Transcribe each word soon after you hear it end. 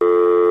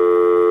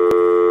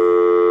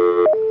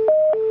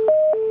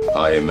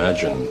I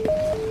imagine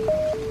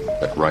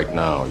that right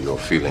now you're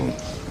feeling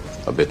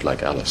a bit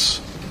like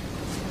Alice.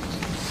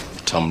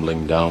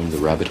 Tumbling down the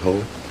rabbit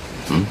hole?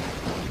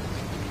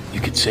 You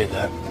could say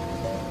that.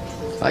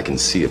 I can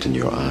see it in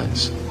your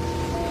eyes.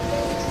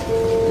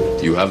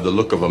 You have the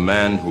look of a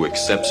man who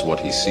accepts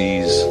what he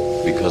sees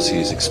because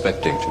he's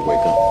expecting to wake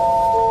up.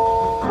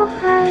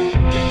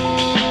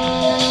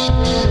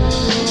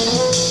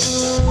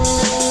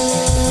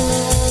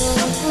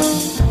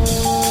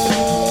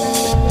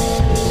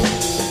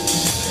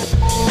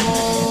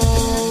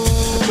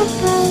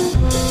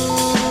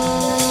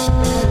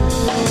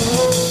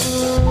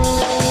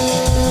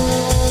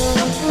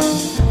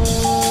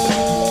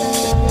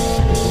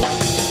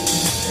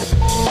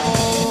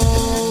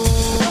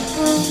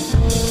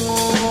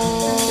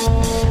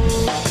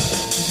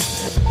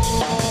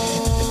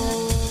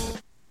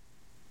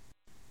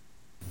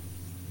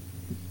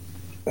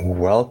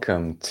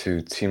 Welcome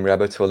to Team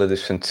Rabbit Hole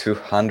edition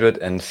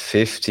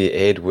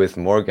 258 with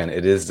Morgan.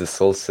 It is the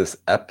Solstice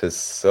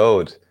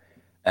episode.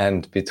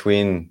 And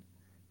between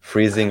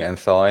freezing and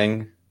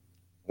thawing,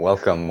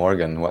 welcome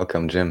Morgan,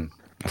 welcome Jim.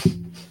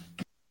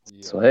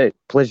 Sweet,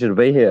 pleasure to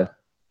be here.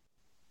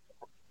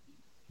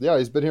 Yeah,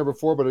 he's been here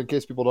before, but in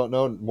case people don't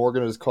know,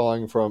 Morgan is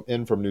calling from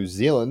New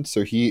Zealand,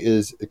 so he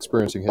is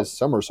experiencing his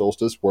summer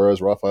solstice,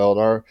 whereas Raphael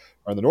and I are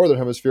in the northern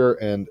hemisphere,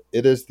 and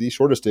it is the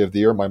shortest day of the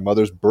year. My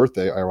mother's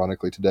birthday,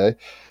 ironically, today.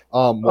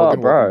 Morgan,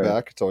 welcome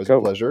back. It's always a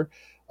pleasure.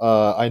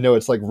 I know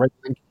it's like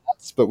wrangling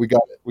cats, but we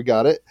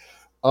got it.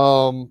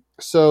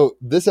 So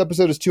this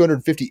episode is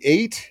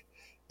 258,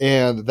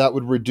 and that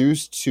would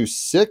reduce to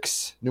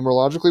 6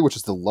 numerologically, which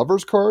is the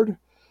Lover's card.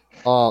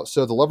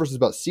 So the Lovers is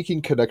about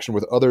seeking connection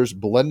with others,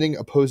 blending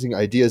opposing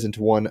ideas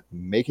into one,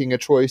 making a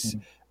choice,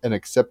 and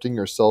accepting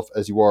yourself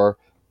as you are,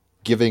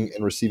 giving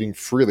and receiving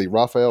freely.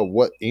 Raphael,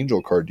 what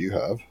angel card do you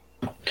have?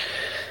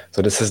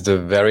 So this is the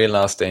very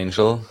last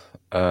angel,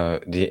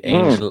 the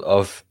angel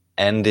of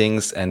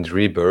endings and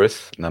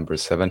rebirth, number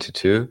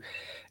 72.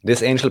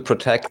 This angel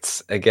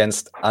protects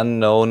against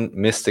unknown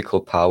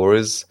mystical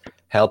powers,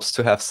 helps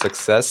to have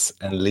success,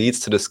 and leads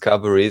to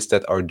discoveries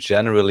that are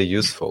generally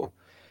useful.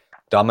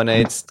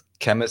 Dominates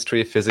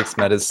chemistry, physics,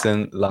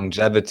 medicine,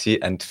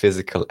 longevity, and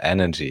physical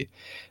energy.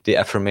 The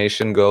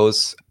affirmation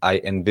goes,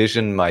 I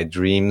envision my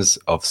dreams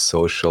of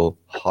social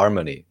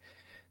harmony.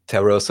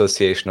 Tarot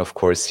association, of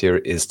course, here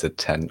is the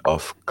 10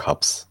 of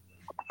Cups.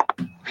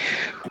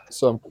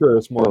 So I'm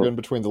curious, Morgan,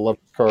 between the Lover's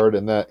card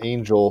and that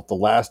angel, the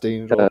last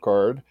angel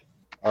card.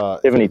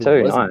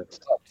 72, nice.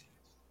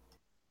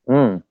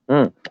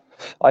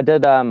 I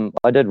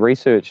did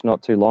research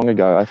not too long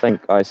ago. I think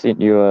I sent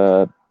you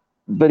a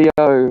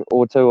video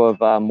or two of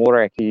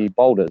Moeraki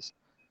Boulders.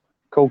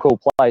 Cool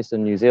place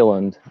in New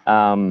Zealand.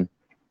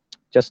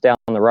 Just down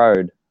the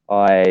road,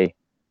 I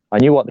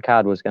knew what the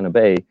card was going to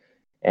be,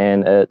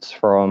 and it's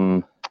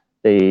from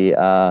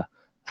the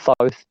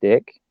Thoth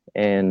deck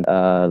and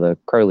the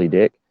Crowley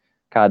deck,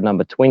 card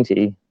number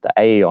 20, the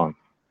Aeon.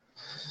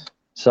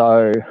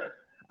 So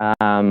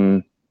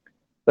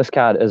this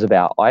card is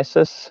about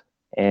Isis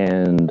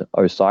and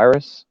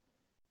Osiris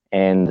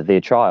and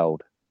their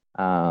child,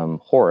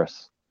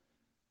 Horus.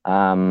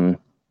 There's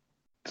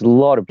a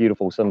lot of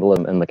beautiful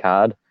symbolism in the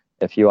card.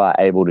 If you are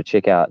able to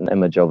check out an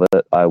image of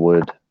it, I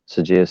would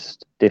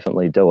suggest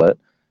definitely do it.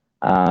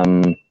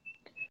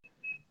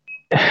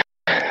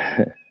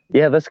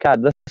 Yeah, this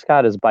card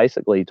is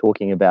basically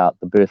talking about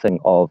the birthing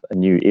of a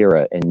new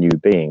era and new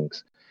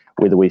beings,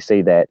 whether we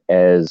see that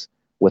as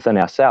within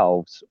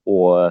ourselves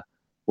or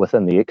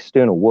within the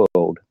external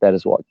world. That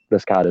is what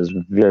this card is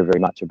very,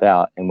 very much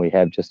about, and we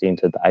have just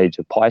entered the age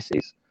of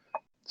Pisces.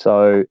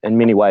 So in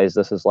many ways,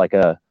 this is like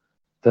a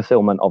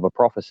fulfillment of a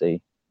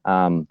prophecy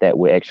that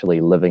we're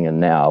actually living in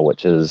now,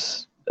 which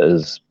is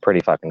pretty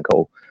fucking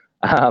cool.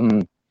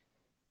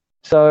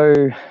 So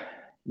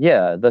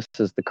yeah, this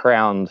is the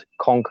crowned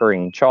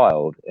conquering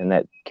child, and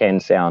that can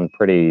sound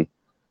pretty,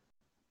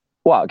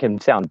 well, it can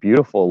sound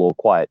beautiful or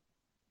quite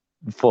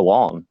full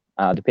on,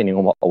 depending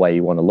on what way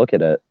you want to look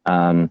at it.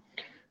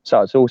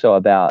 So it's also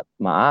about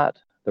Ma'at,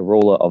 the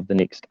ruler of the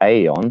next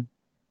Aeon,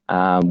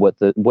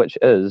 which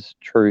is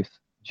truth,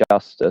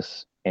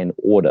 justice, and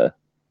order.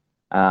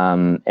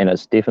 And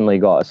it's definitely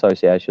got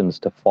associations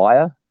to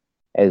fire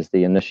as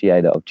the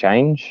initiator of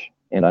change.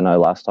 And I know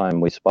last time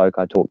we spoke,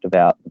 I talked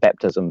about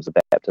baptisms, the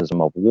baptism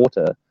of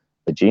water,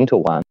 the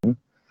gentle one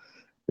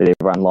that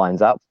everyone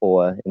lines up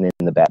for, and then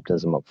the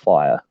baptism of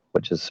fire,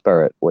 which is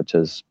spirit, which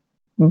is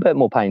a bit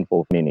more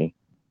painful for many,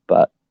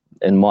 but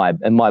in my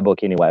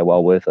book anyway,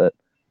 well worth it.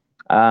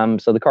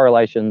 So the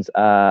correlations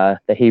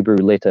are the Hebrew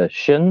letter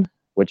Shin,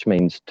 which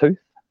means tooth.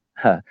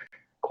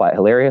 Quite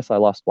hilarious. I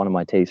lost one of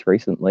my teeth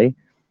recently.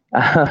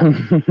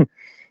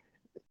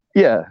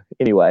 Yeah,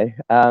 anyway,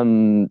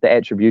 the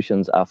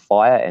attributions are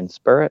fire and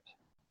spirit,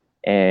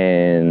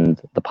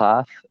 and the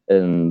path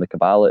in the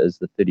Kabbalah is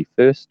the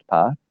 31st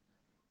path,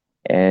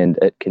 and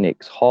it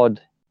connects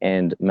Hod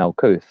and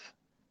Malkuth.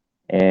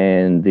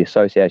 And the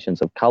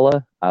associations of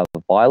color are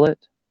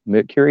violet,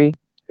 Mercury,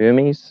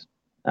 Hermes,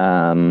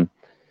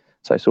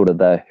 So sort of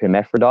the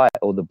hermaphrodite,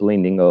 or the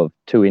blending of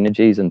two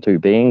energies and two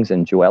beings,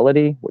 and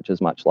duality, which is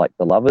much like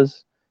the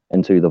lovers,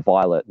 into the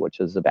violet,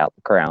 which is about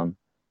the crown.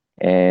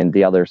 And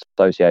the other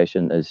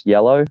association is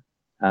yellow,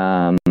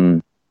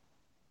 and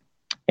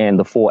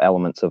the four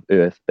elements of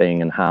earth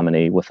being in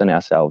harmony within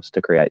ourselves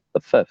to create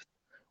the fifth,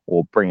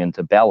 or bring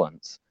into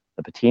balance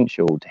the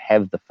potential to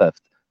have the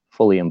fifth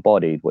fully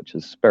embodied, which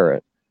is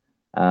spirit.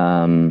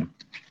 And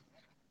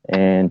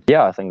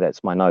yeah, I think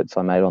that's my notes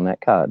I made on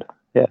that card.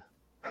 Yeah.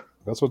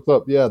 That's what's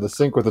up. Yeah, the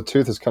sync with the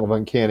tooth is kind of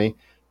uncanny.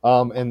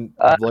 And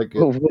like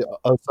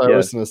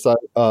Osiris and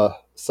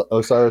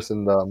Osiris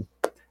and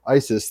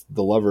Isis,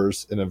 the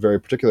lovers, in a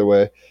very particular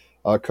way,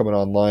 coming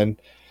online.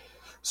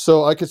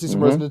 So I could see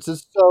some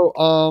resonances.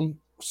 So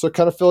so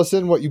kind of fill us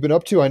in what you've been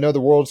up to. I know the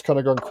world's kind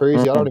of gone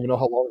crazy. I don't even know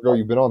how long ago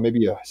you've been on.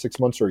 Maybe 6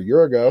 months or a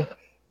year ago.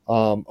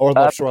 Or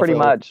pretty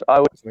much.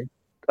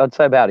 I'd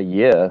say about a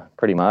year,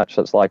 pretty much.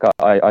 It's like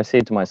I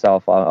said to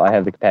myself, I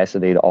have the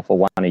capacity to offer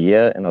one a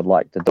year, and I'd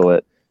like to do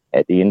it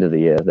at the end of the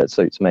year. That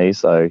suits me.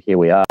 So here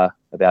we are,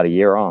 about a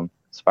year on,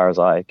 as far as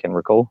I can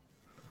recall.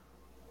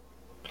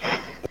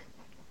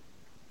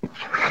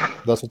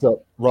 That's what's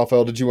up.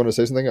 Raphael, did you want to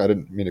say something? I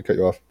didn't mean to cut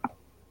you off.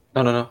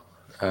 No.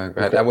 Go ahead.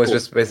 Okay, I was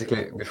just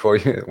basically, before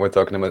you were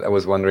talking about, I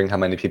was wondering how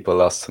many people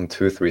lost some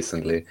tooth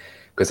recently,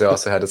 because I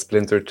also had a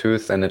splintered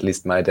tooth, and at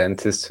least my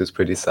dentist, who's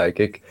pretty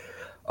psychic,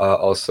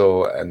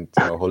 also, and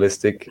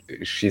holistic,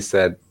 she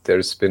said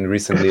there's been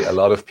recently a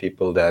lot of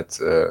people that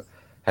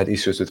had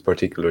issues with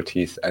particular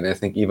teeth, and I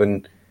think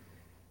even,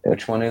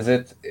 which one is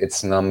it?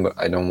 It's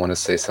I don't want to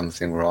say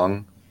something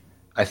wrong.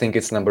 I think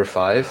it's number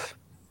 5,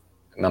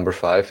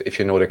 if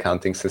you know the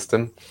counting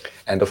system.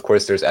 And of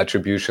course, there's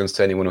attributions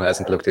to anyone who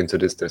hasn't looked into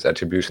this. There's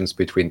attributions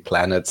between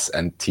planets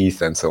and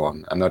teeth and so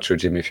on. I'm not sure,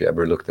 Jim, if you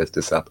ever looked at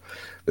this up.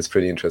 It's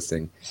pretty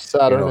interesting.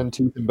 Saturn and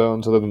teeth and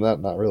bones. Other than that,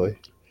 not really.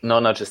 No,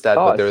 not just that,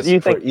 but there's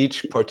for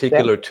each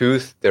particular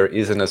tooth, there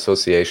is an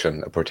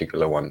association, a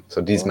particular one.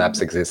 So these maps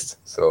exist.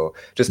 So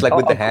just like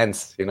with the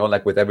hands,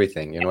 like with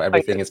everything,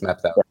 everything is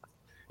mapped out.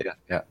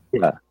 Yeah.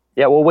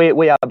 Well,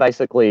 we are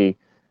basically,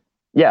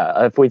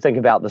 if we think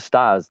about the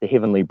stars, the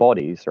heavenly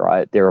bodies,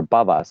 right? They're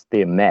above us.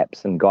 They're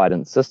maps and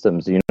guidance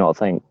systems. You not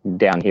think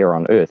down here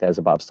on Earth, as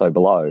above, so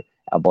below.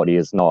 Our body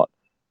is not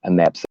a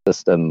map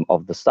system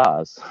of the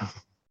stars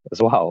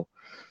as well.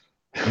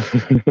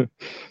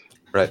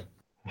 Right.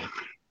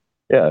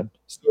 Yeah.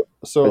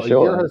 So a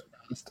year has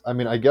passed. I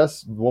mean, I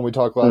guess when we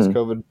talked last,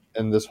 COVID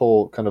and this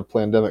whole kind of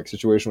pandemic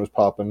situation was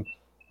popping.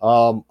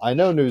 I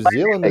know New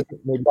Zealand is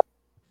maybe.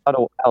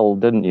 L,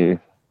 didn't you?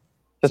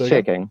 Just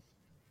checking.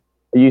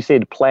 You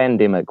said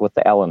pandemic with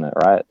the L in it,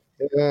 right?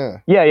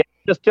 Yeah.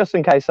 Just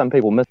in case some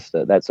people missed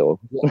it. That's all.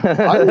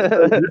 I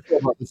didn't know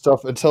about this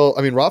stuff until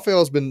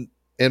Raphael's been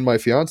and my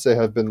fiance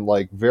have been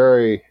like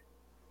very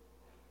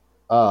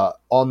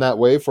on that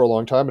wave for a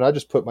long time, and I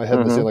just put my head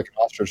in the sand like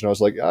an ostrich, and I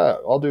was like,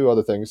 I'll do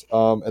other things.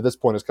 At this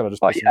point, it's kind of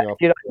just pissing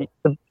me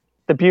off.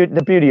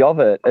 The beauty of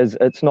it is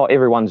it's not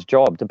everyone's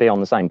job to be on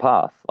the same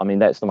path. I mean,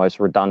 that's the most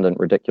redundant,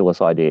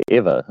 ridiculous idea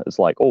ever. It's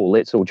like,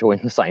 let's all join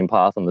the same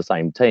path and the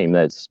same team.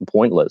 That's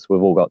pointless.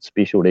 We've all got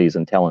specialties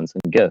and talents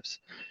and gifts,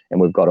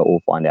 and we've got to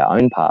all find our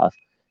own path.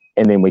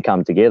 And then we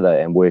come together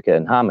and work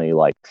in harmony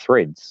like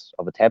threads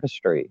of a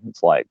tapestry.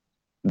 It's like,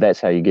 that's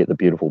how you get the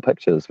beautiful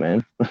pictures,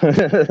 man.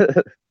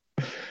 So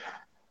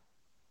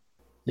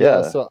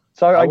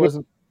I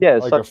wasn't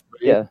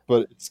afraid,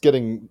 but it's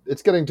getting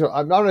to.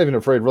 I'm not even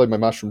afraid. Really, my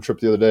mushroom trip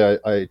the other day,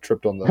 I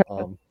tripped on the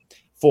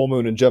full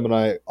moon in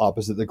Gemini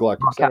opposite the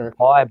galactic center.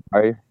 Bro.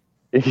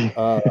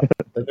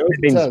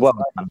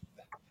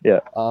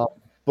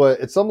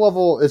 But at some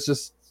level, it's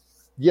just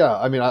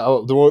I mean,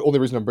 the only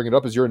reason I'm bringing it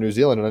up is you're in New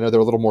Zealand, and I know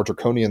they're a little more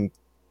draconian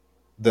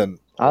than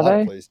a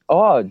lot of places.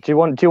 Oh, do you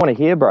want to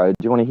hear, bro? Do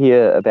you want to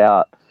hear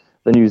about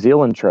the New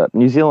Zealand trip?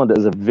 New Zealand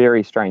is a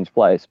very strange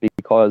place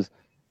because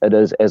it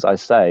is, as I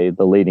say,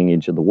 the leading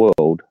edge of the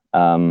world.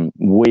 And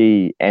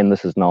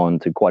this is known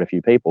to quite a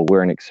few people,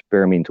 we're an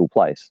experimental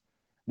place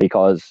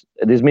because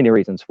there's many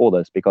reasons for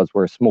this, because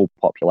we're a small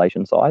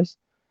population size.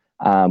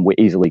 We're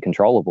easily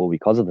controllable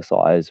because of the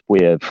size.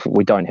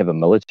 We don't have a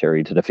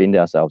military to defend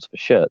ourselves for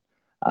shit.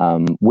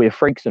 We're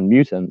freaks and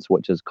mutants,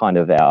 which is kind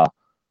of our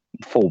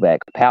fallback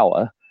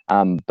power.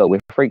 But we're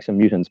freaks and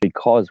mutants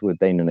because we've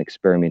been an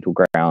experimental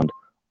ground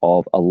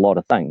of a lot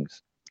of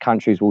things.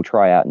 Countries will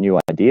try out new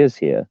ideas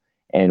here,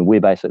 and we're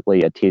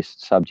basically a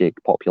test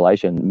subject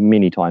population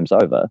many times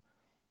over.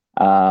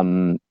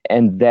 And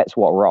that's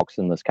what rocks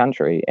in this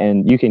country.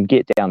 And you can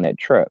get down that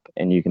trip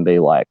and you can be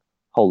like,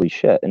 holy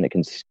shit, and it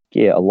can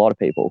scare a lot of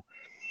people.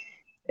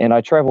 And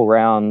I travel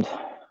around,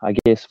 I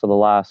guess for the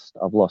last,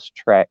 I've lost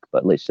track,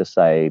 but let's just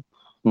say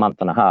month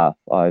and a half,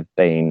 I've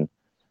been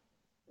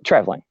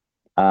traveling.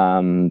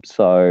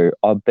 So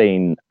I've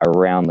been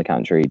around the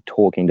country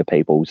talking to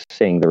people,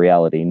 seeing the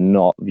reality,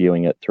 not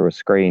viewing it through a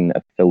screen,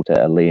 a filter,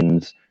 a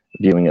lens,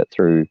 viewing it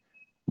through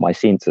my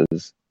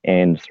senses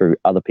and through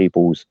other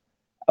people's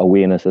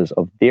awarenesses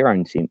of their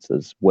own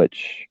senses,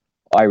 which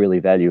I really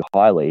value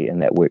highly,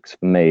 and that works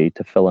for me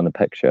to fill in a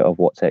picture of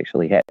what's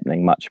actually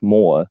happening much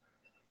more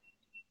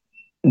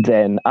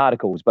than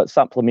articles, but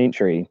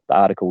supplementary. The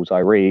articles I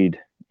read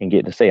and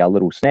get to see are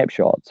little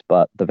snapshots,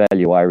 but the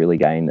value I really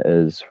gain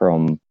is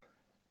from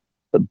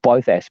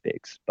both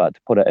aspects. But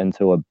to put it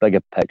into a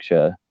bigger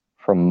picture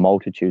from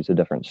multitudes of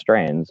different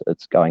strands,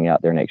 it's going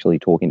out there and actually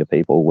talking to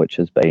people, which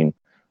has been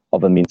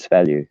of immense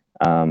value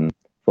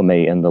for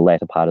me in the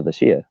latter part of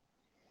this year.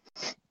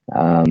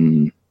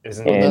 Isn't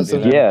And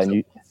Zealand, yeah, and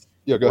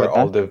you, Go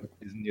ahead.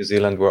 Isn't New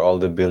Zealand where all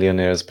the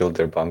billionaires build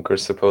their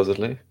bunkers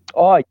supposedly?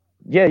 oh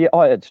yeah,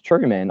 oh, it's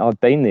true, man. I've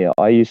been there.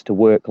 I used to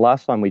work.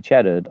 Last time we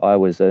chatted, I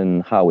was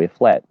in Hawea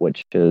Flat,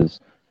 which is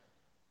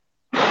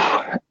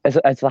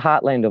it's the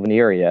heartland of an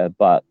area,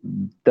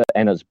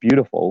 and it's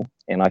beautiful.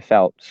 And I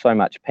felt so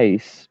much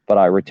peace. But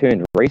I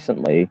returned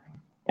recently,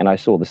 and I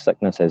saw the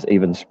sickness has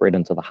even spread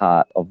into the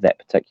heart of that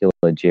particular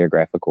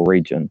geographical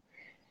region.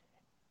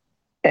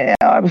 And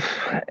I'm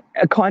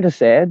kind of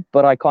sad,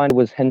 but I kind of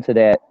was hinted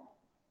at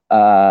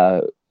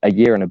a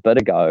year and a bit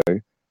ago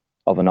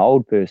of an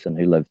old person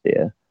who lived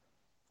there,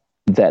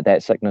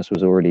 that sickness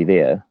was already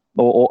there,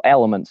 or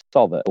elements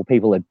of it, or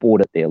people had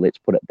bought it there, let's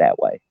put it that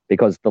way,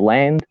 because the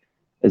land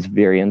is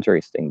very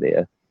interesting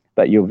there.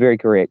 But you're very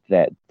correct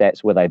that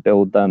that's where they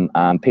build them.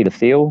 Peter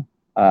Thiel,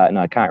 and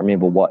I can't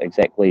remember what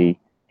exactly,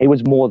 he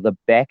was more the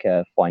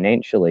backer,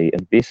 financially,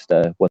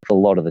 investor with a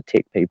lot of the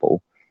tech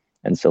people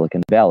in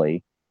Silicon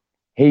Valley.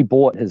 He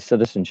bought his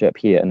citizenship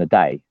here in a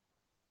day,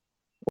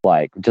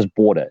 like just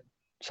bought it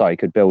so he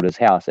could build his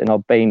house. And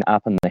I've been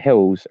up in the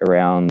hills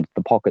around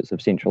the pockets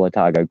of Central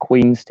Otago,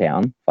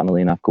 Queenstown,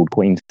 funnily enough called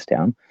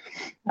Queenstown,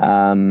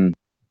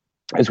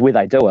 is where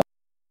they do it.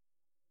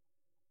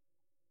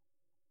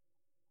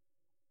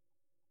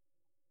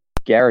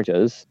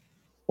 Garages,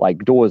 like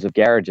doors of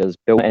garages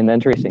built. And the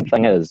interesting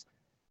thing is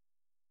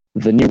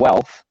the new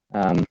wealth.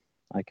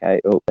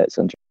 Okay, oh, that's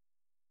interesting.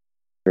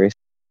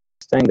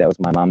 That was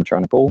my mum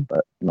trying to call,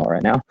 but not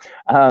right now.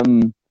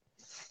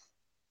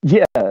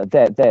 Yeah,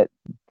 that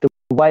the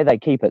way they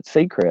keep it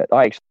secret.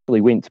 I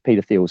actually went to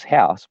Peter Thiel's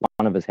house,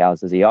 one of his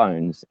houses he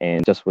owns,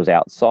 and just was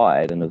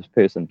outside, and this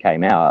person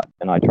came out,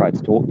 and I tried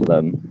to talk to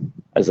them.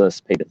 Is this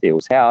Peter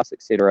Thiel's house,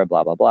 etc.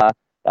 Blah blah blah.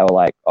 They were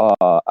like,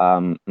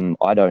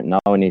 I don't know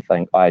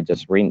anything. I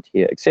just rent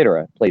here,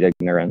 etc. Plead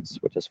ignorance,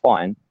 which is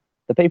fine.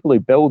 The people who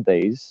build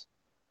these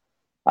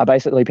are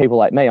basically people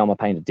like me. I'm a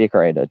painter,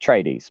 decorator,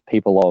 tradies,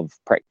 people of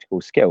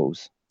practical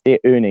skills. They're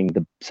earning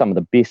some of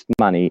the best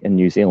money in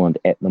New Zealand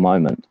at the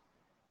moment.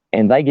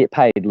 And they get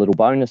paid little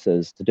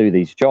bonuses to do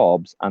these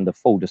jobs under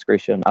full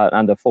discretion,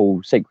 under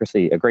full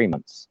secrecy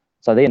agreements.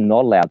 So they're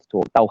not allowed to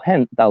talk. They'll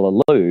hint,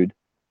 they'll allude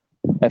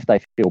if they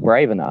feel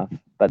brave enough,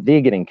 but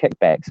they're getting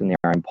kickbacks in their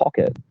own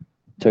pocket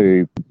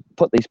to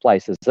put these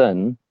places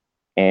in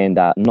and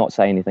not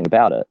say anything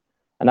about it.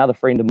 Another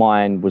friend of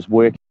mine was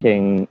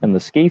working in the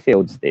ski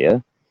fields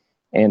there,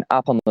 and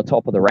up on the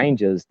top of the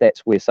ranges,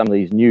 that's where some of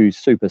these new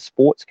super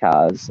sports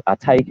cars are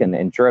taken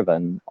and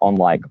driven on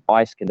like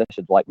ice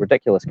conditions, like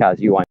ridiculous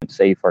cars you won't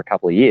see for a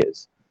couple of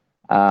years,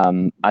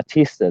 are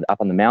tested up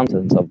in the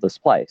mountains of this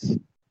place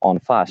on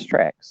fast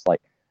tracks.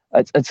 Like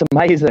it's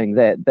amazing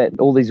that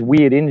all these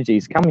weird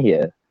energies come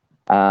here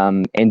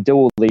and do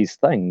all these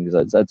things.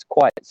 It's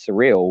quite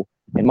surreal.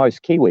 And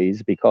most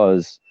Kiwis,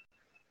 because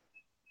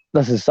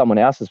this is someone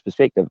else's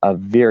perspective, are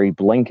very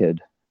blinkered,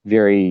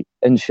 very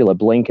insular,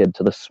 blinkered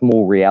to the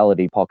small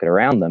reality pocket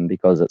around them,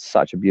 because it's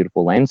such a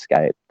beautiful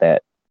landscape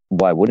that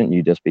why wouldn't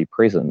you just be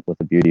present with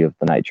the beauty of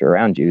the nature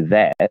around you,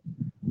 that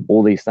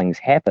all these things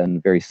happen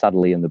very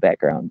subtly in the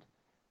background.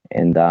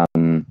 And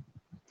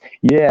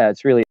yeah,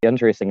 it's really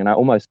interesting. And I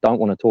almost don't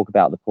want to talk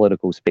about the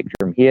political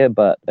spectrum here,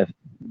 but if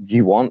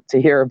you want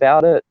to hear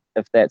about it,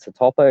 if that's a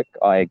topic,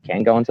 I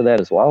can go into that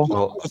as well. I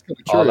was kind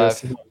of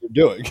curious what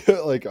you're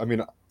doing. Like, I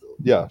mean,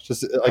 yeah,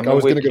 just like I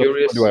was going to go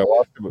to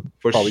ayahuasca, but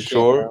for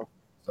sure.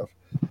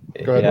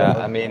 Go ahead, yeah,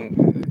 I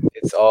mean,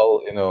 it's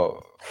all,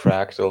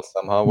 fractal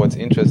somehow. What's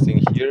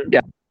interesting here,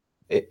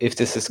 if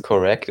this is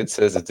correct, it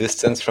says the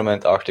distance from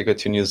Antarctica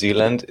to New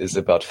Zealand is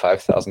about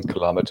 5,000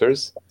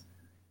 kilometers.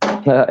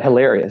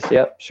 Hilarious.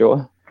 Yep,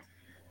 sure.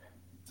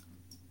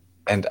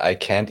 And I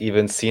can't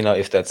even see now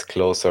if that's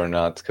close or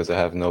not, because I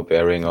have no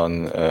bearing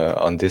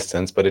on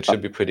distance, but it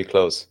should be pretty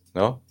close,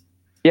 no?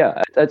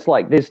 Yeah, it's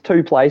like there's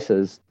two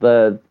places.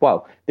 There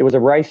was a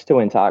race to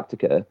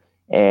Antarctica,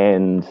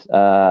 and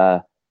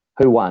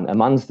who won?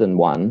 Amundsen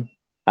won.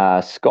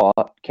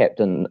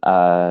 Captain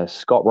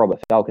Scott, Robert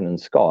Falcon and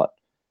Scott.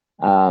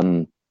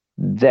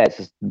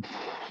 That's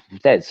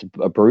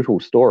a brutal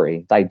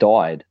story. They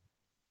died.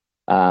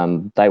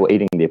 They were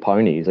eating their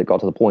ponies. It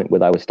got to the point where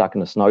they were stuck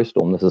in a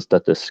snowstorm. This is to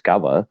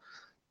discover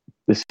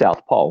the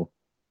South Pole.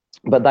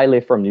 But they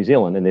left from New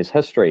Zealand, and there's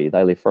history.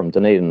 They left from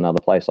Dunedin,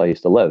 another place I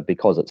used to live,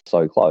 because it's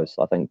so close.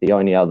 I think the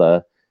only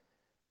other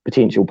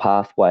potential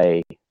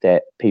pathway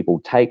that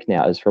people take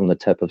now is from the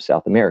tip of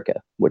South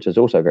America, which is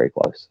also very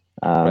close.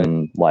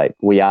 Right. Like,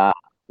 we are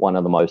one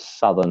of the most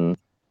southern,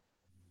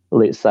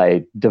 let's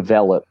say,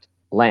 developed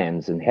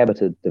lands,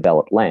 inhabited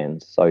developed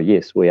lands. So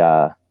yes, we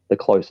are the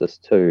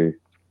closest to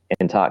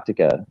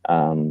Antarctica.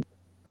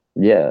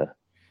 Yeah.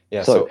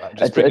 Yeah, So so I'm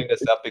just bringing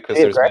this up because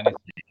there's many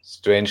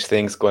strange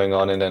things going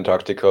on in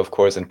Antarctica, of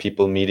course, and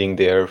people meeting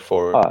there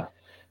for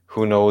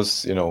who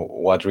knows,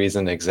 what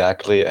reason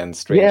exactly, and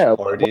strange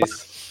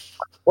parties.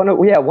 One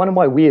of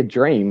my weird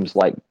dreams,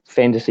 like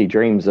fantasy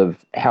dreams of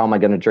how am I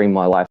going to dream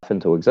my life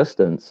into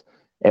existence,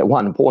 at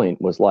one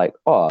point was like,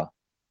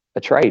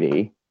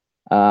 Atreides,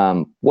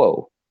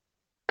 whoa,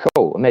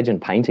 cool. Imagine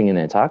painting in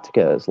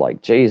Antarctica. It's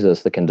like,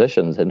 Jesus, the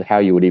conditions and how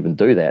you would even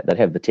do that. They'd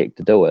have the tech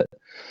to do it.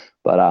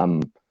 But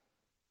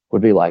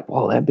would be like,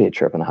 well, that'd be a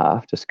trip and a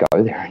half. Just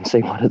go there and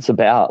see what it's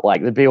about.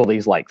 Like, there'd be all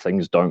these like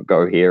things, don't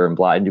go here and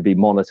blah, and you'd be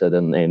monitored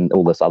and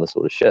all this other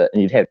sort of shit.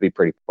 And you'd have to be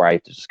pretty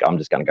brave to just go, I'm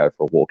just going to go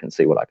for a walk and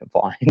see what I can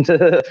find.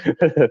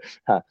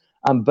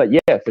 But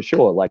yeah, for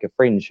sure. Like, a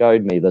friend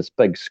showed me this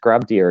big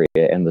scrubbed area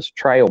and this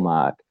trail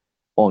mark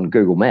on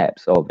Google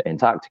Maps of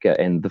Antarctica.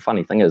 And the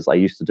funny thing is, they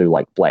used to do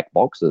like black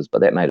boxes,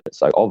 but that made it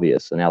so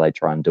obvious. So now they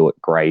try and do it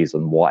grays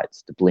and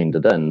whites to blend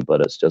it in,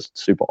 but it's just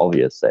super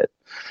obvious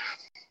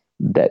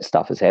that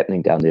stuff is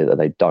happening down there that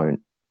they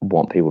don't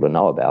want people to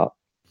know about.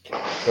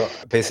 So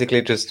basically,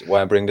 just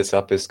why I bring this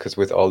up is because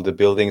with all the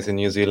buildings in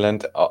New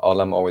Zealand, all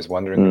I'm always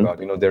wondering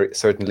about, there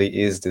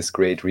certainly is this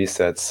great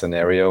reset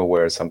scenario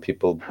where some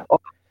people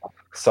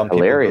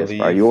Hilarious,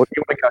 believe bro. You want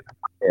to go,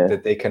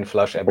 that they can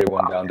flush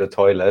everyone down the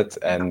toilet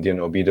and,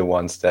 be the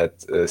ones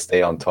that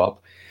stay on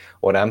top.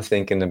 What I'm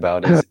thinking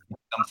about is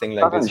something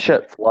like this.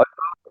 Shit float.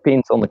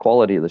 Depends on the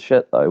quality of the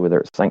shit, though, whether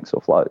it sinks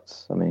or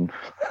floats. I mean,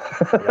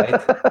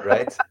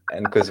 right.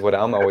 And because what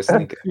I'm always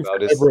thinking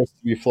about is to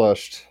be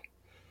flushed.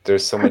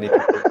 There's so many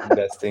people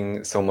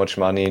investing so much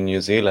money in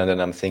New Zealand,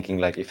 and I'm thinking,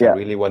 like, if I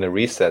really want to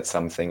reset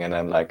something, and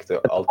I'm like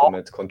the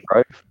ultimate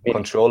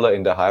controller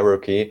in the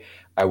hierarchy,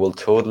 I will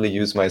totally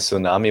use my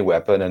tsunami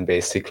weapon and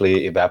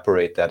basically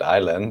evaporate that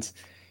island.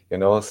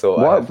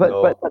 So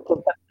but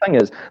the thing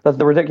is,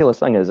 the ridiculous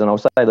thing is, and I'll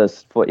say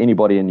this for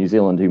anybody in New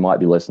Zealand who might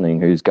be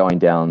listening, who's going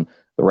down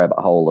the rabbit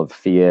hole of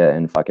fear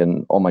and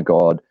fucking, oh my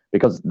God,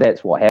 because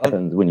that's what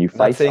happens when you face.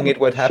 Not saying it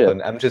would happen.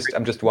 Shit.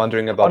 I'm just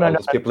wondering about all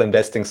those people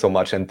investing so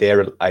much and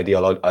their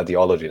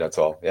ideology. That's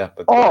all. Yeah.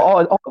 But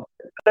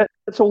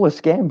it's all a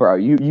scam, bro.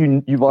 You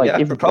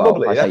like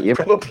probably.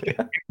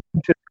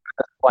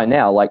 By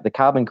now, like, the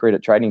carbon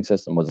credit trading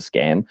system was a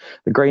scam.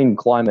 The green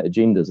climate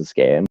agenda is a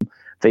scam.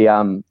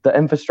 The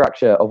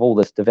infrastructure of all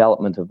this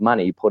development of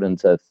money put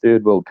into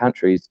third world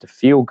countries to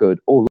feel good.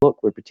 Oh,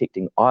 look, we're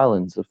protecting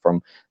islands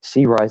from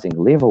sea rising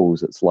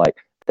levels. It's like,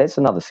 that's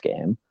another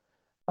scam.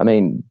 I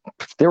mean,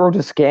 they're all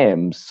just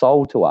scams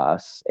sold to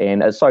us.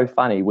 And it's so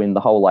funny when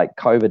the whole like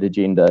COVID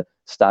agenda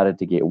started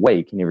to get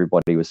weak and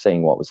everybody was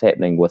seeing what was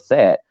happening with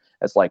that.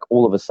 It's like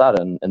all of a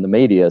sudden in the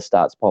media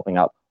starts popping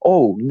up,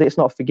 oh, let's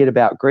not forget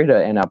about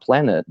Greta and our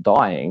planet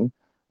dying.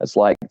 It's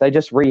like they're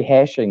just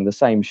rehashing the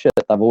same shit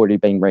they've already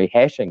been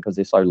rehashing because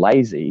they're so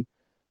lazy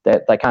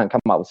that they can't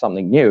come up with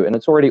something new. And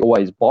it's already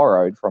always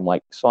borrowed from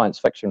like science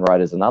fiction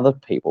writers and other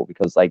people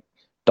because they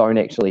don't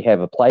actually have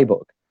a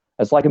playbook.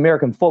 It's like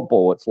American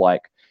football. It's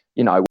like,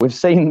 we've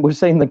seen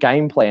the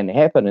game plan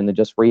happen and they're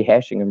just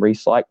rehashing and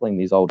recycling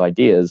these old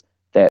ideas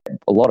that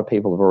a lot of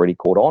people have already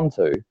caught on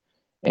to.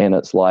 And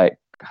it's like,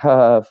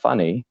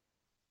 funny.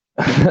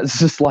 It's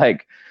just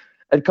like,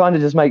 it kind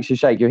of just makes you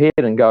shake your head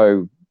and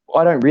go,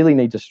 I don't really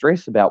need to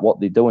stress about what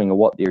they're doing or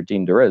what their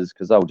agenda is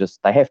because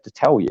they have to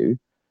tell you.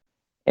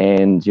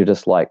 And you're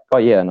just like, oh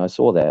yeah, and I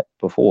saw that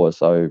before,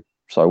 so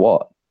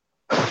what?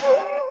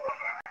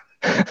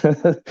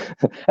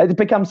 It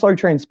becomes so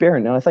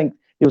transparent. And I think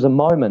there was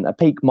a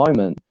peak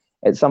moment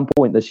at some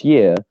point this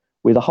year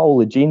where the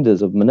whole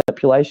agendas of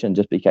manipulation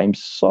just became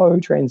so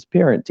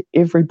transparent to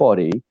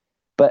everybody,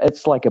 but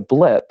it's like a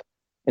blip.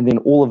 And then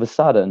all of a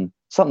sudden,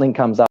 something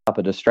comes up,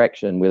 a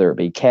distraction, whether it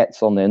be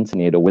cats on the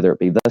internet or whether it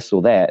be this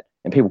or that,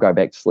 and people go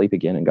back to sleep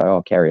again and go,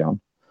 oh, carry on.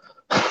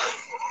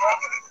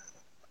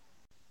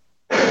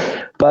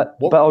 But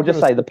I'll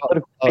just say the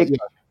political...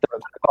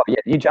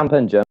 you jump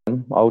in, Jim.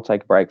 I'll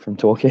take a break from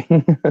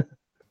talking.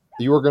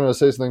 You were going to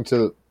say something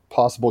to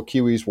possible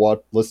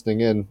Kiwis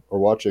listening in or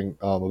watching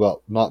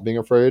about not being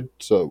afraid.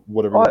 So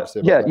whatever you want to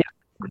say about that. Yeah,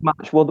 pretty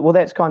much. Well,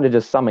 that's kind of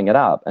just summing it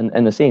up. And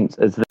in a sense,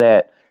 and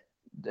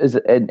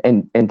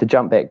to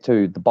jump back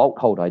to the bolt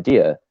hold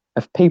idea,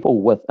 if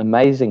people with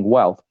amazing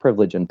wealth,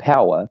 privilege, and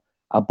power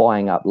are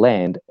buying up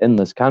land in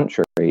this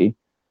country,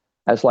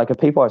 it's like if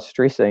people are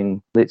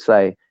stressing, let's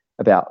say,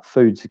 about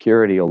food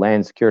security or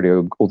land security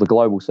or the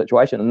global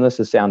situation, and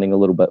this is sounding a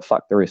little bit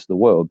fuck the rest of the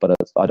world, but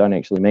I don't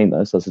actually mean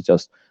this. This is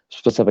just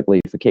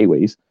specifically for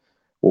Kiwis,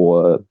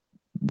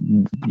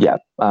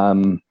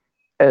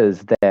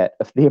 is that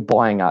if they're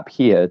buying up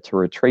here to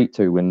retreat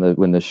to when the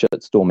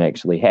shitstorm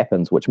actually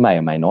happens, which may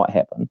or may not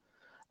happen,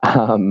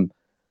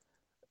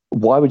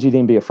 why would you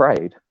then be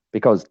afraid?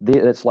 Because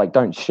it's like,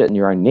 don't shit in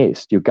your own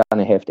nest. You're going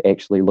to have to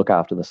actually look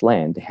after this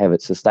land to have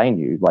it sustain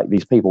you. Like,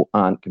 these people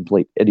aren't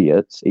complete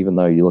idiots, even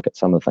though you look at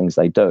some of the things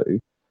they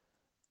do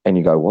and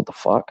you go, what the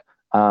fuck?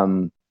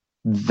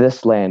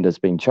 This land has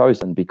been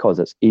chosen because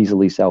it's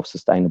easily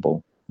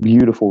self-sustainable.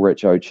 Beautiful,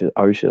 rich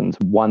oceans,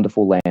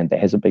 wonderful land that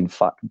hasn't been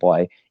fucked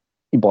by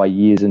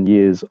years and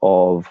years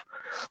of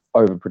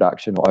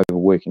overproduction or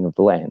overworking of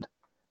the land.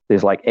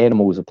 There's like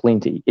animals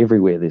aplenty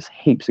everywhere. There's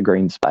heaps of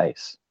green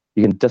space.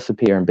 You can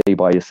disappear and be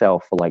by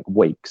yourself for like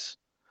weeks,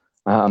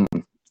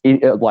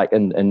 like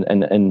in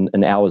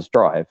an hour's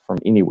drive from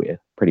anywhere,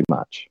 pretty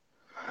much.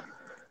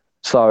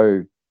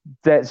 So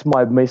that's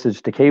my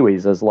message to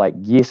Kiwis is like,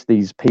 yes,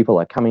 these people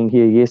are coming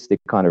here. Yes, they're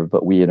kind of a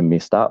bit weird and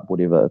messed up,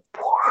 whatever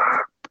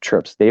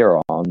trips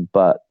they're on.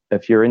 But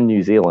if you're in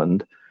New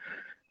Zealand,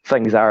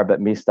 things are a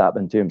bit messed up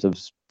in terms of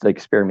the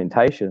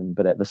experimentation.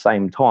 But at the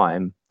same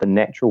time, the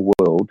natural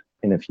world,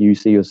 and if you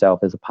see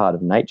yourself as a part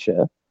of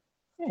nature,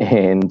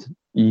 and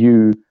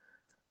you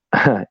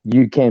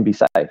can be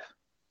safe.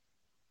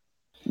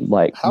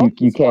 Like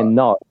you can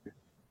know.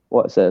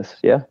 What's this?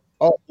 Yeah.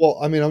 Oh, well,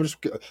 I mean, I'm just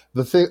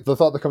the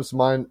thought that comes to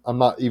mind. I'm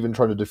not even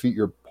trying to defeat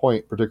your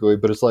point particularly,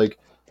 but it's like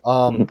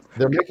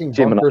they're making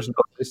bunkers in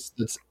a place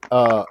that's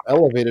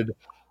elevated.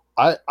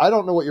 I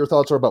don't know what your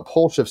thoughts are about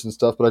pole shifts and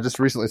stuff, but I just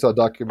recently saw a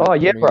document. Oh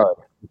yeah, bro.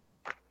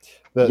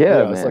 Man.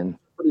 It's like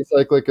pretty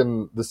cyclic,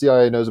 and the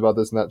CIA knows about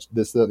this and that,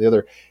 and the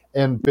other.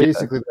 And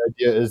basically, the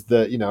idea is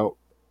that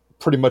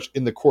pretty much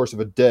in the course of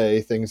a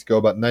day, things go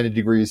about 90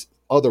 degrees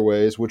other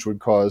ways, which would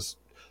cause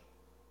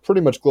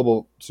pretty much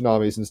global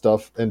tsunamis and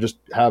stuff and just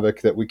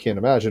havoc that we can't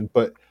imagine.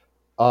 But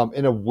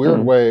in a weird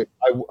way,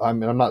 I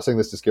mean, I'm not saying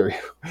this to scare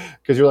you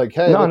because you're like,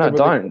 hey, no,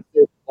 don't.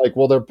 Like,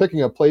 well, they're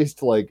picking a place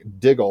to like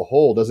dig a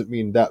hole doesn't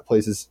mean that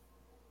place is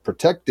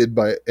protected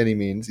by any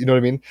means. You know what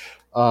I mean?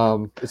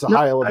 It's a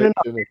high elevation.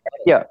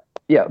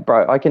 Yeah,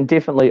 bro. I can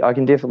definitely hit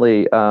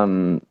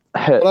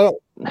that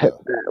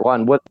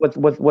one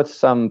with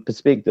some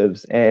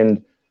perspectives,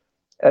 and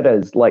it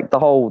is like the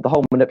whole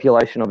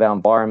manipulation of our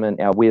environment,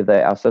 our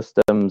weather, our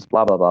systems,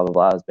 blah blah blah blah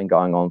blah, has been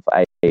going on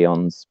for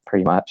eons,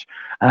 pretty much.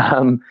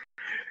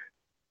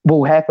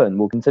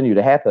 Will continue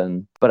to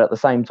happen, but at the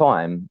same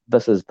time,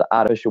 this is the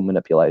artificial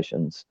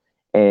manipulations,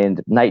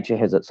 and nature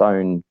has its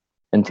own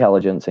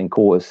intelligence and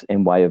course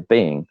and way of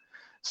being.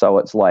 So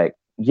it's like,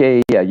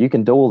 yeah, you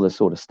can do all this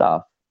sort of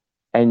stuff,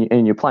 and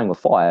you're playing with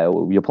fire.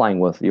 You're playing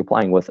with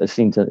a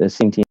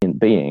sentient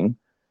being,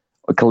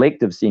 a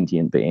collective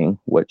sentient being,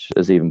 which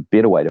is even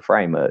better way to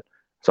frame it.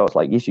 So it's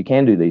like, yes, you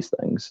can do these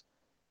things.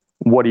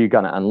 What are you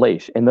going to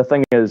unleash? And the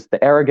thing is,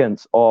 the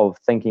arrogance of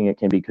thinking it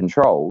can be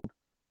controlled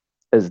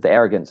is the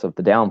arrogance of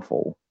the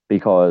downfall,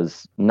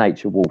 because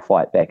nature will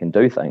fight back and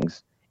do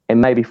things. And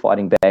maybe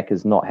fighting back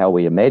is not how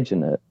we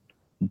imagine it,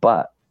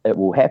 but it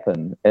will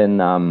happen. And,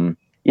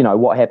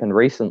 what happened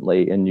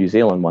recently in New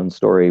Zealand, one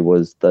story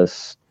was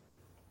this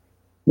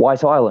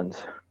White Island,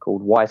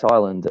 called White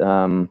Island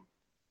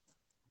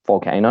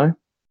volcano.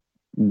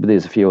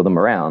 There's a few of them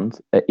around.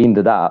 It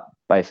ended up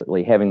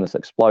basically having this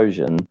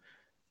explosion,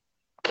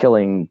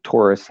 killing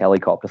tourist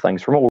helicopter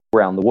things from all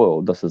around the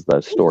world. This is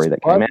the story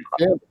that came out.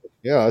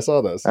 Yeah, I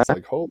saw this. It's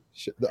like, holy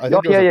shit.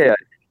 Yeah.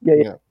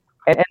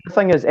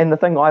 And the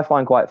thing I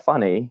find quite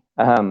funny,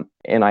 and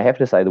I have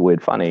to say the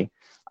word funny,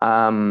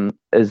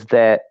 is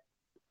that,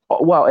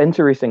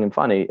 interesting and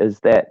funny is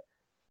that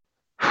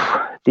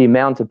the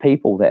amount of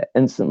people that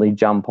instantly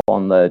jump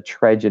on the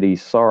tragedy,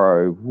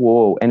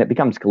 sorrow, and it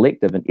becomes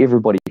collective, and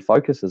everybody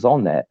focuses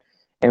on that.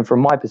 And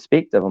from my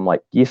perspective, I'm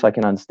like, yes, I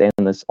can understand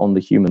this on the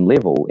human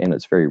level, and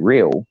it's very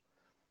real.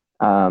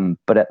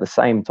 But at the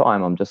same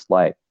time, I'm just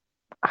like,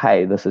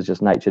 hey, this is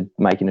just nature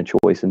making a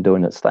choice and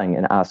doing its thing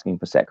and asking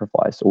for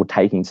sacrifice or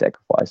taking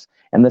sacrifice.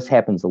 And this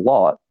happens a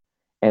lot.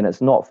 And it's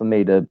not for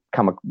me to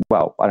I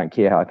don't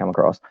care how I come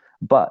across.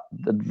 But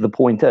the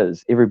point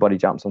is, everybody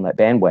jumps on that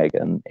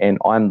bandwagon. And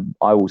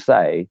I will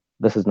say,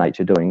 this is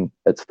nature doing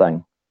its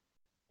thing.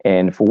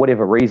 And for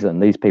whatever reason,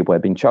 these people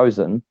have been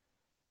chosen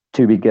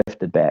to be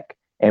gifted back.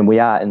 And we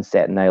are in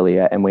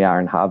Saturnalia, and we are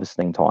in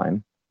harvesting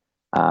time.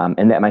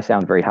 And that may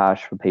sound very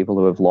harsh for people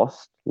who have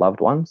lost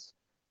loved ones.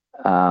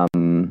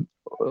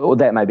 Or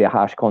that may be a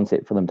harsh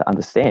concept for them to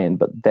understand,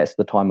 but that's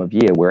the time of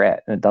year we're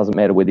at. And it doesn't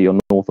matter whether you're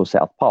North or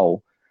South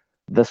Pole,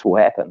 this will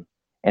happen.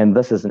 And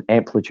this is an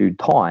amplitude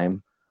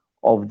time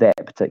of that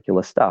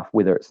particular stuff,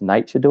 whether it's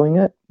nature doing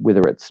it,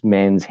 whether it's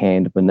man's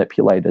hand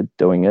manipulated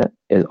doing it,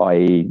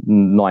 i.e.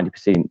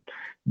 90%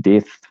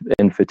 death,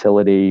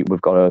 infertility.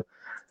 We've got to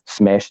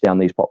smash down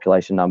these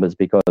population numbers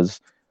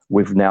because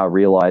we've now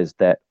realized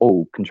that,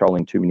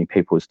 controlling too many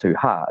people is too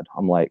hard.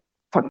 I'm like,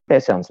 fuck,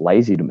 that sounds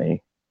lazy to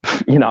me.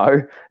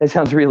 It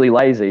sounds really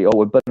lazy. Or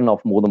we're bitten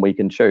off more than we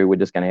can chew. We're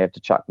just going to have to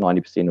chuck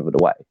 90% of it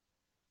away.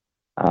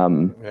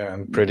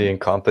 I'm pretty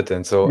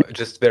incompetent. So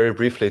just very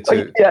briefly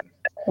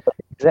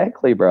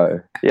exactly,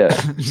 bro. Yeah.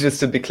 Just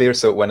to be clear,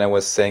 so when I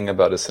was saying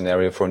about a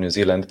scenario for New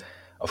Zealand,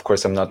 of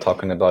course, I'm not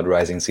talking about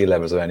rising sea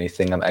levels or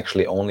anything. I'm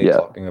actually only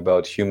talking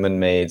about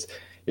human-made,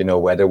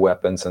 weather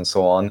weapons and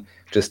so on.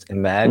 Just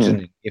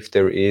imagine if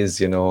there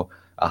is, a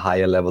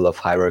higher level of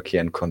hierarchy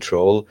and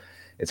control.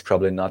 It's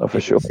probably not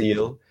for sure.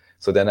 Feel.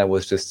 So then I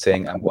was just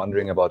saying, I'm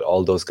wondering about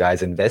all those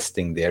guys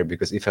investing there,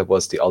 because if I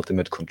was the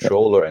ultimate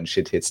controller and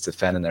shit hits the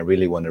fan and I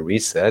really want to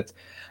reset,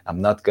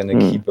 I'm not going to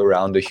keep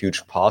around a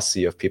huge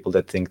posse of people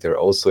that think they're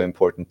also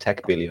important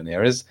tech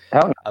billionaires.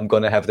 Hell I'm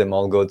going to have them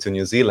all go to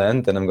New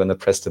Zealand, and I'm going to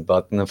press the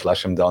button and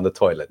flush them down the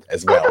toilet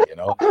as well, you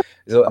know?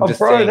 So I'm just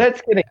saying,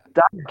 that's getting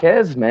dark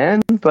as,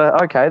 man.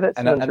 But okay, that's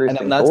an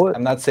interesting thought.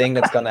 I'm not saying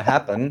that's going to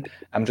happen.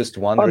 I'm just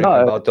wondering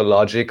about the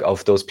logic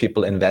of those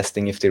people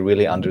investing, if they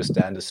really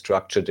understand the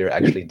structure they're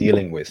actually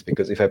dealing with.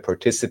 Because if I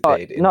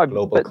participate in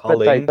global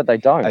culling, but they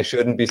don't. I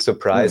shouldn't be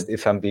surprised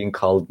if I'm being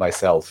culled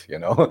myself, you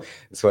know?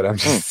 That's what I'm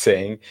just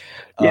saying.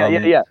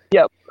 Yeah.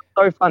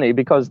 So funny,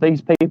 because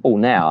these people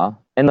now,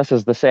 and this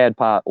is the sad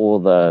part or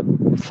the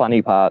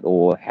funny part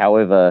or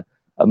however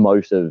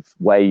emotive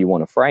way you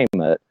want to frame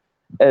it,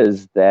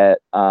 is that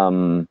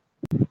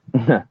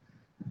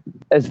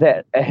as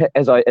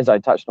I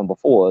touched on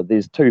before,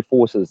 there's two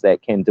forces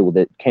that can do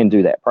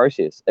that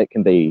process. It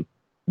can be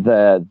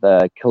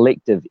the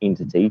collective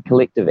entity,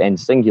 collective and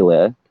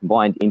singular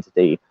combined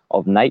entity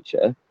of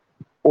nature,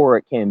 or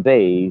it can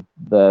be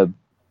the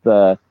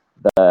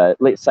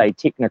let's say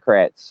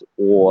technocrats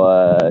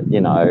or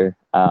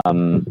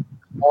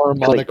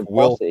harmonic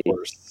will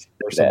force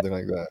or something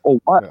like that,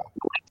 or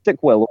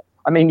galactic will.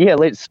 I mean,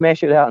 let's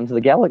smash it out into the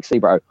galaxy,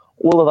 bro.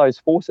 All of those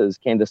forces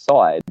can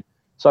decide.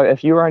 So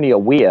if you're only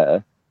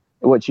aware,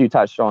 which you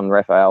touched on,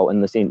 Raphael,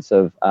 in the sense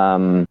of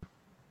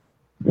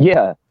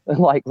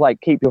like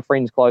keep your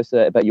friends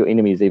closer but your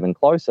enemies even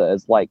closer,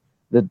 it's like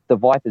the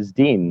Viper's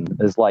Den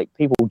is like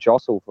people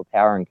jostle for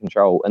power and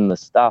control in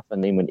this stuff,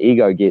 and then when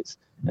ego gets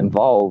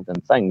involved in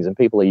things and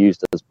people are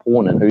used as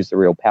pawn and who's the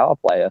real power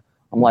player,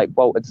 I'm like,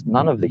 well, it's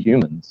none of the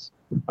humans.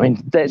 I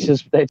mean, that's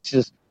just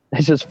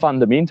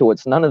fundamental.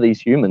 It's none of these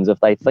humans. If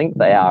they think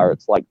they are,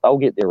 it's like they'll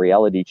get their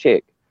reality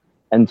check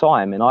in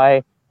time. And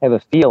I have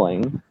a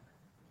feeling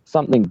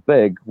something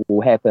big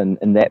will happen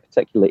in that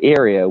particular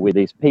area where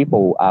these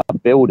people are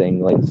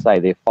building, let's say,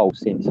 their false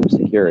sense of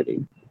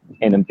security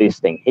and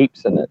investing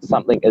heaps in it.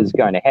 Something is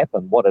going to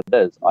happen. What it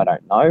is, I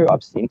don't know.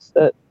 I've sensed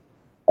it.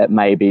 It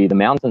may be the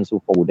mountains will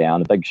fall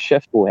down, a big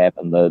shift will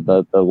happen,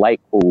 the lake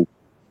will,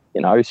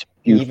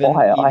 spew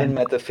fire. Even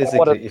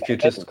metaphysically, if you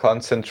just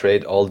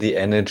concentrate all the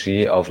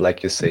energy of,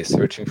 like you say,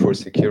 searching for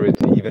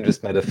security, even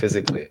just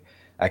metaphysically,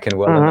 I can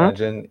well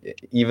imagine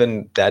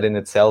even that in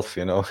itself,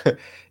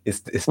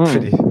 is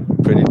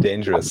pretty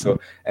dangerous. So,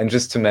 and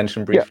just to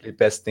mention briefly,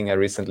 best thing I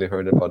recently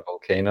heard about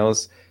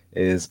volcanoes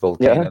is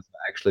volcanoes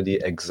are actually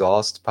the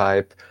exhaust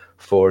pipe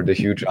for the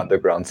huge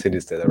underground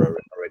cities that are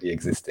already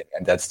existing,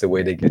 and that's the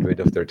way they get rid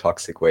of their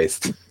toxic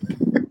waste.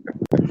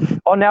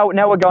 Oh, now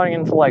we're going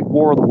into like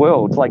War of the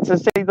Worlds. Like, so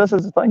see, this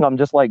is the thing. I'm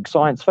just like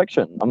science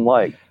fiction. I'm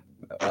like,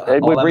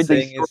 all I'm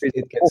saying is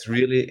it gets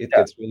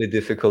really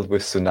difficult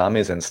with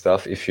tsunamis and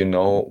stuff. If you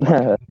know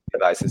what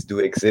devices do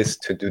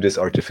exist to do this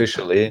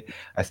artificially,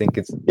 I think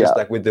it's just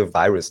like with the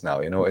virus now.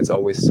 It's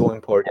always so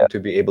important to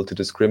be able to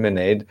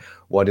discriminate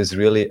what is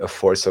really a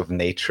force of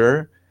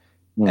nature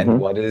and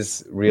what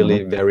is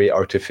really very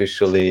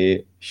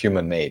artificially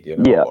human-made,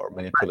 or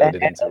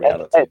manipulated into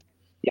reality.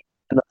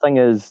 And the thing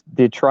is,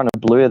 they're trying to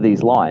blur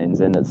these lines,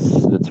 and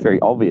it's very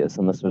obvious,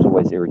 and this was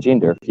always their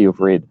agenda. If you've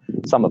read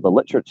some of the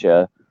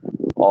literature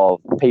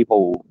of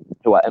people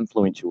who are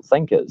influential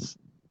thinkers,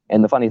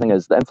 and the funny thing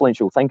is, the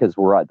influential thinkers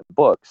will write the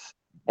books,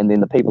 and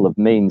then the people of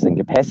means and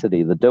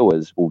capacity, the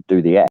doers, will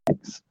do the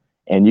acts.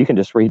 And you can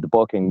just read the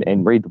book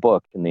and read the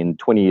book, and then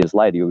 20 years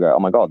later, you'll go, oh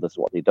my God, this is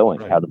what they're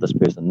doing. Right. How did this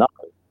person know?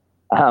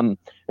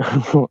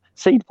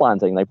 Seed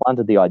planting, they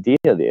planted the idea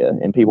there,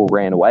 and people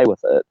ran away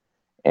with it.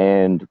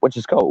 And which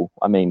is cool.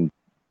 I mean,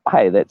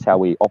 hey, that's how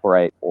we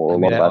operate. Or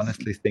I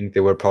honestly think they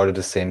were part of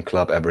the same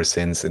club ever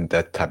since in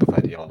that type of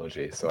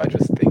ideology. So I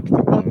just think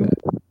the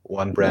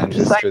one branch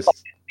is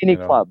just many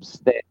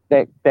clubs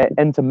that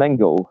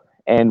intermingle,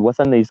 and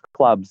within these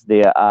clubs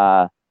there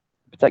are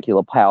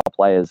particular power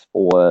players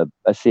for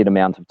a set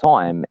amount of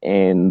time,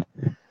 and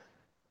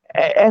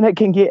it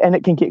can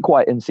get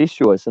quite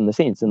incestuous in the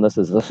sense, and this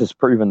is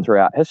proven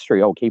throughout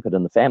history. Oh, keep it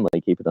in the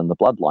family, keep it in the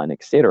bloodline,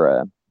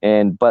 etc.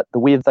 But the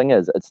weird thing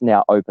is, it's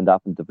now opened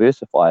up and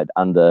diversified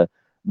under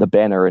the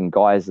banner and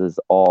guises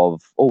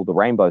of the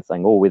rainbow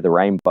thing, we're the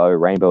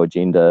rainbow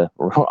agenda.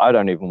 I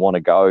don't even want to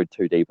go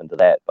too deep into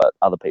that, but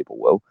other people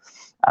will.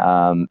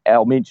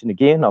 I'll mention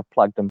again, I've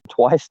plugged him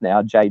twice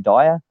now, Jay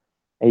Dyer.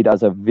 He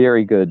does a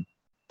very good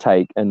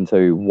take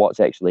into what's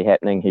actually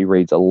happening. He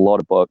reads a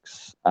lot of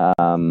books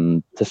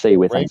to see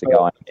where things are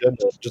going.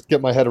 Just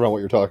get my head around what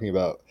you're talking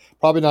about.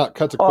 Probably not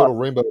Quetzalcoatl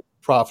rainbow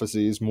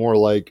prophecies, more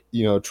like,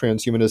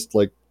 transhumanist,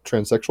 like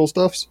transsexual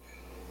stuffs.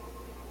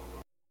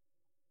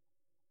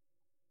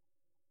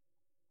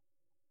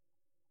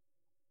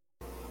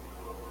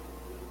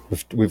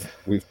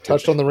 We've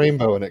touched on the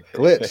rainbow and it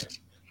glitched.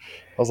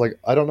 I was like,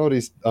 I don't know what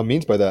he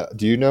means by that.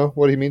 Do you know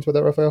what he means by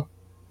that, Raphael?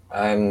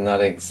 I'm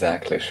not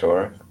exactly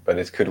sure, but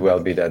it could well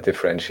be that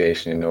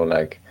differentiation,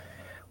 like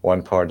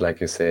one part,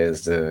 like you say,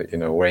 is the,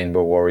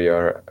 rainbow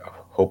warrior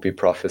Hopi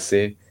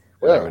prophecy,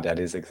 whatever that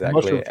is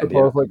exactly. And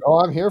I was like, oh,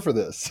 I'm here for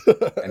this.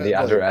 And the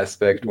other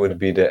aspect would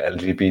be the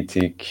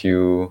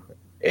LGBTQ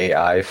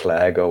AI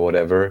flag or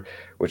whatever,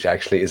 which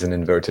actually is an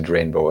inverted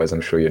rainbow, as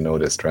I'm sure you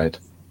noticed, right?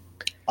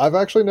 I've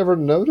actually never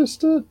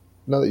noticed it.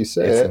 Now that you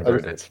say it's it,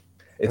 inverted.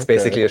 It's Okay.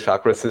 basically a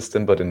chakra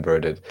system, but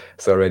inverted.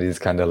 So already it's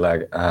kind of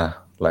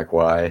like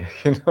why,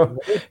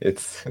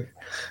 it's,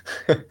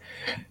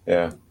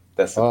 yeah,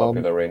 that's the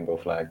popular rainbow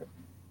flag.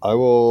 I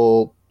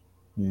will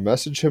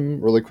message him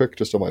really quick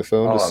just on my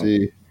phone to I'm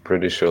see.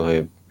 pretty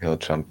sure he'll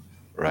jump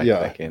right Yeah,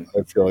 back in.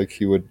 I feel like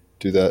he would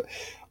do that.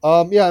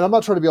 Yeah, and I'm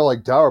not trying to be all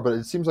like dour, but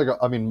it seems like,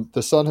 I mean,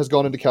 the sun has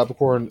gone into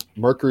Capricorn,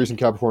 Mercury's in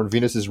Capricorn,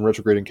 Venus is in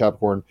retrograde in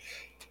Capricorn,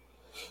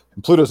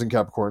 and Pluto's in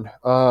Capricorn.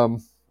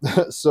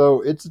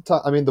 So it's a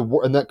time. I mean,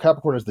 and that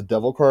Capricorn is the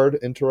devil card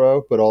in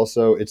Tarot, but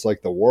also it's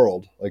like the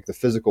world, like the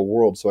physical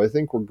world. So I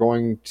think we're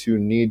going to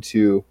need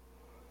to,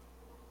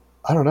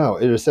 I don't know,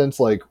 in a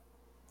sense, like,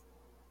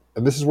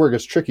 and this is where it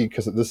gets tricky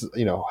because this is,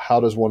 how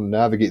does one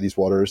navigate these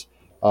waters?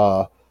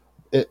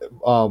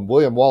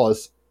 William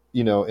Wallace,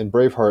 in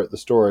Braveheart, the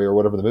story or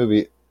whatever the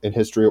movie in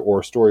history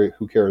or story,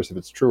 who cares if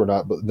it's true or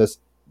not? But this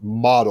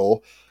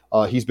model,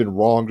 he's been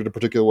wronged in a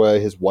particular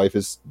way. His wife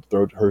his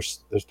throat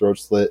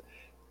slit,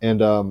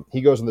 and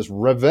he goes on this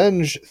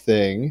revenge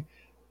thing,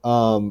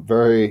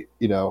 very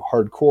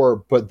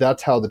hardcore. But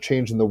that's how the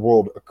change in the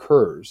world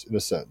occurs, in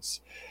a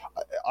sense.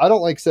 I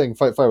don't like saying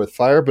fight fire with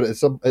fire, but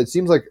it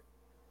seems like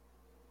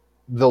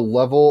the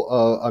level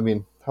of, I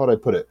mean, how would I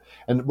put it?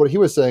 And what he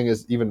was saying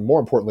is even more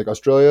important, like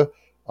Australia,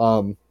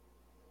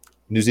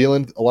 New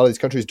Zealand, a lot of these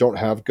countries don't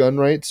have gun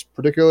rights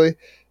particularly.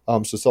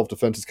 So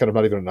self-defense is kind of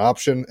not even an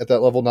option at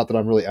that level. Not that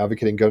I'm really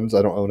advocating guns.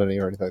 I don't own any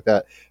or anything like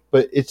that.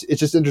 But it's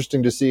just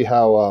interesting to see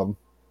how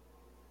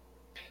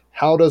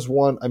does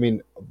one, I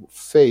mean,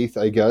 faith,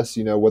 I guess,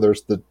 whether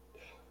it's the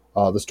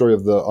story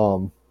of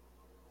the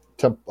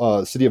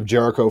city of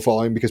Jericho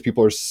falling because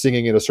people are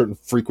singing at a certain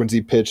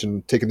frequency pitch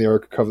and taking the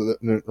Ark of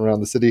Covenant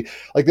around the city.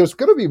 Like, there's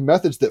going to be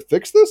methods that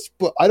fix this,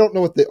 but I don't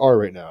know what they are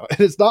right now. And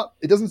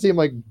it doesn't seem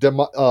like,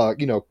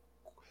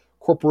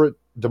 corporate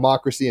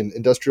democracy and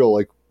industrial,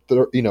 like,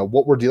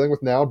 what we're dealing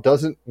with now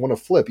doesn't want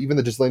to flip. Even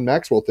the Ghislaine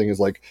Maxwell thing is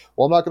like,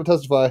 well, I'm not going to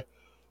testify.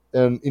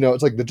 And,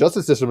 it's like the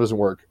justice system doesn't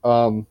work.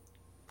 So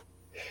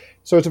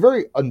it's a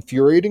very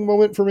infuriating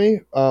moment for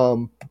me.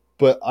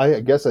 But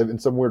I guess in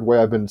some weird way,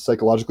 I've been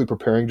psychologically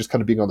preparing, just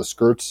kind of being on the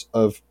skirts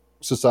of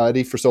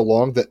society for so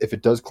long that if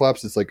it does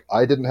collapse, it's like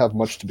I didn't have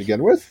much to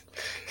begin with,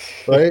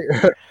 right?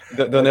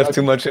 Don't have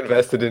too much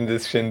invested in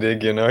this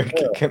shindig,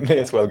 It may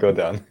as well go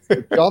down.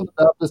 John the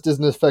Baptist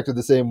isn't affected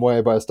the same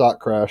way by a stock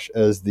crash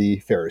as the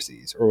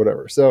Pharisees or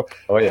whatever. So,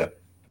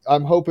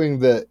 I'm hoping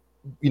that,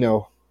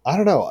 I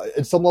don't know,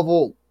 at some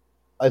level,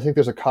 I think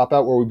there's a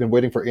cop-out where we've been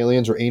waiting for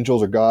aliens or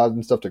angels or God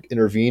and stuff to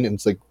intervene, and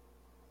it's like,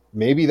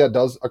 maybe that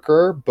does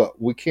occur,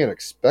 but we can't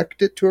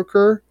expect it to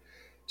occur.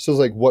 So it's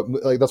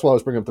like, that's why I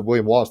was bringing up the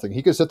William Wallace thing.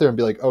 He could sit there and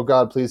be like, "Oh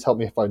God, please help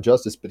me find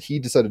justice," but he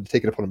decided to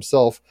take it upon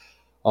himself.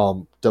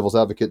 Devil's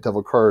advocate,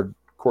 devil card,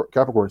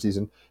 Capricorn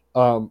season.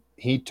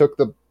 He took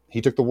the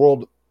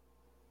world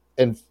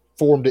and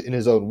formed it in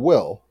his own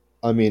will.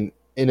 I mean,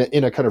 in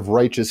a kind of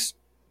righteous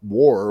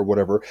war or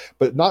whatever.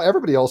 But not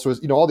everybody else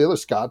was. All the other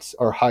Scots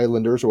or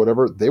Highlanders or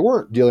whatever. They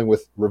weren't dealing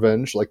with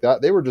revenge like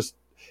that.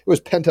 It was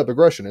pent up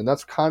aggression, and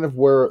that's kind of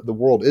where the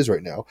world is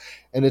right now.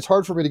 And it's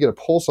hard for me to get a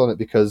pulse on it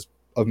because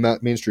of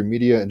mainstream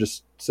media and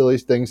just silly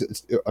things.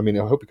 I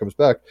hope he comes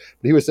back.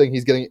 But he was saying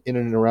he's getting in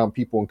and around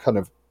people and kind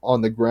of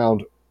on the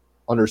ground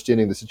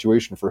understanding the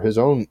situation for his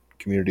own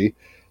community.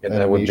 Yeah,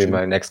 that would be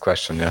my next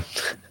question. Yeah.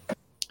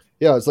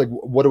 Yeah, it's like,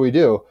 what do we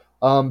do?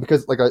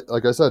 Because like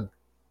I said,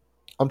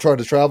 I'm trying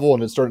to travel,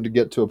 and it's starting to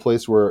get to a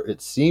place where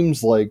it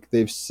seems like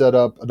they've set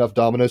up enough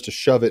dominoes to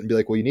shove it and be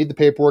like, well, you need the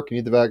paperwork, you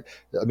need the vac.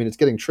 I mean, it's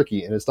getting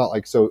tricky, and it's not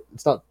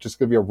just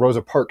going to be a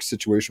Rosa Parks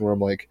situation where I'm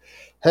like,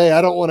 hey,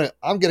 I don't want to,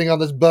 I'm getting on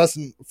this bus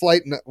and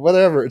flight and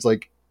whatever. It's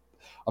like,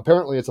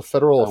 apparently it's a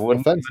federal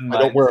offense. I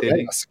don't wear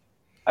a mask.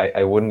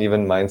 I wouldn't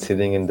even mind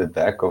sitting in the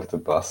back of the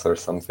bus or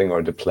something,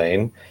 or the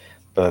plane,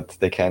 but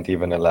they can't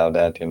even allow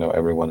that.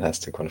 Everyone has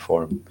to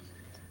conform.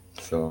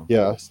 So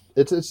yeah,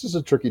 it's just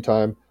a tricky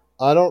time.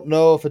 I don't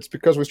know if it's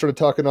because we started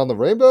talking on the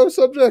rainbow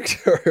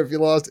subject or if you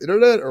lost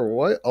internet or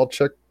what. I'll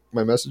check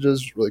my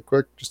messages really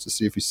quick just to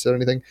see if he said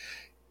anything.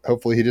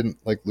 Hopefully he didn't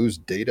lose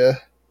data.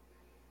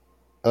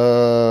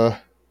 I'm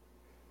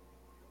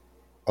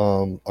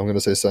going to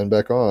say sign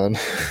back on.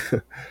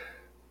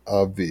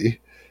 Obvi.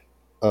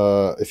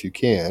 If you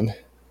can.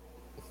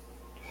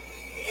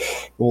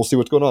 We'll see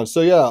what's going on. So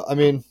yeah, I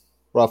mean,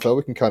 Raphael,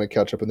 we can kind of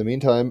catch up in the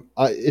meantime.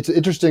 It's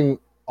interesting.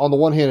 On the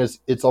one hand,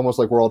 it's almost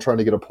like we're all trying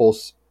to get a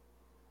pulse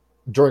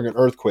during an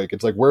earthquake.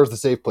 It's like, where's the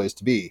safe place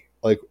to be?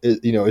 Like,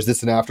 is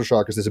this an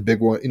aftershock? Is this a big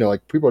one?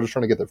 Like, people are just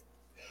trying to get their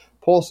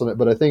pulse on it.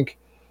 But I think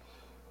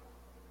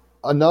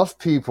enough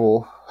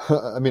people,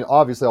 I mean,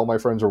 obviously all my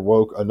friends are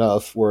woke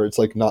enough where it's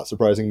like not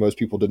surprising most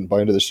people didn't buy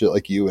into this shit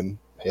like you and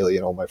Haley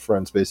and all my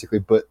friends basically.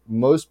 But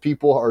most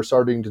people are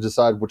starting to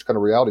decide which kind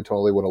of reality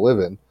tunnel they want to live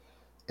in.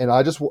 And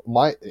I just,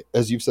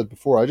 as you've said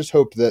before, I just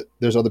hope that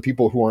there's other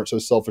people who aren't so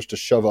selfish to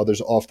shove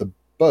others off the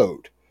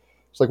boat.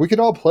 It's like, we can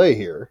all play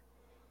here.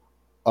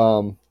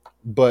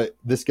 But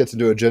this gets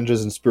into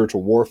agendas and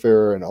spiritual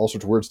warfare and all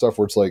sorts of weird stuff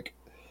where it's like,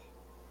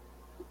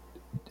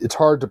 it's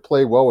hard to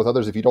play well with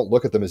others if you don't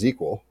look at them as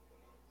equal.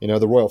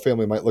 The royal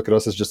family might look at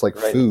us as just like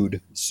Right.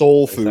 food,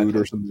 soul food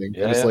Exactly. or something.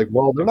 Yeah, And it's yeah. like,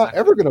 well, they're not Exactly.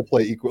 ever going to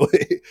play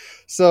equally.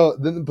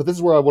 But this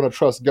is where I want to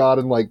trust God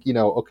and like,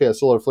 okay, a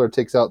solar flare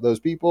takes out those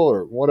people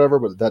or whatever,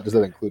 but does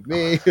that include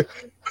me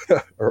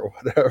or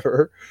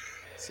whatever?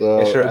 So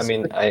Yeah, sure. I it's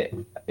mean,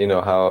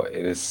 how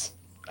it is,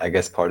 I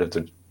guess part of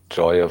the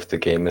joy of the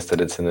game is that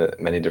it's in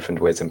many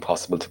different ways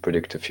impossible to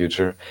predict the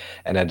future.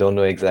 And I don't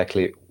know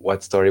exactly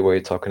what story were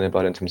you talking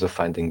about in terms of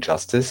finding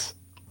justice?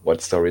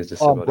 What story is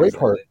this about Braveheart,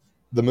 exactly?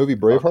 the movie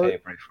Braveheart. Okay,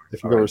 Braveheart.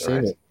 If All you've ever right, all seen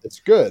right. it, it's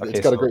good. It's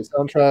Okay, got a so great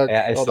soundtrack.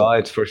 I all saw that.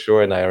 it for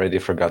sure, and I already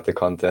forgot the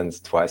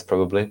content twice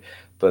probably.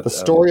 But The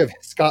story of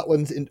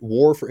Scotland's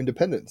war for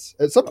independence.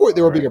 At some point,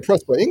 they were being right,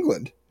 oppressed by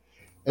England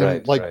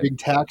and like right. being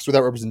taxed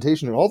without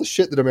representation and all the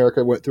shit that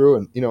America went through.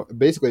 And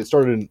basically, it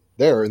started in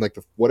like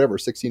the whatever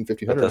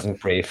 1500s. But doesn't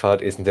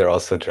Braveheart, isn't there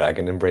also a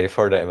dragon in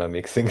Braveheart? Am I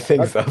mixing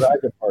things That's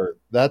up? Dragonheart.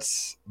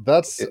 That's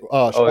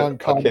Oh, Sean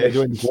Connery okay.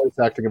 doing the voice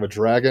acting of a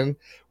dragon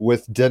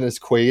with Dennis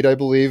Quaid, I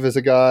believe, as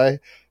a guy,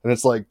 and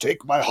it's like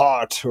 "Take my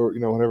heart" or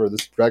whatever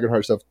this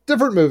Dragonheart stuff.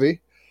 Different movie,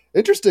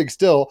 interesting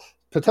still,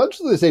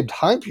 potentially the same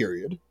time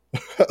period.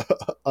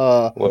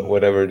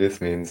 Whatever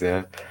this means,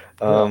 yeah.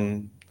 Yeah.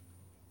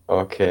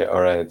 Okay,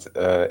 all right.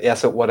 Yeah,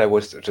 so what I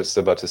was just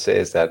about to say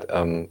is that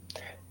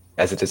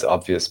as it is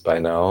obvious by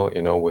now,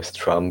 with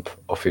Trump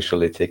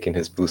officially taking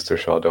his booster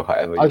shot or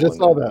however I you just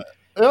want saw to, that.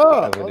 Yeah, I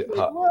however, was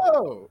like,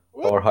 whoa,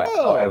 or whoa,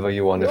 however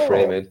you want to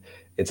frame it,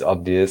 it's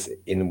obvious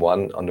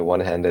on the one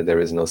hand that there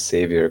is no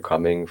savior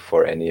coming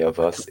for any of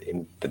us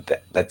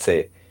let's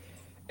say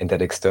in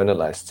that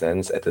externalized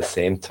sense. At the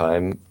same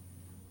time,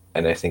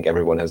 and I think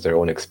everyone has their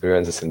own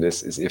experiences in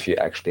this, is if you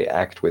actually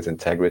act with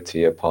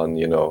integrity upon,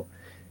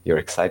 your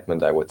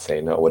excitement, I would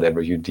say,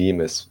 whatever you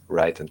deem is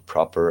right and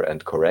proper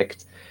and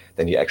correct,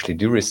 then you actually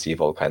do receive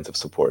all kinds of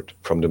support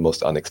from the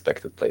most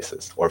unexpected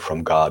places, or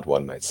from God,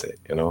 one might say,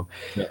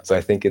 Yeah. So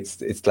I think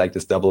it's like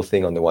this double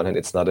thing. On the one hand,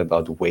 it's not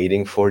about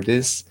waiting for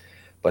this,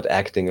 but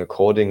acting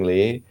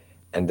accordingly.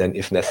 And then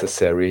if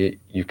necessary,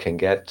 you can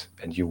get,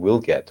 and you will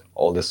get,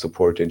 all the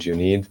support that you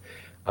need.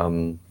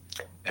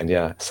 And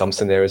yeah, some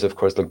scenarios, of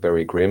course, look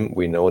very grim.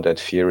 We know that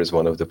fear is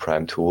one of the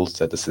prime tools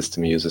that the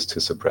system uses to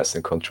suppress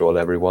and control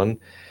everyone.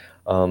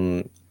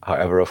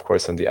 However, of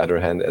course, on the other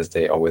hand, as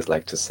they always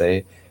like to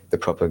say, the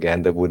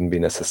propaganda wouldn't be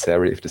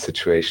necessary if the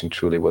situation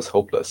truly was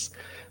hopeless.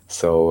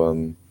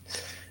 So,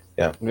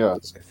 yeah. Yeah,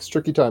 it's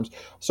tricky times.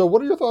 So,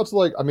 what are your thoughts?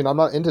 Like, I mean, I'm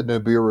not into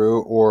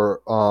Nibiru or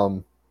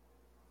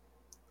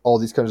all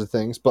these kinds of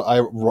things, but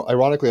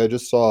ironically, I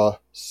just saw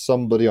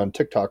somebody on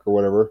TikTok or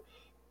whatever.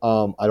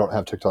 I don't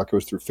have TikTok; it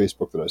was through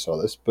Facebook that I saw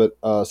this. But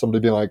somebody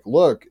being like,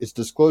 "Look, it's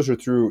disclosure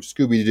through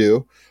Scooby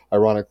Doo."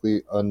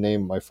 Ironically, a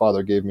name my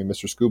father gave me,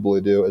 Mr.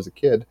 Scooby Doo, as a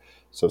kid.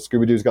 So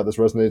Scooby Doo's got this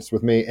resonates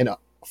with me. And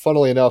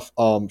funnily enough,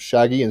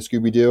 Shaggy and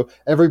Scooby Doo,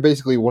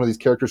 basically one of these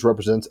characters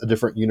represents a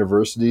different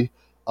university.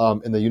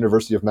 In the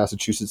University of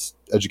Massachusetts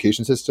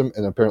education system,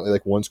 and apparently,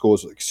 like one school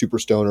is like super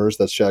stoners.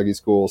 That's Shaggy's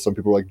school. Some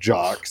people are like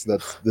jocks.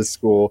 That's this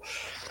school.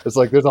 It's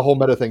like there's a whole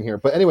meta thing here.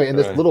 But anyway, in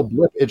this Right. little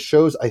blip, it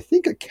shows I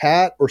think a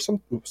cat or some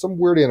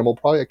weird animal,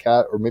 probably a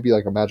cat or maybe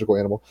like a magical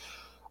animal,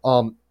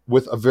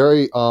 with a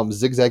very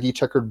zigzaggy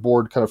checkered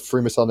board kind of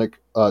Freemasonic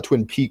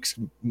Twin Peaks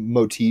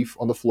motif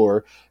on the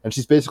floor, and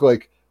she's basically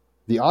like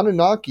the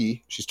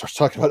Anunnaki. She starts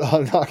talking about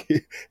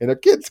Anunnaki in a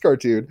kid's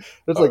cartoon.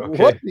 It's like,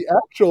 Okay. what the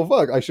actual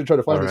fuck? I should try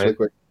to find All this really right.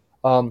 quick.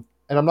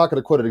 And I'm not going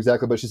to quote it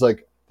exactly, but she's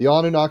like, the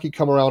Anunnaki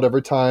come around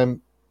every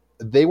time.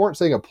 They weren't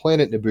saying a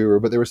planet Nibiru,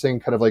 but they were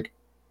saying kind of like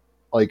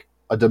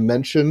a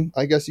dimension,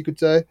 I guess you could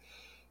say.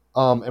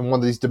 And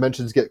when these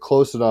dimensions get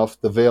close enough,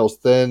 the veil's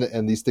thin,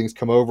 and these things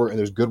come over, and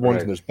there's good ones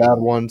Right. and there's bad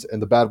ones,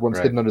 and the bad ones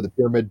Right. hidden under the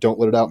pyramid. Don't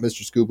let it out,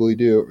 Mr. Scooby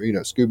Doo,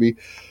 Scooby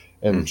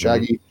and Mhm.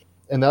 Shaggy.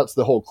 And that's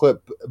the whole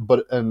clip.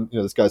 But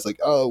this guy's like,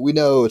 oh, we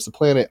know it's the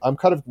planet. I'm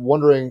kind of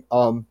wondering,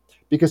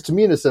 because to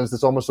me, in a sense,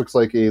 this almost looks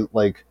like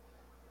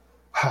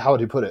how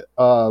would you put it?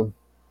 I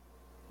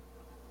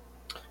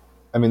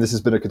mean, this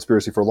has been a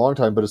conspiracy for a long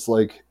time, but it's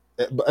like,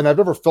 and I've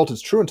never felt it's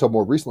true until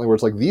more recently, where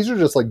it's like these are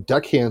just like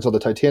deckhands on the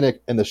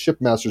Titanic, and the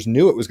shipmasters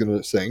knew it was going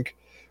to sink,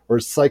 or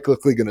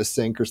cyclically going to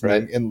sink, or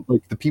something. Right. And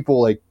like the people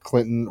like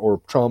Clinton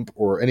or Trump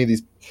or any of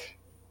these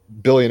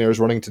billionaires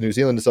running to New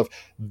Zealand and stuff,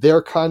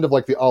 they're kind of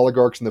like the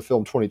oligarchs in the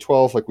film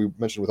 2012, like we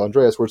mentioned with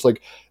Andreas, where it's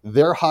like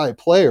they're high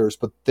players,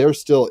 but they're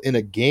still in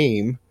a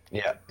game.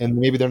 Yeah. And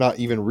maybe they're not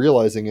even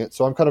realizing it.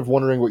 So I'm kind of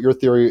wondering what your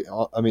theory,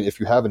 I mean, if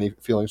you have any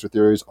feelings or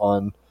theories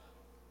on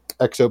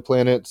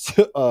exoplanets,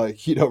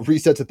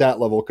 resets at that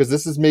level, because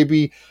this is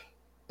maybe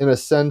in a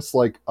sense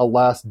like a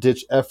last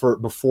ditch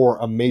effort before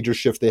a major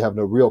shift they have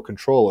no real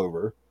control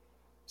over.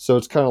 So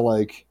it's kind of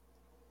like,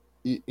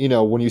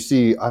 when you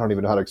see, I don't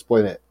even know how to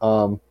explain it.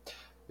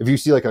 If you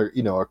see like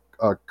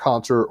a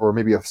concert or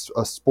maybe a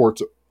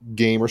sports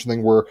game or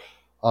something where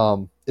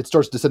it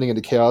starts descending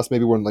into chaos,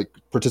 maybe when like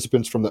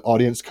participants from the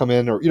audience come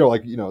in, or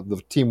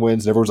the team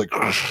wins and everyone's like,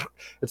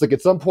 it's like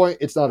at some point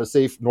it's not a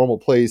safe normal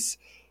place.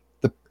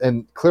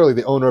 And clearly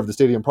the owner of the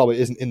stadium probably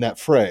isn't in that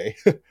fray,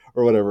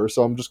 or whatever.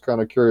 So I'm just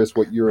kind of curious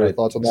what your Right.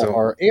 thoughts on that So-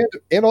 are,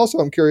 and also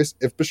I'm curious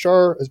if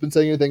Bashar has been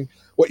saying anything,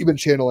 what you've been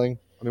channeling.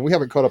 I mean, we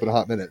haven't caught up in a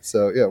hot minute,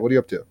 so yeah, what are you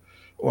up to?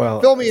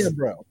 Well, Fill me in,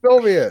 bro.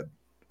 Fill me in.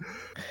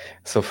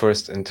 so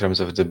first, in terms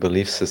of the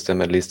belief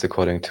system, at least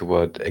according to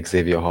what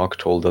Xavier Hawke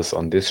told us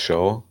on this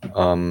show,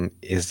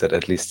 is that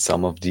at least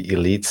some of the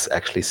elites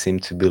actually seem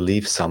to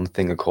believe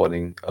something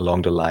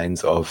along the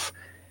lines of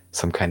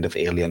some kind of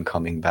alien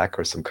coming back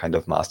or some kind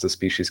of master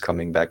species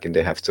coming back, and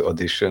they have to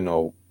audition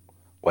or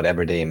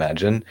whatever they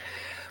imagine.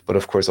 But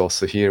of course,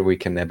 also here we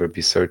can never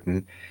be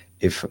certain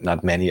if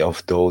not many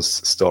of those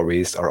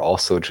stories are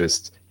also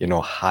just,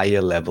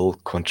 higher level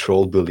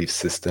control belief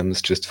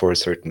systems just for a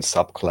certain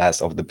subclass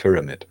of the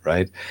pyramid,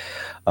 right?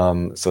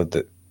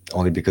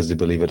 Only because they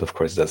believe it, of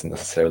course, doesn't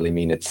necessarily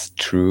mean it's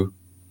true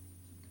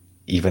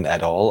even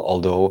at all.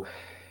 Although,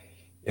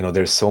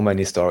 there's so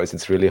many stories,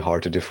 it's really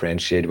hard to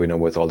differentiate,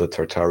 with all the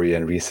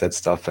Tartarian reset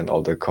stuff and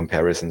all the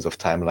comparisons of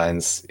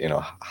timelines.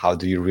 How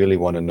do you really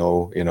want to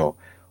know,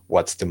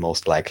 what's the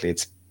most likely?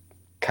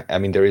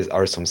 There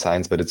are some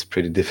signs, but it's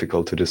pretty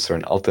difficult to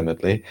discern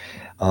ultimately.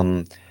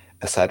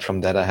 Aside from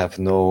that, I have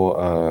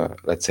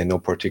no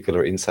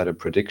particular insider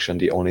prediction.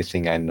 The only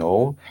thing I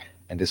know,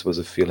 and this was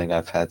a feeling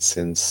I've had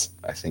since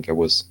I think I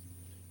was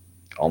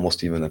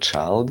almost even a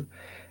child,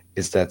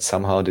 is that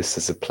somehow this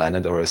is a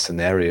planet or a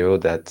scenario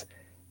that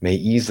may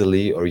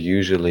easily or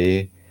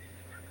usually,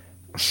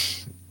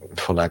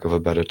 for lack of a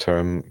better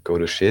term, go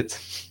to shit.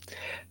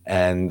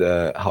 And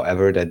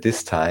however, that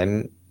this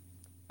time,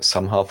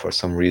 somehow, for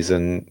some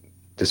reason,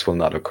 this will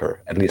not occur,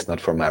 at least not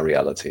for my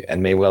reality,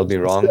 and may well be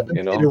wrong. It's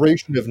an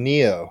iteration of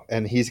Neo,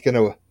 and he's going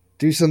to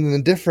do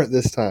something different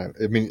this time.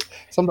 I mean,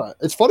 sometimes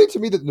it's funny to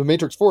me that the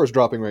Matrix 4 is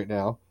dropping right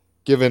now,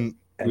 given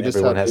and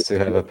everyone has to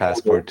have a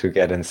passport to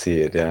get and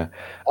see it. Yeah,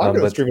 I'm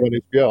going to stream it on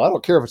HBO. I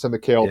don't care if it's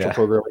MK Ultra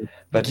programming.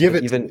 But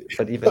even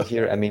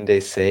here, they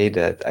say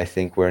that I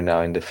think we're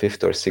now in the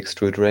 5th or 6th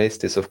root race.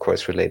 This, of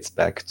course, relates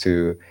back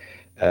to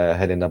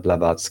Helena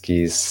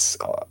Blavatsky's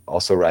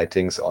also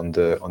writings on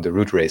the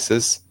root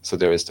races. So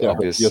there is the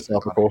obvious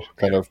philosophical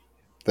kind of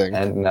thing.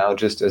 And now,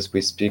 just as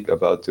we speak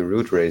about the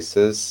root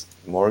races,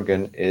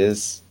 Morgan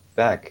is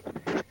back.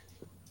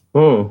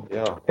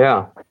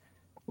 Yeah.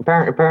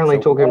 Apparently,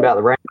 talking about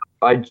the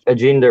rainbow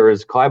agenda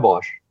is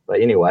kibosh.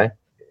 But anyway,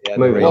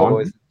 moving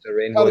on. The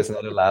rainbow is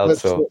not allowed.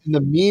 So in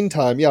the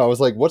meantime, I was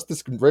like, "What's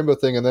this rainbow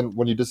thing?" And then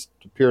when you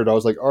disappeared, I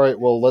was like, "All right,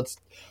 well, let's."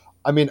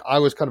 I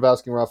was kind of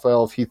asking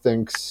Raphael if he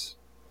thinks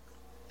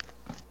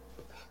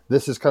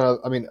this is kind of,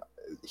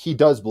 he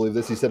does believe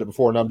this. He said it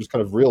before, and I'm just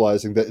kind of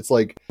realizing that it's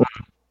like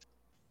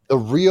the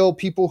real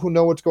people who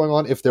know what's going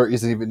on, if there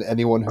isn't even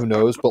anyone who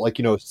knows, but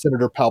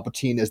Senator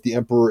Palpatine as the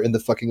Emperor in the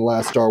fucking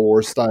last Star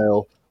Wars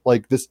style,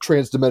 like this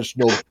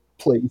transdimensional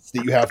place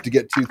that you have to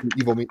get to through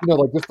evil means,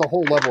 like just the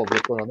whole level of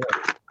what's going on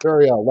there.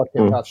 Very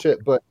left-hand path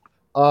shit. But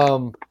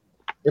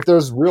if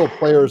there's real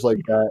players like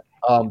that,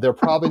 they're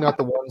probably not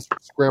the ones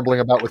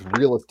scrambling about with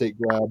real estate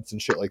grabs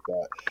and shit like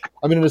that.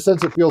 In a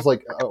sense, it feels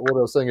like what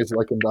I was saying is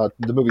like in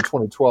the movie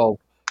 2012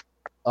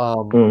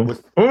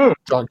 with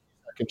John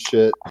Cusack and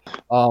shit,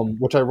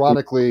 which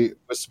ironically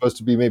was supposed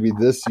to be maybe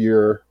this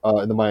year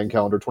in the Mayan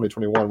calendar,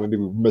 2021. Maybe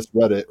we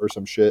misread it or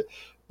some shit.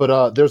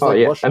 But there's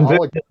Russian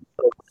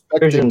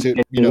expecting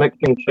to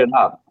mixing shit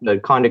up to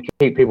kind of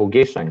keep people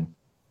guessing.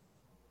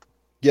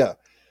 Yeah.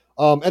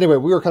 Anyway,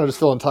 we were kind of just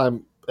filling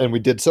time. And we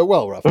did so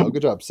well, Raphael.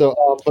 Good job. So,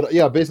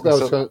 basically, I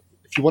was trying,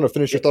 if you want to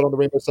finish your thought on the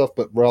rainbow stuff,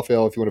 but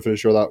Raphael, if you want to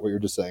finish your thought, what you're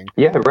just saying.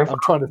 Yeah, I'm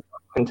trying to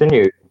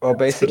continue. Well,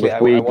 basically, I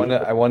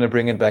want to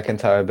bring it back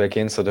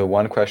in. So the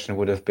one question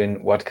would have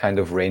been what kind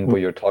of rainbow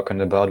you're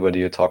talking about. Whether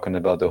you're talking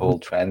about the whole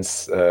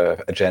trans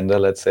agenda,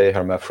 let's say,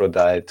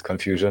 hermaphrodite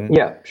confusion.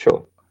 Yeah,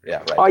 sure. Yeah,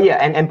 right. Oh, yeah,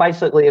 and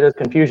basically it is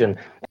confusion.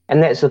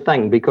 And that's the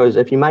thing, because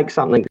if you make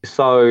something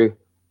so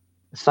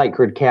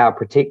sacred cow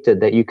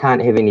protected that you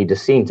can't have any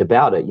dissent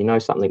about it,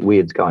 something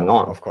weird's going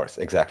on. Of course,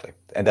 exactly.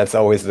 And that's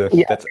always that's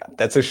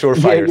a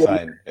surefire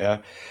sign. Yeah.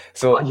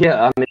 So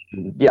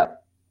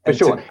for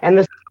sure. And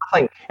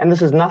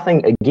this is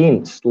nothing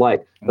against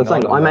the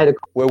thing. I made a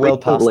we're well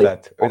past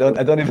that. I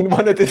don't even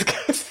want to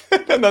discuss.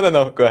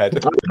 No. Go ahead. I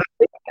don't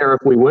care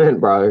if we weren't,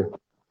 bro.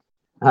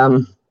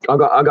 I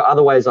got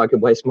other ways I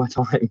could waste my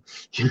time.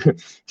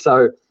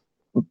 So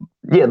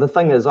yeah, the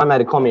thing is, I made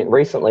a comment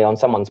recently on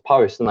someone's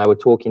post, and they were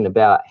talking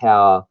about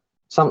how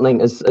something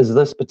is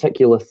this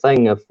particular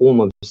thing a form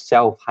of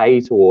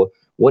self-hate or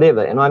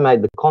whatever. And I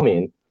made the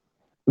comment,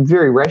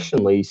 very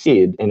rationally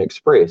said and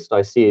expressed,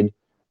 I said,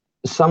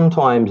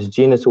 sometimes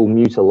genital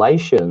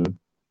mutilation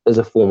is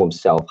a form of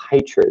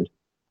self-hatred,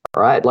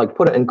 right? Like,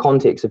 put it in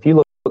context. If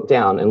you look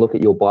down and look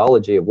at your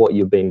biology of what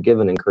you've been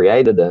given and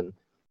created in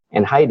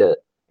and hate it,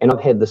 and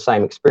I've had the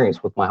same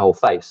experience with my whole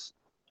face.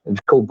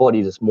 It's called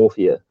body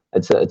dysmorphia.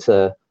 It's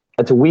a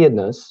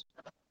weirdness,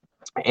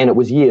 and it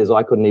was years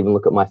I couldn't even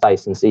look at my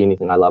face and see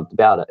anything I loved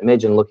about it.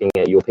 Imagine looking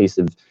at your piece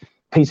of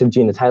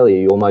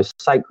genitalia, your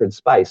most sacred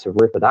space of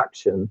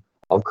reproduction,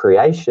 of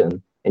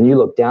creation, and you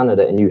look down at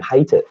it and you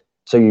hate it.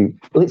 So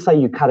let's say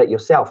you cut it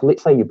yourself.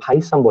 Let's say you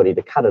pay somebody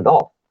to cut it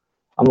off.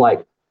 I'm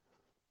like,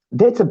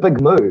 that's a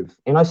big move.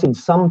 And I said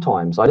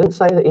sometimes. I didn't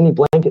say that any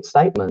blanket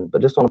statement,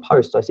 but just on a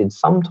post, I said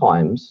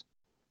sometimes,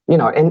 you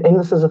know, and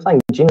this is the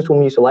thing, genital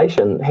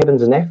mutilation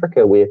happens in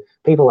Africa where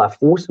people are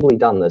forcibly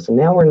done this. And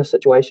now we're in a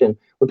situation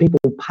where people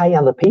pay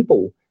other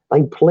people.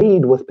 They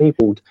plead with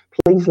people,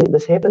 please let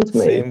this happen to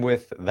me. Same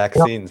with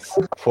vaccines.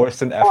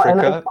 Forced in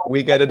Africa,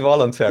 we get it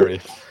voluntary.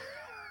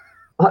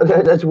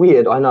 That's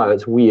weird. I know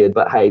it's weird,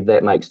 but hey,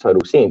 that makes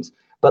total sense.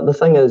 But the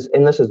thing is,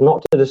 and this is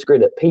not to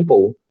discredit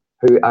people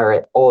who are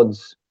at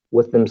odds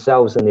with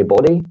themselves and their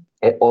body,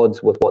 at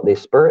odds with what their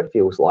spirit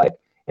feels like.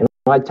 And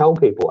I tell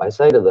people, I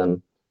say to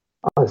them,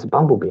 oh, there's a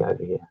bumblebee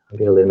over here. I'm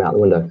going to let him out the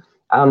window.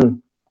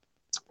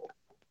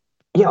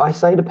 I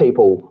say to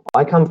people,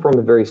 I come from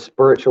a very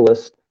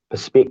spiritualist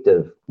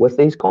perspective with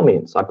these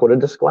comments. I put a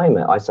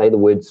disclaimer. I say the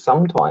word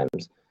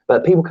sometimes,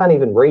 but people can't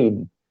even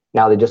read.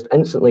 Now they're just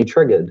instantly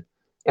triggered.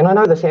 And I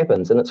know this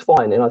happens and it's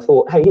fine. And I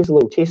thought, hey, here's a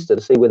little tester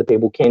to see whether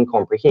people can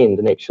comprehend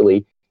and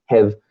actually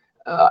have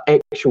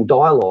actual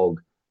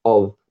dialogue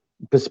of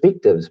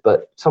perspectives.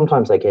 But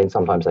sometimes they can,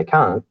 sometimes they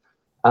can't.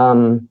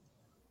 I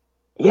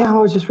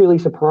was just really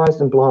surprised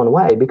and blown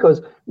away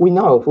because we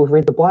know, if we've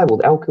read the Bible,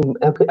 the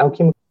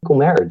alchemical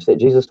marriage that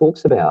Jesus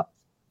talks about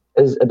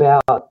is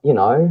about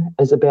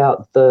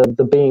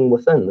the being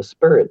within, the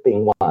spirit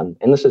being one.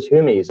 And this is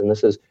Hermes and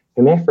this is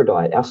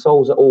hermaphrodite. Our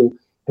souls are all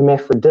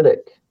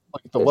hermaphroditic.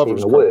 Like the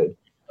lovers. The word.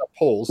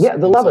 Poles. Yeah,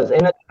 the lovers.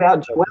 And it's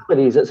about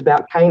dualities. It's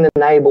about Cain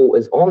and Abel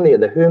is on there.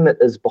 The hermit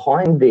is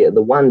behind there,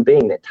 the one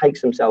being that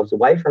takes themselves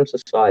away from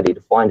society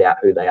to find out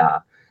who they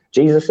are.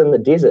 Jesus in the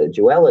desert,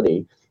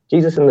 duality.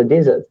 Jesus in the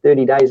desert,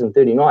 30 days and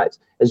 30 nights,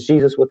 is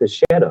Jesus with his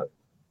shadow.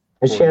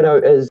 His shadow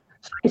is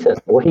Satan,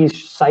 or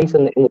he's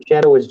Satan and the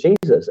shadow is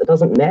Jesus. It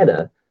doesn't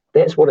matter.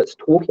 That's what it's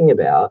talking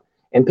about.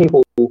 And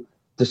people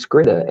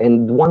discredit.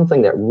 And one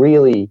thing that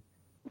really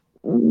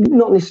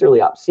not necessarily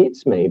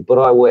upsets me, but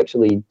I will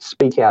actually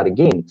speak out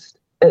against,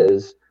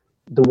 is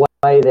the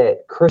way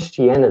that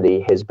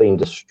Christianity has been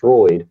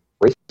destroyed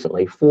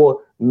recently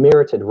for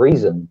merited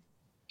reason.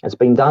 It's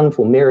been done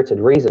for merited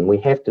reason. We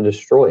have to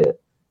destroy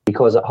it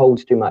because it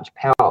holds too much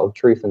power of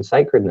truth and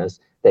sacredness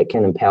that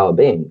can empower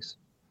beings.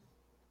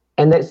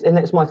 And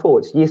that's my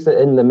thoughts. Yes,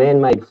 in the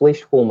man-made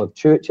flesh form of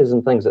churches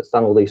and things, it's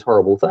done all these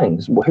horrible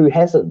things. Who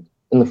hasn't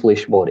in the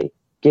flesh body?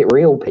 Get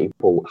real,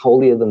 people,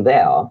 holier than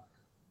thou.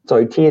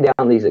 So tear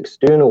down these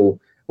external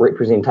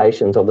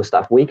representations of the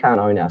stuff we can't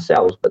own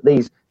ourselves, but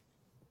these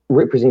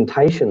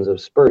representations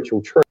of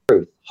spiritual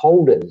truth,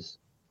 holders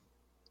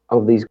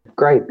of these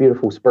great,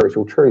 beautiful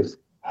spiritual truths,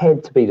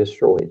 had to be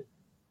destroyed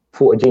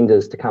for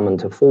agendas to come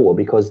into fore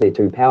because they're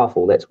too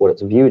powerful. That's what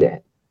it's viewed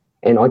at.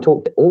 And I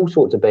talk to all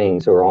sorts of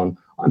beings who are on,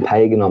 I'm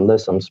pagan, I'm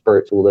this, I'm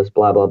spiritual, this,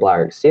 blah, blah,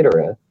 blah,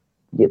 etc.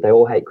 Yet they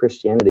all hate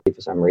Christianity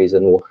for some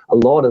reason, or a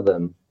lot of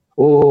them,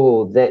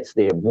 that's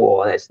their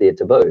war, that's their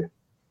taboo,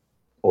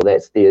 or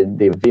that's their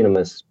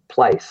venomous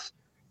place.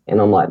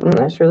 And I'm like,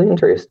 that's really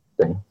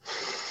interesting.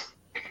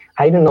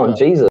 Hating on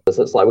Jesus,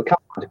 it's like we're coming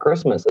to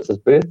Christmas, it's his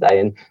birthday,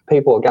 and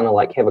people are going to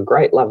like have a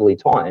great, lovely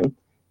time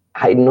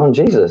hating on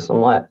Jesus.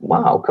 I'm like,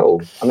 wow,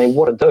 cool. I mean,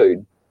 what a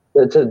dude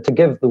to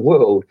give the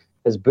world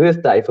his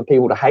birthday for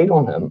people to hate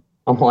on him.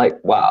 I'm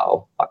like,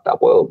 wow, fucked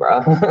up world,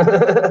 bro.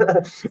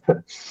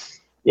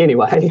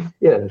 Anyway,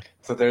 yeah.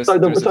 So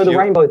the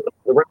rainbow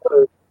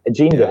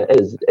agenda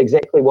is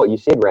exactly what you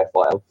said,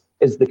 Raphael,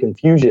 is the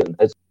confusion.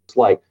 It's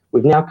like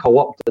we've now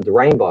co-opted the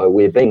rainbow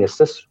where being a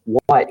cis,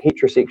 white,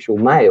 heterosexual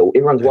male,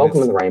 everyone's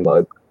welcome in the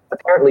rainbow.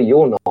 Apparently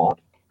you're not,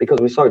 because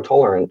we're so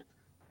tolerant.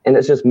 And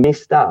it's just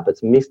messed up.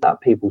 It's messed up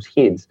people's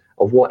heads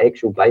of what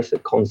actual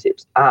basic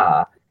concepts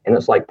are. And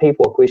it's like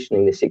people are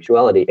questioning their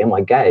sexuality. Am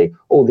I gay?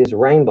 Oh, there's a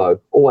rainbow.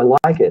 Oh, I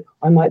like it.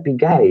 I might be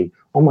gay.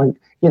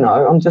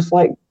 I'm just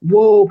like,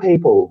 whoa,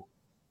 people,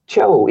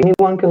 chill.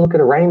 Anyone can look at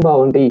a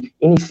rainbow and be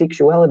any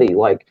sexuality,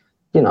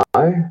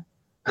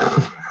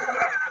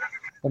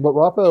 And what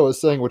Raphael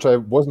was saying, which I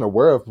wasn't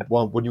aware of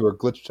when you were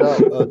glitched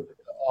out,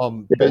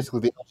 basically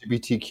the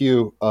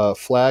LGBTQ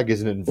flag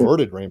is an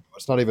inverted rainbow.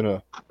 It's not even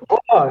a...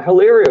 Oh,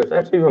 hilarious.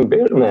 That's even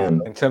better,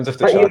 man. In terms of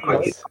the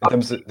chakras, in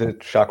terms of the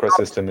chakra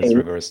system is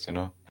reversed,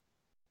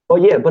 Oh,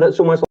 yeah, but it's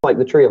almost like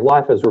the Tree of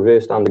Life is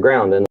reversed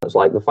underground. And it's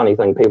like the funny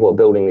thing, people are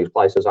building these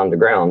places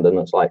underground. And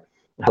it's like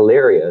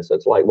hilarious.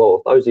 It's like, well,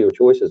 if those are your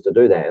choices to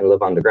do that and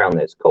live underground,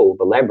 that's cool.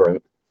 The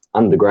labyrinth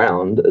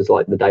underground is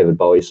like the David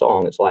Bowie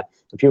song. It's like,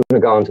 if you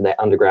want to go into that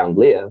underground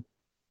lair,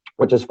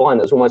 which is fine,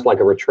 it's almost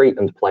like a retreat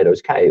into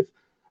Plato's cave.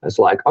 It's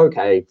like,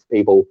 okay,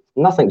 people,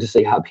 nothing to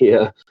see up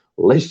here.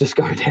 Let's just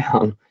go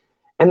down.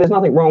 And there's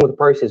nothing wrong with the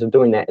process of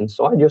doing that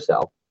inside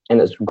yourself. And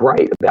it's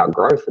great about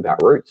growth,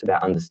 about roots,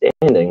 about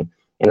understanding.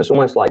 And it's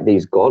almost like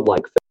these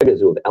godlike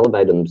figures who have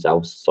elevated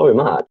themselves so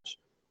much,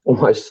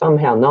 almost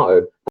somehow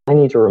know they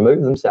need to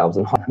remove themselves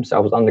and hide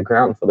themselves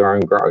underground for their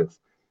own growth.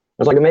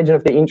 It's like, imagine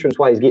if the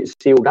entranceways get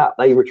sealed up,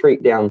 they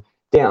retreat down,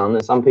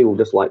 and some people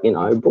just like,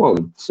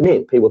 boom,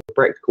 cement. People with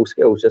practical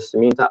skills just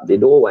cement up their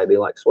doorway, be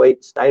like,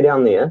 sweet, stay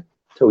down there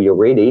till you're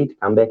ready to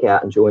come back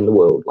out and join the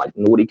world, like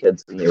naughty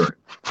kids in their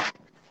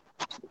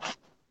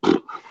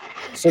room.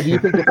 So do you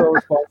think it's our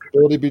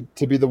responsibility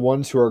to be the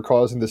ones who are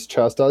causing this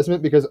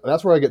chastisement? Because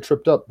that's where I get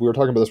tripped up. We were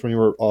talking about this when you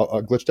were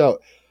glitched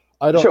out.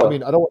 I Sure.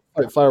 mean, I don't want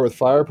to fight fire with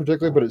fire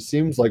particularly, but it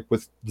seems like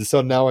with the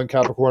sun now in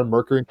Capricorn,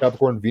 Mercury in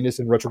Capricorn, Venus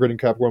in retrograde in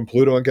Capricorn,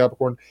 Pluto in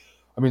Capricorn.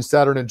 I mean,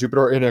 Saturn and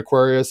Jupiter in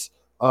Aquarius,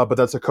 but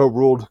that's a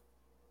co-ruled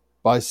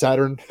by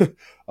Saturn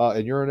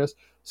and Uranus.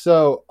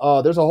 So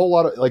there's a whole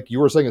lot of, like you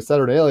were saying, a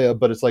Saturnalia,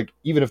 but it's like,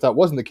 even if that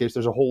wasn't the case,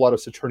 there's a whole lot of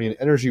Saturnian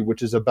energy,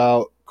 which is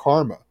about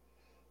karma.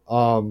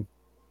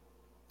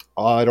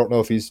 I don't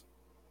know if he's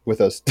with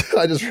us.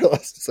 I just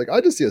realized it's like,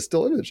 I just see a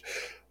still image.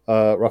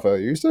 Raphael, are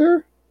you still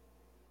here?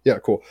 Yeah,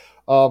 cool.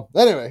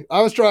 Anyway,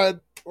 I was trying,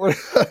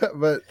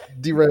 but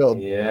derailed.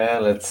 Yeah,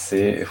 let's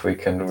see if we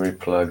can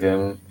replug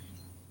him.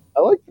 I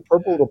like the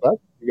purple little background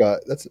you got.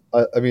 That's,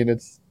 I mean,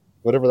 it's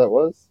whatever that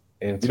was.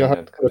 Internet You know how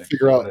to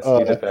figure out.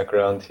 see the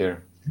background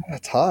here.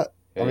 That's hot.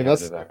 Yeah, I mean, you have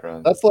the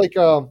background. that's like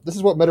this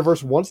is what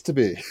metaverse wants to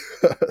be.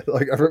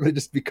 Like everybody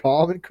just be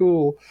calm and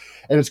cool.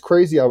 And it's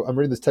crazy. I'm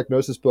reading this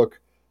Technosis book.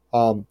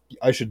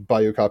 I should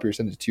buy you a copy or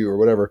send it to you or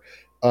whatever.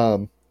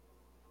 Oh,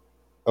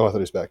 I thought he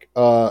was back.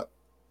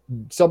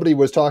 Somebody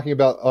was talking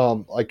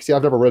about like, see,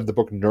 I've never read the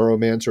book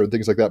Neuromancer or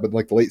things like that, but in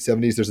like the late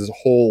 70s, there's this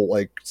whole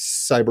like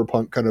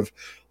cyberpunk kind of,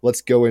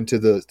 let's go into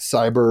the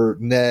cyber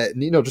net,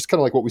 and just kind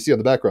of like what we see on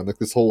the background, like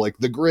this whole like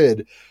the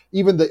grid,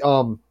 even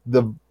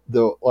the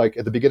like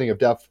at the beginning of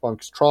Daft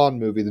Punk's Tron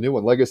movie, the new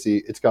one,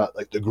 Legacy, it's got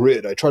like the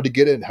grid. I tried to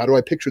get in. How do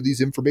I picture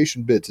these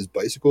information bits? Is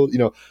bicycle,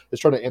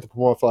 it's trying to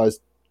anthropomorphize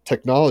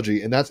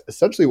technology, and that's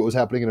essentially what was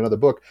happening in another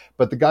book.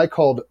 But the guy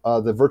called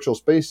the virtual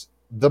space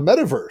the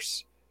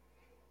metaverse.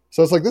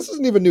 So it's like, this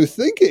isn't even new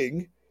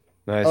thinking.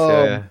 Nice,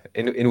 yeah.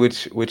 In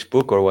which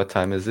book or what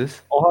time is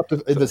this? I'll have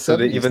to, in the So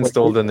they 70s, even like,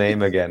 stole the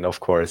name again, of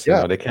course.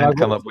 Yeah, They and can't I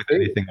come wrote up with it.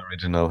 anything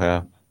original.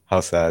 Yeah,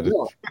 how sad.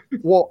 Yeah.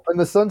 Well, in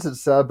the sense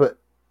it's sad, but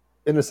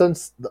in a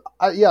sense,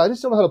 I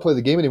just don't know how to play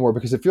the game anymore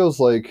because it feels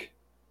like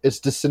it's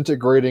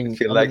disintegrating. I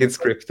feel like it's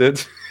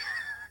scripted.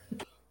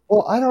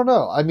 Well, I don't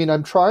know. I mean,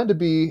 I'm trying to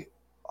be,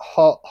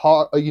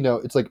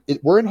 it's like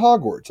we're in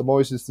Hogwarts. I'm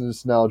always using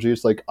this analogy.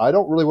 It's like, I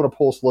don't really want to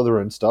pull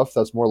Slytherin stuff.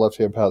 That's more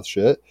left-hand path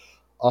shit.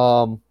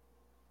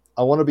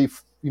 I want to be,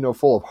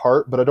 full of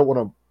heart, but I don't want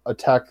to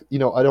attack. I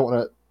don't want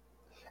to.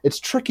 It's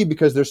tricky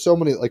because there's so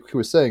many, like he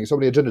was saying, so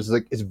many agendas. It's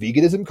like, is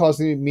veganism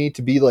causing me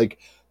to be like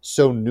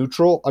so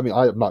neutral? I mean,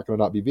 I'm not going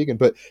to not be vegan,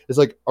 but it's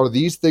like, are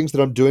these things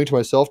that I'm doing to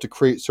myself to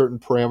create certain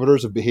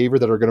parameters of behavior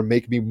that are going to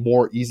make me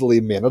more easily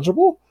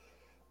manageable?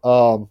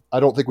 I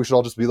don't think we should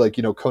all just be like,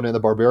 Conan the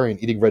Barbarian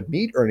eating red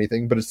meat or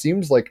anything, but it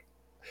seems like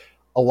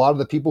a lot of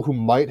the people who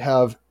might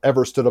have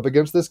ever stood up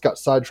against this got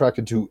sidetracked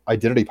into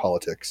identity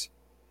politics,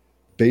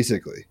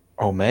 basically.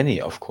 Oh, many,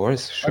 of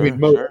course. Sure, I mean,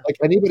 sure. like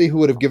anybody who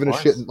would have given a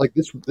course. shit, like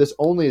this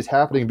only is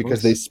happening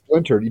because they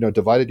splintered,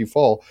 divided you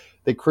fall.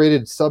 They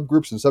created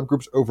subgroups and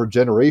subgroups over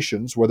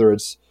generations, whether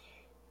it's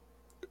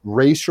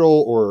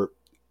racial or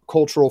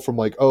cultural, from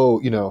like,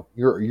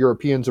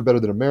 Europeans are better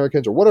than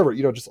Americans or whatever,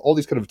 just all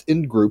these kind of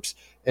in groups.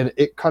 And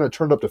it kind of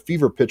turned up to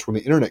fever pitch when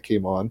the internet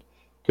came on,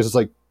 because it's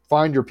like,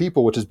 find your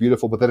people, which is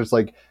beautiful, but then it's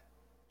like,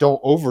 don't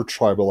over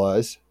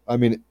tribalize. I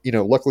mean,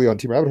 luckily on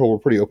Team Rabbit Hole, we're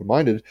pretty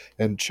open-minded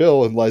and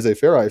chill and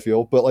laissez-faire, I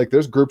feel. But like,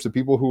 there's groups of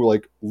people who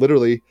like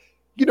literally,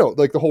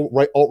 like the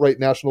whole alt-right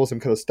nationalism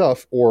kind of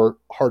stuff, or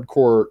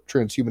hardcore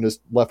transhumanist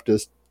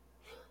leftist,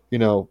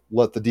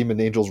 let the demon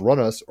angels run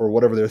us, or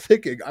whatever they're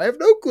thinking. I have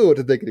no clue what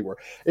to think anymore.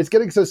 It's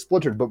getting so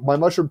splintered. But my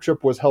mushroom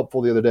trip was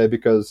helpful the other day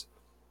because,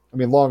 I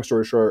mean, long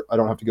story short, I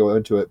don't have to go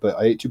into it, but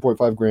I ate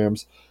 2.5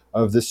 grams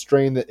of this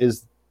strain that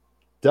is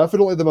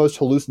definitely the most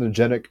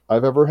hallucinogenic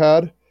I've ever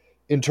had,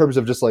 in terms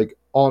of just like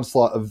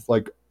onslaught of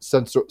like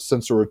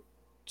sensory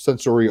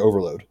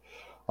overload.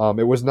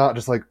 It was not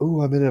just like,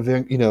 oh, I'm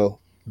in a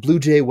Blue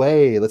Jay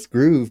way, let's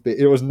groove. But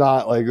it was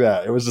not like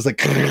that. It was just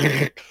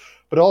like,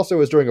 but also it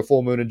was during a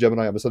full moon in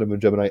Gemini. I'm a sun and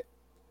moon Gemini,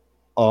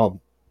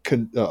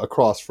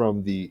 across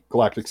from the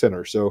galactic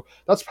center. So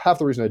that's half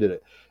the reason I did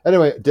it.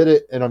 Anyway, I did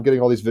it, and I'm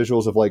getting all these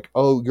visuals of like,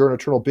 oh, you're an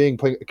eternal being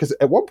playing. Because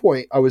at one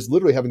point, I was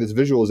literally having this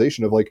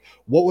visualization of like,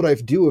 what would I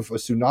do if a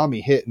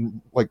tsunami hit and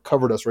like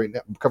covered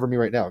me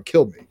right now and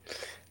killed me?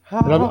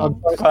 And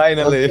I'm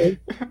finally,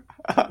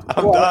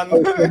 I'm done.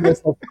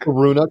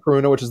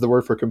 Karuna, which is the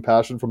word for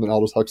compassion from the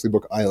Aldous Huxley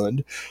book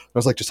Island. I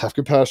was like, just have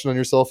compassion on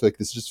yourself. Like,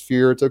 this is just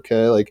fear. It's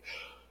okay. Like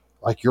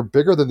you're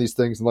bigger than these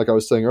things. And like I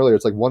was saying earlier,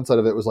 it's like one side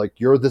of it was like,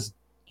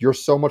 you're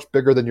so much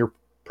bigger than your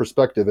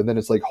perspective. And then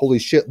it's like, holy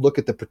shit, look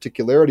at the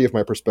particularity of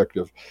my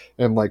perspective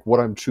and like what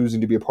I'm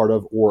choosing to be a part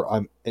of, or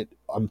I'm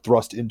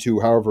thrust into,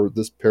 however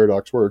this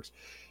paradox works.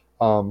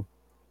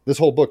 This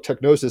whole book,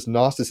 Technosis,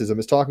 Gnosticism,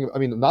 is talking. I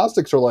mean,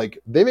 Gnostics are like,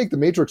 they make the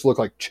Matrix look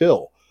like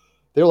chill.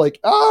 They're like,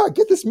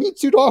 get this meat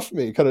suit off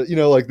me, kind of,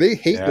 like they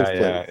hate this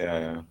place.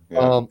 Yeah.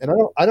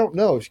 And I don't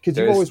know, because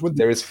you've always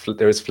there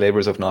is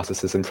flavors of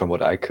Gnosticism from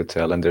what I could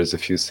tell, and there's a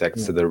few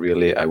sects that are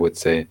really, I would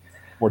say,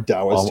 more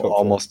Taoist,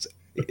 almost.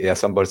 Yeah,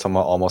 some are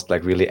almost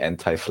like really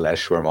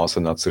anti-flesh, where I'm also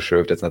not so sure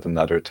if that's not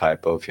another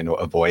type of,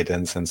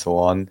 avoidance and so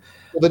on.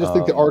 Well, they just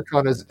think the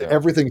Archon is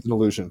everything's an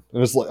illusion,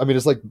 and it's like, I mean,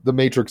 it's like the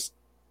Matrix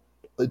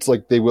it's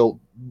like they will,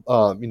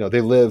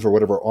 they live or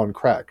whatever on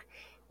crack,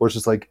 where it's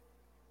just like,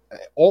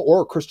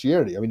 or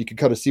Christianity. I mean, you can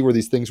kind of see where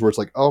these things where it's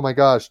like, oh my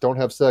gosh, don't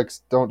have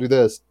sex, don't do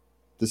this,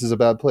 this is a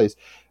bad place.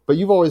 But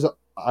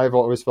I've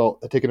always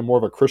felt taken a more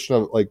of a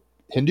Christian, like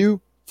Hindu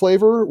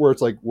flavor, where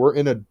it's like, we're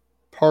in a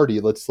party,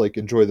 let's like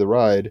enjoy the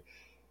ride,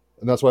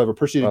 and that's why I've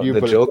appreciated you.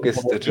 The but joke is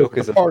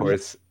of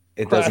course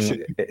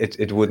crashing.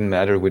 it wouldn't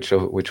matter which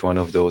one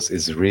of those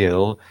is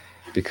real,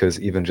 because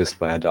even just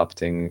by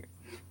adopting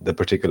the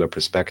particular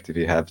perspective,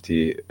 you have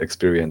the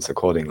experience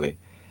accordingly,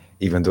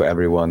 even though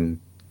everyone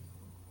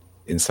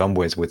in some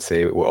ways would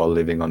say we're all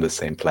living on the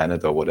same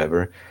planet or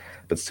whatever.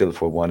 But still,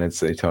 for one,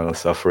 it's eternal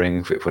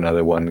suffering. For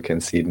another one can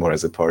see it more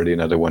as a party.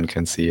 Another one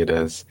can see it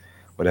as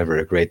whatever,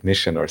 a great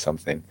mission or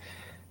something.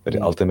 But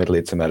ultimately,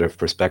 it's a matter of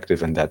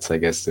perspective, and that's, I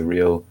guess, the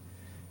real,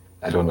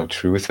 I don't know,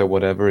 truth or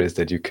whatever, is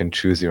that you can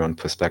choose your own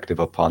perspective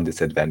upon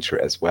this adventure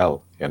as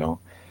well,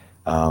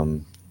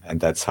 and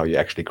that's how you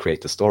actually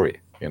create the story,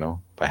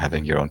 by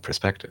having your own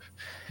perspective.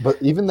 But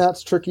even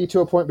that's tricky to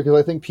a point, because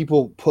I think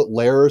people put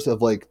layers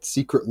of like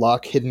secret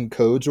lock hidden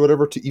codes or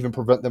whatever to even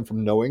prevent them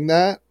from knowing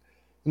that,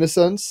 in a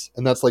sense.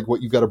 And that's like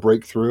what you've got to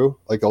break through,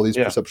 like all these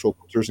perceptual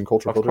filters and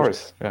cultural filters. Of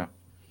course, yeah.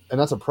 And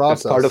that's a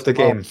process. That's part of the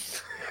game.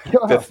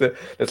 Yeah.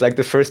 That's like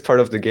the first part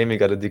of the game. You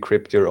got to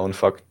decrypt your own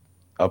fucked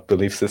up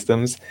belief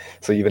systems,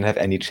 so you even have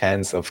any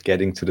chance of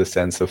getting to the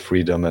sense of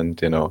freedom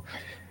and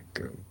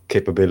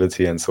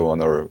capability and so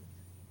on, or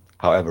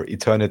however,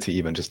 eternity,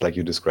 even, just like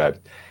you described.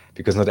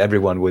 Because not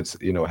everyone would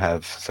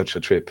have such a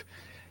trip.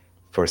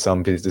 For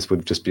some people, this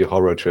would just be a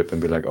horror trip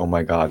and be like, oh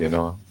my god,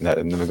 I'm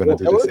never gonna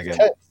do this again.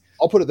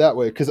 I'll put it that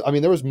way, because I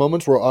mean, there was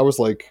moments where I was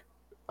like,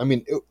 I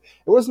mean, it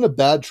wasn't a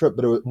bad trip,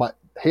 but it was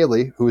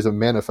Haley, who is a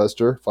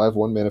manifester,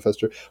 5'1"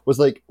 manifester, was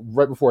like,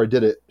 right before I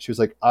did it, she was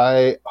like,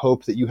 I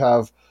hope that you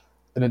have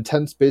an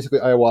intense, basically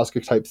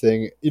ayahuasca type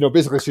thing.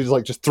 Basically she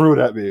just threw it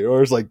at me, or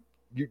was like,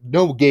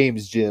 no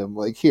games, Jim,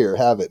 like, here,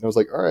 have it. And I was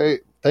like, all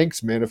right,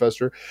 thanks,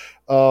 manifester.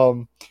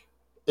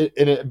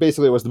 It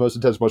basically was the most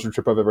intense mushroom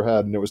trip I've ever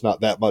had, and it was not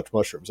that much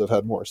mushrooms. I've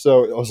had more.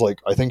 So I was like,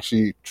 I think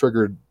she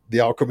triggered the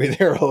alchemy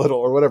there a little,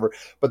 or whatever.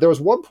 But there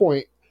was one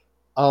point,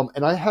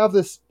 and I have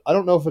this, I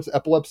don't know if it's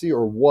epilepsy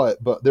or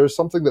what, but there's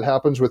something that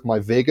happens with my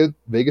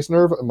vagus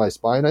nerve and my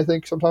spine, I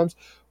think, sometimes,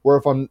 where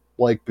if I'm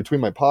like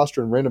between my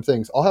posture and random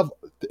things, I'll have,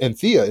 and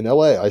Thea in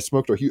LA, I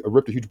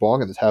ripped a huge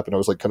bong, and this happened. I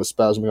was like kind of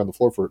spasming on the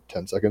floor for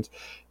 10 seconds.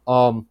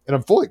 And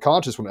I'm fully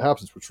conscious when it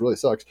happens, which really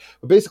sucks.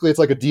 But basically it's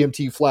like a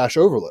DMT flash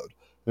overload.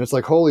 And it's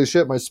like, holy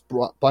shit, my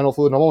spinal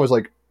fluid. And I'm always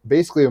like,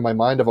 basically in my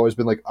mind, I've always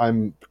been like,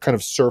 I'm kind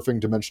of surfing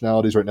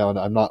dimensionalities right now, and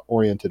I'm not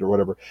oriented or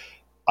whatever.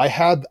 I've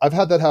had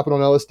that happen on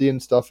LSD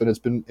and stuff, and it's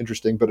been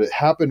interesting, but it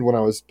happened when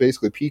I was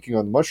basically peaking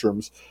on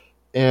mushrooms,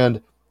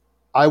 and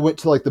I went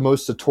to like the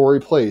most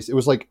Satori place. It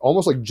was like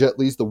almost like Jet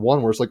Li's The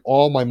One, where it's like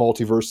all my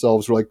multiverse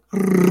selves were like,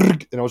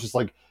 and I was just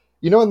like,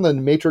 in the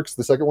Matrix,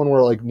 the second one,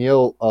 where like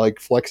Neo like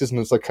flexes, and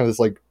it's like kind of this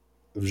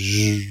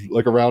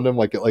like around him,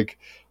 like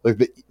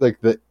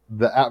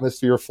the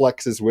atmosphere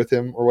flexes with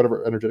him or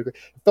whatever energetically.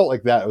 It felt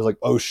like that. It was like,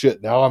 oh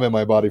shit, now I'm in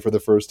my body for the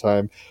first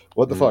time.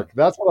 What the fuck?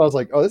 That's when I was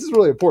like, oh, this is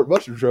really important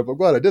mushroom trip. I'm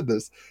glad I did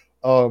this.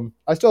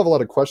 I still have a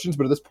lot of questions,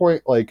 but at this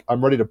point, like,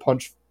 I'm ready to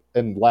punch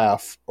and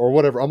laugh or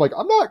whatever. I'm like,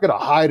 I'm not gonna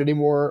hide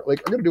anymore.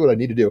 Like, I'm gonna do what I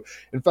need to do.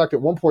 In fact, at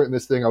one point in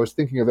this thing, I was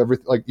thinking of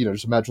everything, like,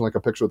 just imagine like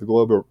a picture of the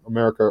globe or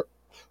America.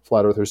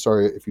 Flat earthers,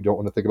 sorry if you don't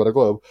want to think about a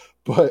globe,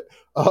 but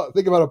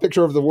think about a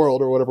picture of the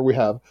world or whatever we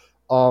have.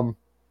 And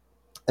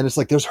it's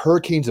like there's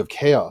hurricanes of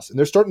chaos, and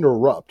they're starting to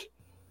erupt,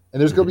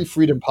 and there's going to be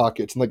freedom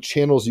pockets and like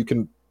channels you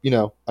can,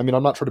 I mean,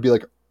 I'm not trying to be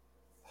like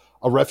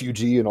a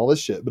refugee and all this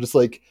shit, but it's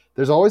like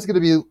there's always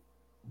going to be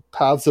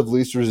paths of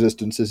least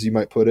resistance, as you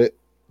might put it,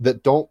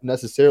 that don't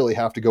necessarily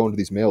have to go into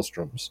these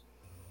maelstroms.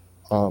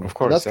 Of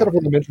course, that's kind of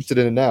what I'm interested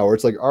in now, where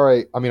it's like, all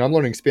right, I mean, I'm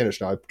learning Spanish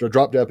now. I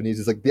dropped Japanese.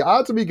 It's like the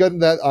odds of me getting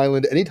that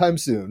island anytime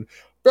soon,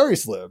 very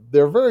slim.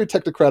 They're very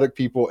technocratic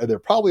people, and they're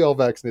probably all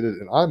vaccinated,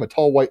 and I'm a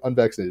tall, white,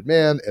 unvaccinated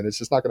man, and it's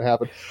just not going to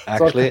happen.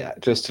 Actually,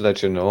 just to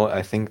let you know,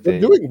 I think they're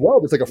doing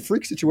well. It's like a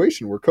freak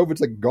situation where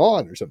COVID's like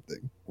gone or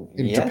something.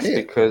 Yes, Japan.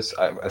 Because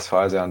as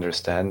far as I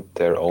understand,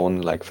 their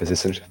own like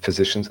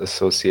physicians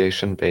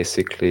association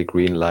basically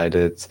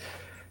green-lighted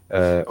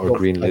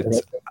greenlit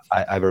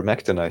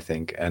ivermectin, I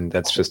think, and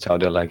that's just how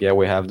they're like, yeah,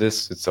 we have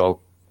this, it's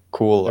all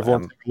cool.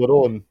 Everyone take a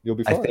little and you'll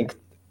be fine.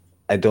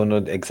 I don't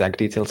know the exact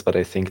details, but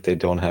I think they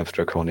don't have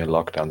draconian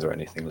lockdowns or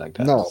anything like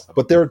that. No, so.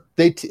 But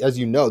as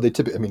you know, they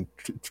typically, I mean,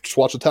 just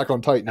watch Attack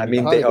on Titan. I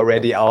mean, they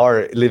already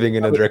are living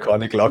in a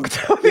draconic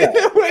lockdown in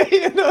a way,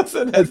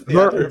 so that's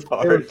the other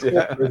part.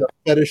 There's a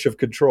fetish of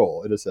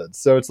control, in a sense.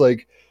 So it's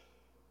like,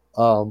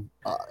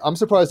 I'm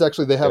surprised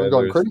actually they haven't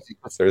gone crazy.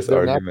 There's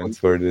arguments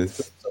for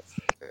this.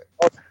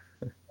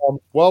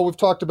 Well, we've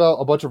talked about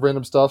a bunch of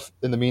random stuff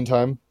in the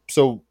meantime.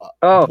 So,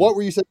 what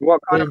were you saying?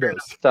 What kind of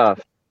random stuff?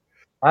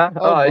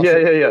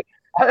 Yeah.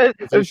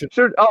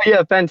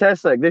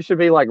 Fantastic. There should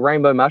be like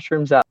rainbow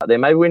mushrooms out there.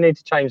 Maybe we need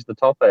to change the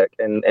topic,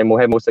 and we'll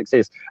have more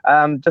success.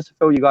 Just to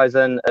fill you guys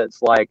in,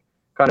 it's like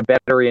kind of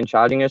battery and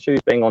charging issues.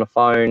 Being on a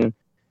phone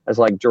is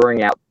like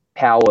drawing out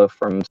power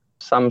from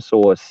some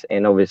source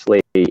and obviously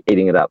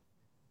eating it up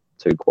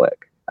too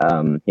quick.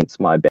 Hence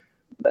my bad.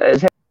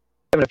 It's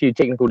having a few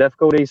technical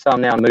difficulties, so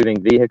I'm now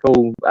moving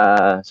vehicle.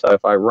 So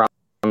if I run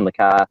the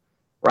car,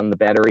 run the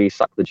battery,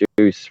 suck the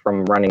juice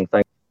from running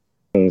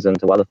things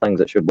into other things,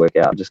 it should work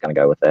out. I'm just going to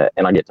go with that,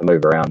 and I get to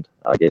move around,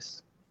 I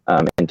guess,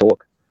 and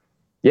talk.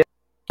 Yeah.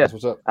 That's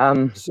what's up.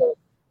 So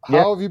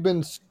how have you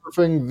been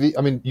surfing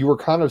I mean, you were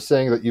kind of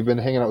saying that you've been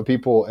hanging out with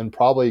people and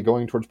probably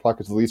going towards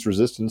pockets of least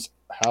resistance.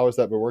 How has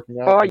that been working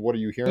out? What are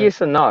you hearing?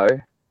 Yes and no.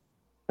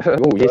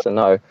 Yes and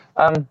no.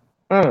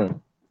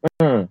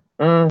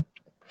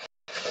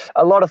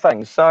 A lot of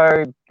things.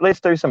 So let's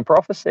do some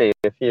prophecy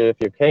if you're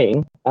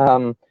keen.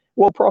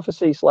 Well,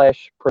 prophecy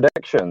 /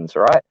 predictions,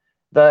 right?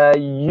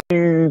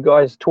 You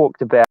guys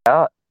talked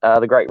about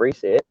the Great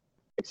Reset,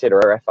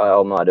 etc.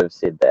 Raphael might have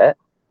said that,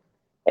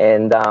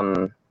 and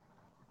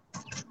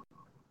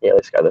yeah,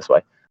 let's go this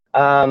way.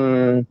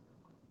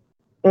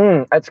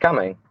 It's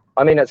coming.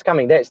 I mean, it's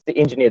coming. That's the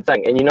engineered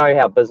thing, and you know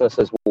how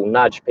businesses will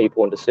nudge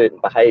people into certain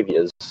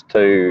behaviors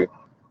to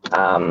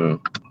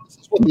This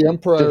is what the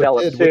emperor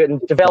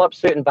develop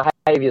certain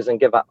behaviors and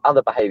give up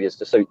other behaviors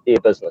to suit their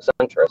business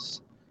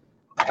interests.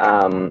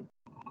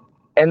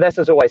 And this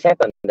has always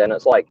happened, and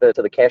it's like to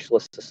the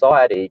cashless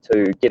society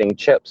to getting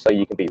chips so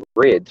you can be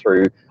read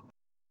through.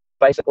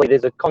 Basically,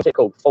 there's a concept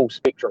called full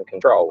spectrum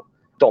control,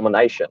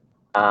 domination,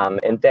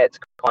 and that's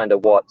kind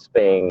of what's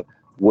being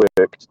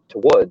worked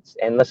towards.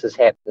 And this is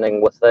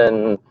happening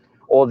within,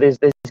 or there's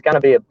going to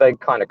be a big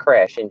kind of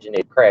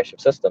engineered crash of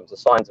systems. The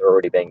signs are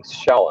already being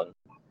shown.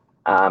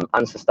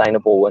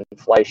 Unsustainable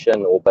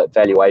inflation or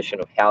valuation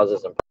of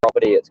houses and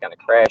property, it's going to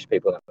crash.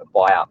 People are going to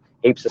buy up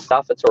heaps of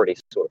stuff. It's already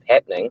sort of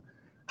happening.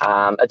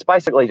 It's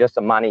basically just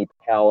a money,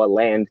 power,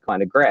 land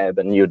kind of grab,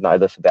 and you'd know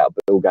this about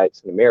Bill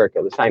Gates in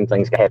America. The same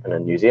thing's going to happen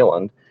in New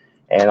Zealand,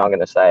 and I'm going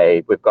to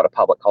say we've got a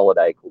public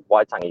holiday called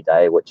Waitangi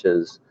Day, which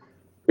is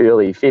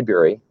early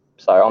February.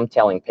 So I'm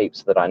telling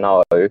peeps that I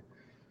know who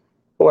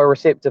are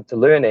receptive to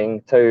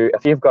learning to,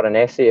 if you've got an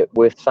asset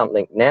worth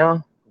something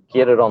now,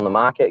 get it on the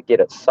market,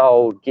 get it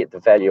sold, get the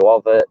value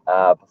of it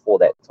before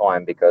that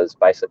time, because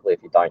basically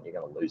if you don't, you're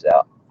going to lose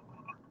out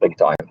big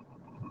time.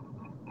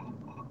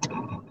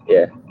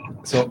 Yeah.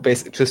 So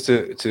basically, just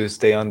to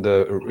stay on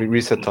the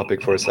reset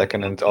topic for a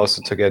second, and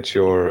also to get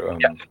your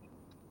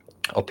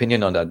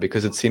opinion on that,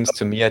 because it seems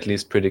to me at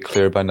least pretty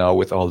clear by now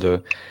with all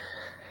the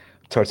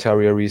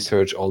Tartaria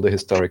research, all the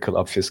historical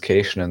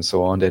obfuscation and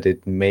so on, that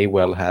it may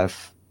well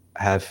have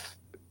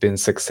been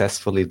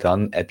successfully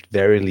done at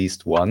very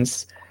least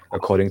once.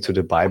 According to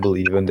the Bible,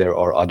 even there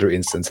are other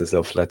instances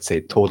of, let's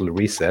say, total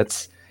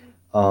resets.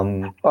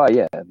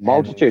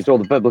 Multitudes, or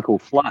the biblical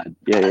flood.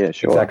 Yeah,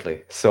 sure.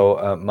 Exactly.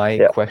 So my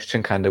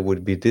question kind of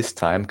would be this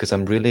time, because I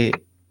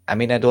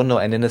don't know,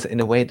 and in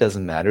a way it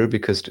doesn't matter,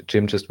 because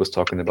Jim just was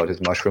talking about his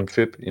mushroom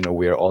trip. You know,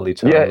 we are all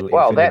eternal. Yeah,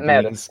 well, that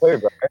matters too,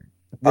 bro.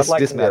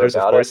 This matters,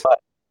 of course.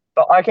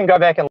 But I can go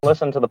back and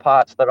listen to the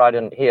parts that I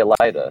didn't hear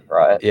later,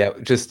 right? Yeah,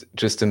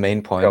 just the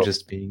main point,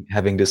 just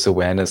having this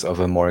awareness of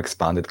a more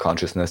expanded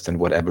consciousness than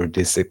whatever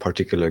this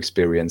particular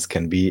experience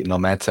can be, no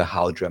matter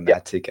how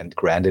dramatic and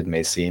grand it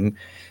may seem.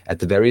 At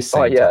the very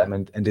same time,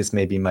 and this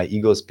may be my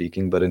ego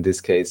speaking, but in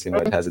this case,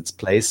 it has its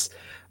place,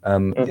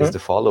 is the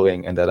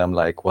following, and that I'm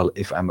like, well,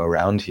 if I'm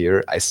around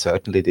here, I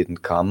certainly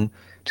didn't come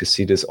to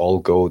see this all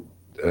go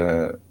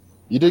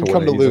You didn't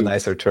come to lose. A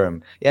nicer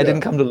term. I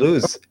didn't come to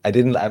lose.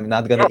 I'm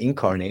not going to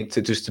incarnate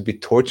to be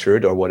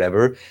tortured or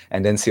whatever,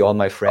 and then see all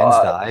my friends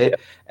die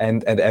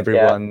and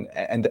everyone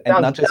and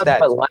not just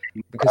that,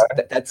 because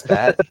that's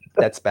bad.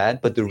 That's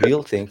bad. But the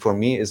real thing for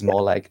me is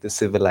more like the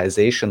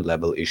civilization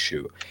level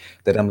issue,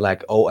 that I'm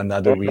like, oh,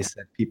 another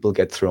reset. People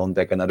get thrown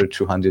back another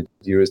 200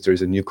 years.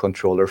 There's a new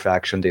controller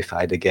faction. They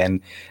fight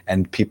again, and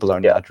people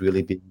are not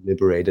really being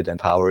liberated and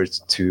empowered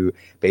to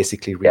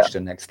basically reach the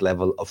next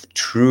level of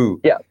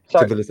true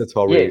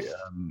civilizatory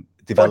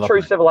development.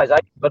 True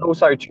civilization, but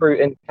also true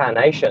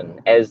incarnation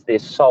as their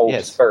soul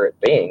spirit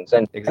beings.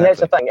 And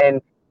that's the thing.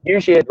 And you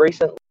shared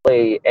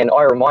recently, and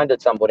I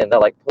reminded somebody, and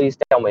they're like, please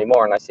tell me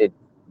more. And I said,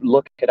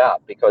 look it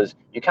up, because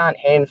you can't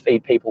hand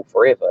feed people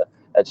forever.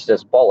 It's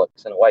just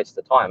bollocks and a waste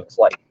of time. It's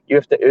like you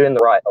have to earn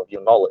the right of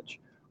your knowledge,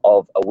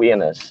 of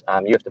awareness.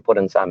 You have to put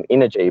in some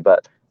energy.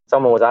 But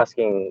someone was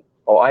asking,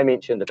 or I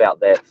mentioned about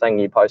that thing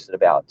you posted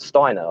about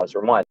Steiner. I was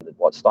reminded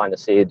what Steiner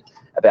said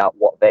about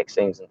what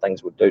vaccines and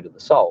things would do to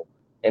the soul.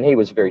 And he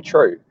was very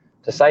true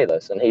to say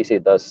this. And he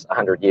said this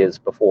 100 years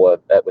before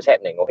it was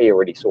happening, or he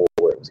already saw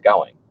where it was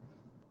going.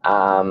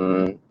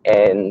 And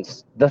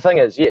the thing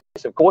is, yes,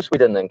 of course we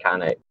didn't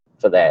incarnate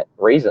for that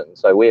reason.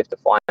 So we have to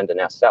find in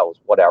ourselves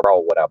what our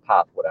role, what our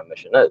path, what our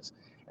mission is.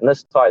 And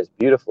this ties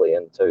beautifully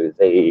into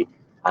the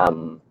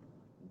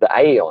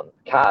Aeon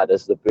card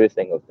is the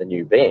birthing of the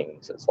new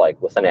beings. It's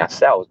like within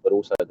ourselves, but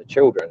also the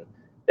children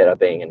that are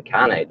being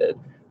incarnated,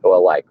 who are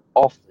like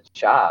off the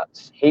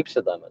charts, heaps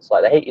of them. It's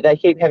like they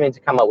keep having to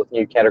come up with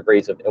new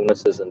categories of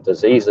illnesses and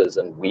diseases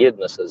and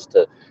weirdnesses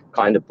to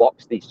kind of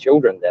box these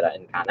children that are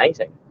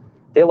incarnating.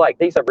 They're like,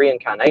 these are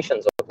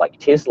reincarnations of like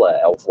Tesla,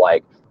 of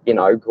like,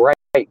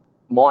 great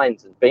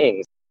minds and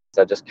beings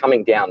are just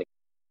coming down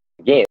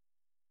again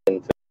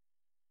and for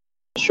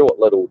short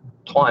little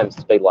times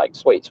to be like,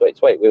 sweet,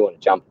 we want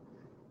to jump.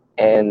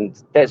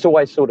 And that's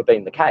always sort of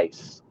been the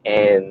case.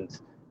 And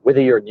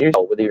whether you're a new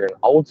soul, whether you're an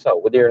old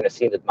soul, whether you're an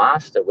ascended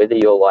master, whether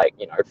you're like,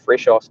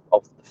 fresh off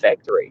the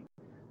factory,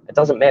 it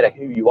doesn't matter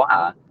who you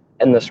are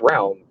in this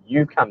realm.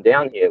 You come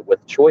down here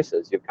with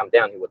choices. You've come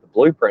down here with a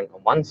blueprint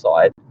on one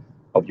side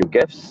of your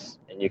gifts,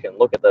 and you can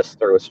look at this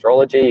through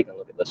astrology, you can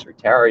look at this through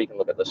tarot, you can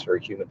look at this through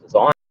human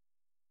design,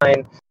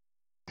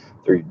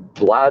 through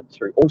blood,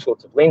 through all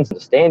sorts of lenses.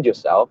 Understand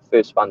yourself,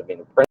 first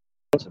fundamental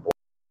principle,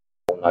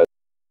 know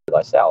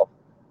thyself.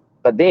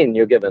 But then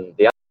you're given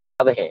the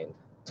other hand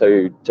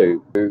to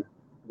do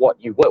what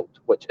you willed,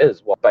 which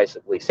is what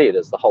basically said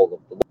is the whole of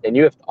the world. And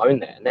you have to own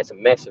that, and that's a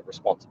massive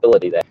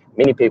responsibility that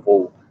many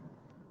people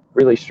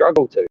really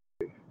struggle to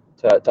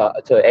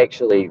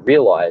actually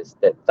realize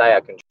that they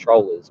are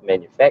controllers,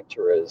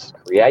 manufacturers,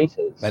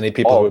 creators. Many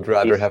people would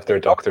rather have their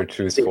doctor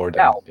choose for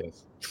them.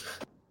 Yes.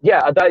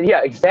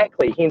 Yeah,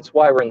 exactly. Hence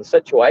why we're in the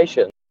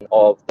situation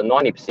of the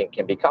 90%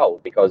 can be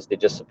cold, because they're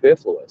just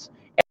superfluous.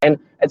 And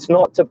it's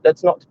not to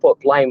put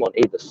blame on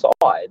either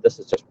side. This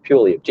is just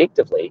purely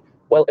objectively.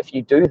 Well, if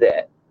you do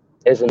that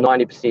as a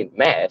 90%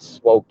 mass,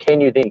 well,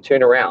 can you then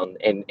turn around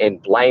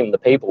and blame the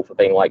people for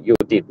being like, you're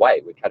dead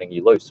weight, we're cutting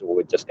you loose, or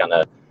we're just going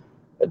to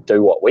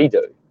do what we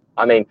do?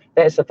 I mean,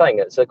 that's the thing.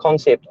 It's a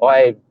concept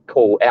I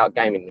call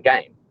outgaming the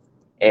game.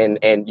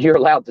 And you're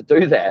allowed to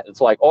do that.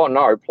 It's like, oh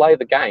no, play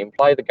the game,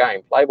 play by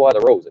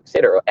the rules,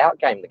 etc.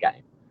 Outgame the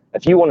game.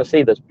 If you want to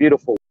see this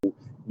beautiful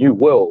new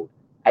world,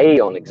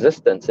 aeon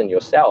existence in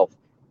yourself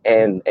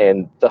and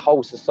the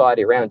whole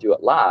society around you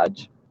at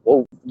large,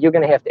 well, you're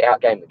going to have to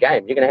outgame the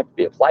game. You're going to have to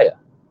be a player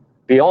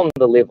beyond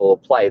the level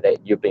of play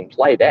that you've been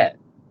played at,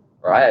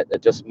 right?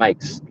 It just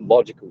makes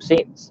logical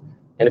sense.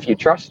 And if you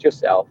trust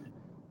yourself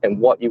and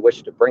what you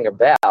wish to bring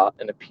about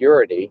in a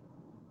purity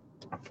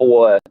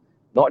for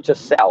not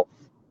just self,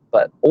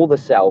 but all the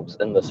selves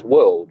in this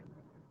world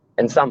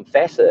in some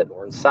facet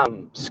or in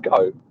some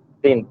scope,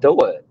 then do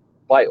it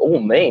by all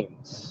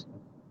means.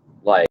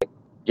 Like,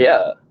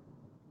 yeah,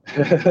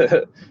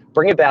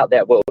 bring about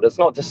that world. It's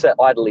not to sit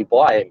idly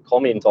by and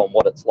comment on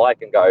what it's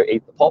like and go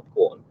eat the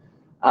popcorn.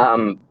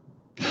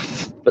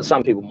 But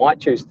some people might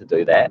choose to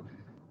do that,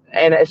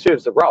 and it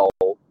serves a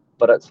role,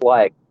 but it's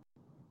like,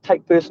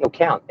 take personal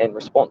account and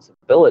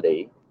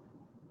responsibility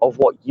of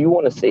what you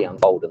want to see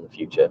unfold in the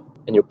future,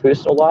 in your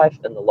personal life,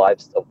 in the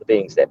lives of the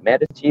beings that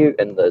matter to you,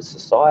 in the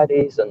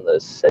societies, in the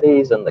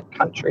cities, in the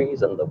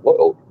countries, in the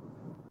world,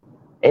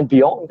 and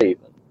beyond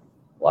even.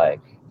 Like,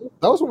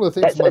 that was one of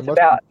the things. It's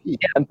about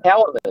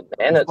empowerment,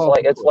 man. It's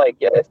like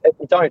if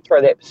you don't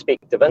throw that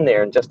perspective in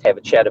there and just have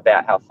a chat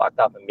about how fucked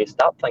up and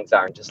messed up things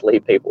are and just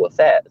leave people with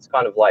that, it's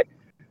kind of like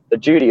the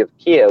duty of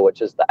care,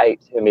 which is the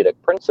 8th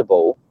Hermetic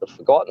principle, the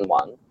forgotten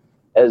one,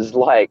 is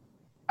like,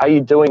 are you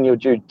doing your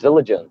due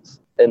diligence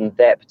in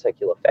that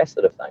particular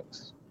facet of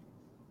things?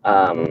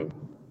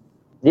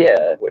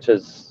 Which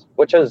is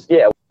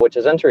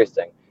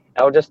interesting.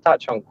 I'll just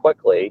touch on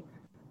quickly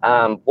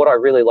what I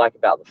really like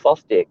about the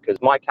Thoth deck,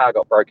 because my car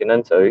got broken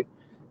into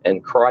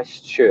in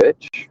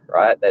Christchurch,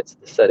 right? That's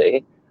the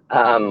city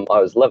I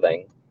was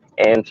living,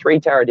 and 3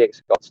 tarot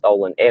decks got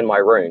stolen, and my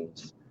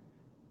runes,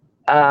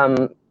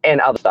 and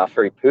other stuff,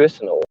 very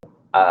personal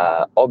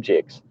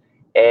objects.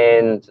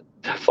 And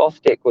the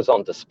Thoth deck was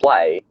on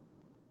display,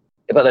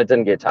 but it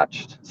didn't get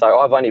touched. So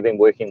I've only been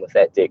working with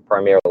that deck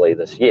primarily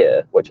this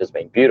year, which has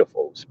been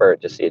beautiful.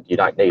 Spirit just said, you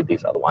don't need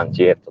these other ones.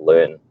 You have to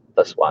learn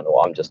this one,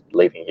 or I'm just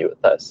leaving you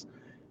with this.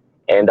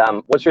 And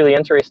what's really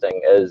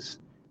interesting is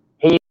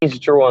he's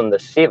drawn the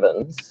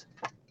 7s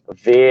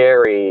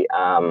very,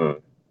 a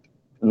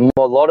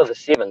lot of the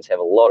 7s have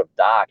a lot of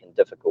dark and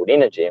difficult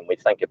energy, and we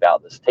think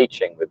about this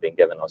teaching we've been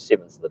given,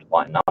 7's the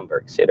divine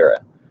number,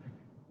 etc.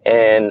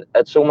 And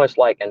it's almost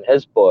like in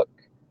his book,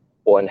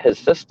 or in his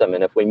system,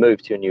 and if we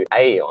move to a new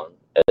aeon,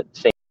 it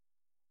seems.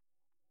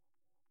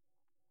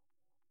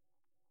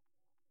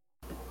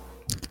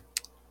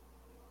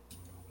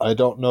 I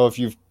don't know if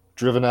you've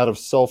driven out of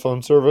cell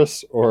phone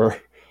service or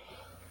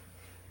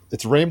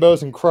it's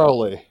rainbows and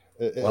Crowley.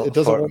 It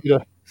doesn't want you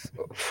to.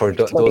 For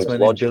those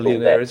many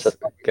billionaires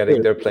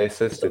getting their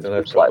places, they don't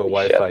have proper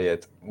Wi-Fi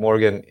yet.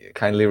 Morgan,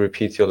 kindly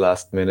repeat your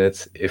last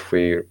minutes if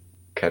we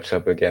catch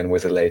up again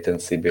with a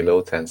latency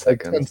below 10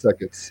 seconds. 10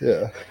 seconds,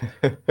 yeah.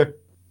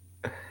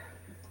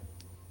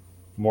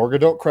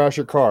 Morgan, don't crash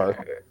your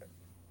car.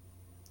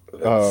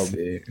 Let's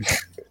see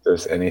if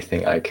there's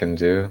anything I can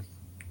do.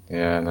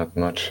 Yeah, not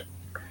much.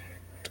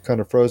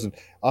 Kind of frozen.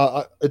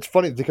 It's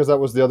funny because that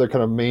was the other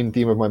kind of main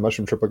theme of my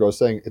mushroom trip. Like I was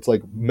saying, it's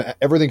like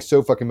everything's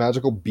so fucking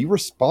magical. Be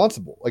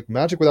responsible. Like,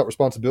 magic without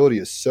responsibility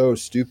is so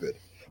stupid.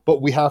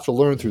 But we have to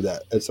learn through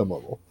that at some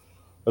level.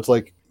 It's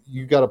like,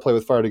 you got to play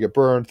with fire to get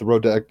burned. The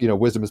road to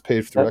wisdom is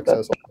paved through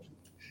excess.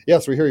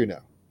 Yes, we hear you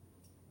now.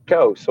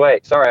 Cool,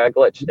 sweet. Sorry, I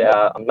glitched.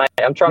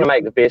 I'm trying to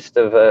make the best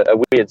of a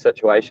weird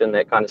situation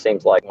that kind of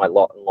seems like my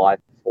lot in life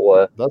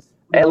for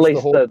at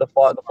least the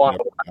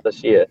final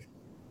this year.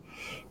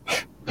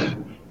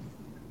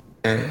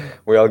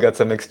 We all got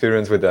some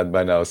experience with that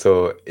by now.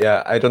 So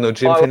yeah, I don't know.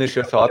 Jim, finish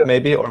your thought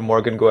maybe, or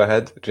Morgan, go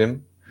ahead.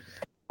 Jim.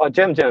 Oh,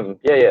 Jim.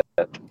 Yeah,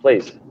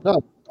 please.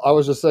 No, I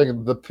was just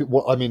saying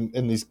I mean,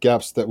 in these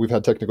gaps that we've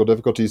had technical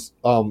difficulties,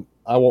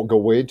 I won't go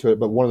way into it,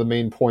 but one of the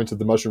main points of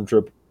the mushroom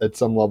trip at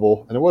some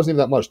level, and it wasn't even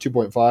that much,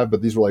 2.5,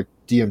 but these were like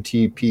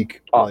DMT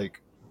peak,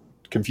 like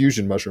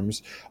confusion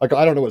mushrooms. Like,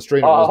 I don't know what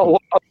strain it was. Well,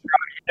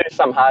 you do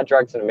some hard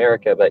drugs in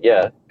America, but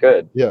yeah,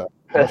 good. Yeah.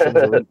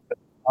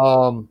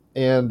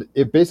 And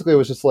it basically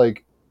was just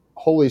like,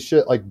 holy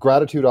shit, like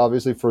gratitude,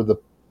 obviously, for the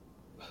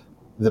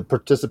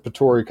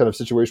participatory kind of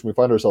situation we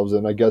find ourselves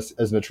in. I guess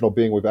as an eternal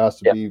being, we've asked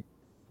to be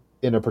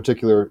in a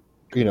particular,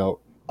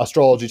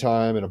 astrology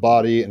time and a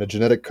body and a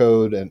genetic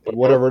code and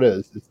whatever it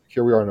is.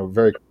 Here we are in a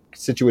very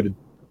situated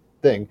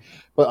thing.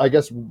 But I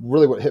guess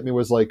really what hit me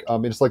was like,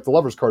 it's like the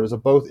Lover's card is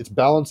it's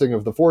balancing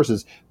of the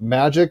forces.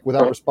 Magic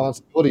without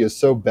responsibility is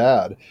so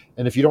bad.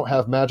 And if you don't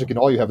have magic and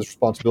all you have is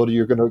responsibility,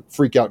 you're going to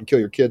freak out and kill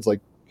your kids like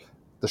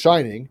The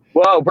Shining.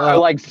 Whoa, bro,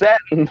 like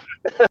Saturn.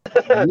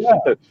 Yeah.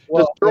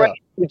 Well, destroying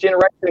the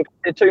generation.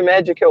 They're too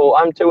magical.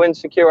 I'm too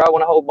insecure. I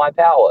want to hold my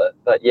power.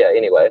 But yeah,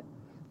 anyway.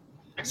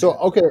 So,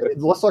 okay,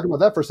 let's talk about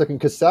that for a second,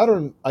 because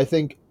Saturn, I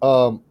think,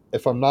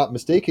 if I'm not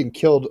mistaken,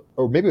 killed,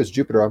 or maybe it was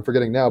Jupiter, I'm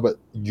forgetting now, but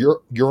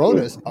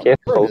Uranus,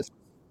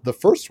 the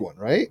first one,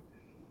 right?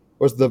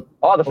 Was the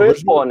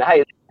firstborn.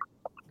 Hey,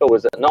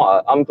 was it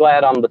not? I'm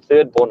glad I'm the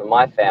thirdborn in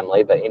my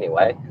family, but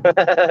anyway.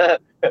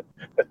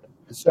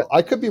 So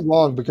I could be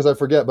wrong because I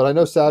forget, but I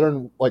know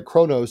Saturn, like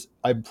Kronos,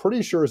 I'm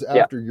pretty sure is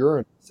after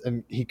Uranus,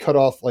 and he cut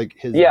off like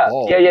his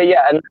ball.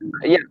 And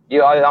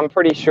I'm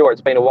pretty sure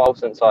it's been a while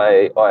since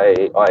I read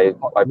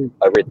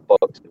the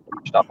books and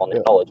brushed up on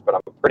the knowledge, but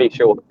I'm pretty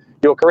sure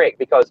you're correct,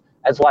 because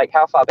it's like,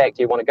 how far back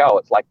do you want to go?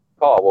 It's like,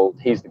 oh well,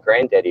 he's the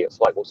granddaddy. It's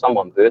like, well,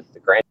 someone birthed the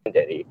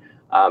granddaddy,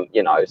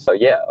 So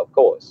yeah, of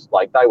course,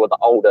 like they were the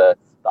older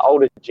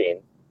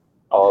gen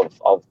of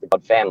the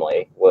God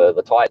family were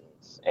the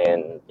Titans,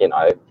 and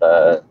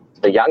the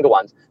younger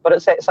ones. But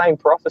it's that same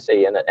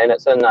prophecy, and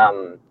it's in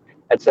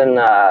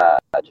the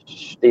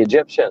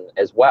Egyptian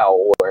as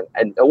well, or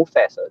in all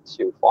facets.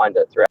 You'll find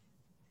it throughout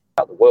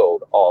the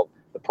world of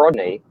the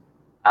progeny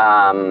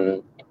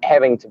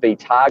having to be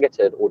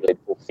targeted or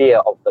for fear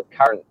of the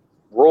current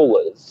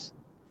rulers,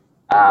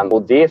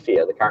 or their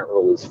fear, the current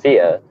rulers'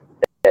 fear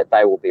that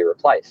they will be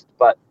replaced.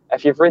 But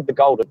if you've read the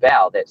Golden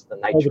Bough, that's the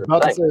nature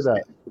of things.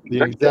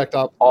 The exact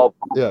opposite of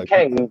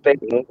king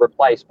being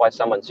replaced by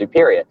someone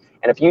superior.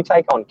 And if you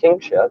take on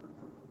kingship,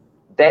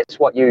 that's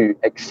what you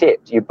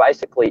accept. You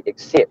basically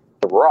accept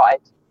the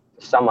right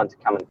for someone to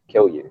come and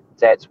kill you.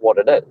 That's what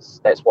it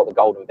is. That's what the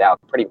Golden Bough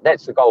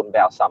that's the Golden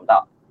Bough summed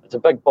up. It's a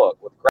big book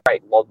with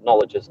great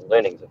knowledges and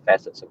learnings of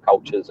facets of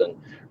cultures and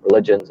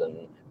religions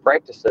and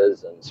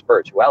practices and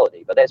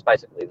spirituality. But that's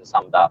basically the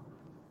summed up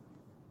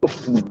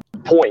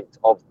point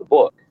of the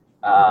book.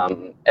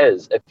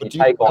 Is if you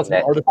take on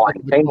that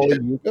divine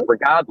kingship,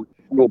 regardless,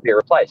 you will be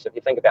replaced. If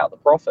you think about the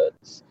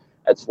prophets,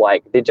 it's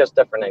like they're just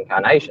different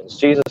incarnations.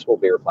 Jesus will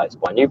be replaced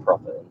by a new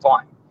prophet in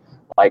time,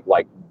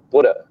 like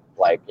Buddha,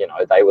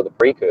 they were the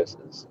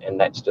precursors, and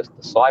that's just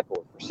the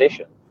cycle of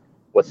procession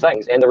with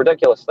things. And the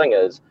ridiculous thing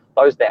is,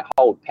 those that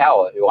hold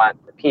power who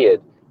aren't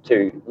prepared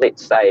to,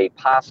 let's say,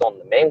 pass on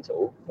the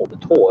mantle or the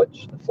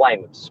torch, the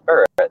flame of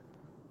spirit,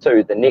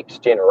 to the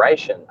next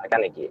generation are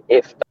going to get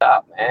effed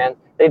up, man.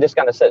 They're just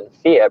going to sit in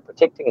fear,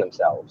 protecting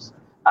themselves,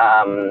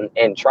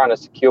 and trying to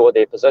secure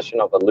their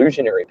position of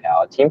illusionary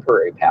power,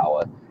 temporary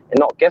power, and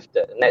not gift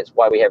it. And that's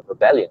why we have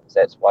rebellions.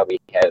 That's why we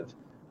have,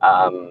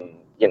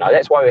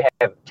 that's why we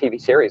have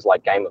TV series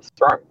like Game of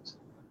Thrones,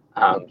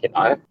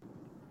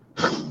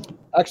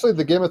 Actually,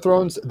 the Game of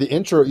Thrones, the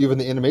intro, even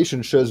the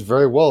animation shows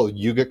very well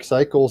yogic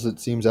cycles. It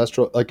seems it's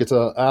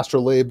an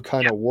astrolabe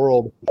kind of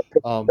world.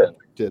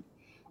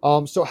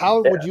 So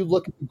how would you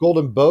look at the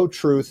Golden Bough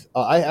Truth?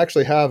 I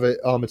actually have it.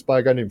 It's by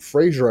a guy named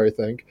Fraser, I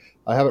think.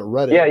 I haven't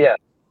read it.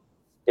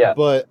 Yeah.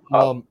 But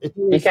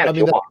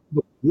the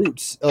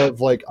roots of,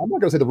 like, I'm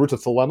not going to say the roots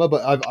of Thelema,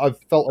 but I've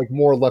felt like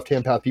more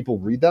left-hand path people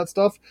read that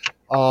stuff.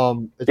 I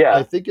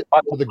think it's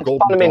the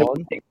Golden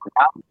Dawn.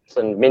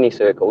 In many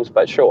circles,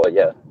 but sure,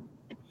 yeah.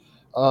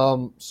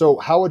 So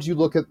how would you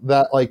look at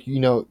that, like,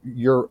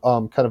 your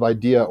kind of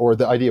idea, or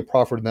the idea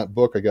proffered in that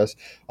book, I guess,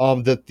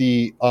 that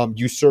the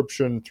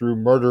usurpation through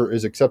murder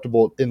is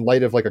acceptable in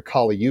light of like a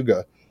Kali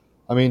Yuga?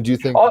 I mean, do you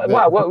think?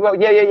 Yeah.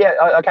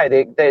 Okay,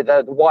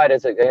 the white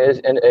is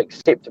an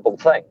acceptable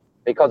thing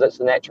because it's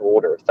the natural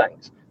order of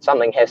things.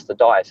 Something has to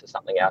die so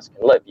something else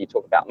can live. You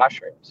talk about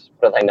mushrooms.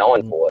 What are they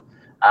known for?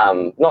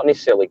 Not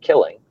necessarily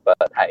killing, but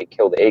hey,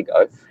 kill the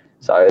ego.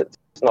 So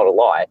it's not a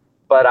lie.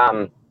 But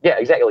yeah,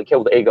 exactly.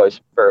 Kill the ego,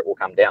 spirit will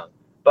come down.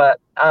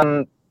 But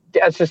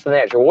it's just the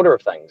natural order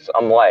of things.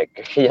 I'm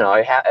like,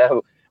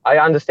 I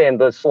understand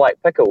the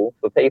slight pickle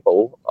for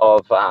people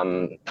of,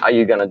 are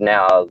you going to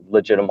now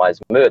legitimize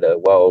murder?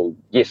 Well,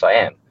 yes, I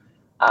am.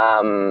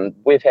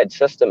 We've had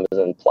systems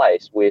in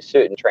place where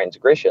certain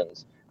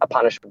transgressions are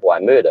punishable by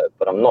murder,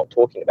 but I'm not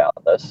talking about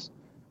this.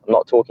 I'm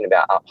not talking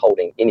about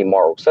upholding any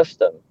moral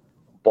system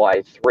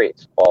by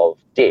threat of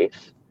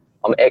death.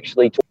 I'm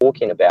actually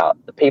talking about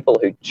the people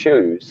who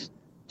choose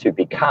to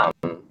become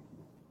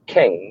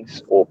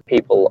kings or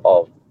people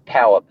of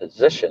power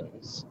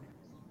positions.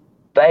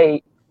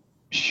 They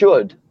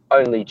should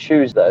only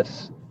choose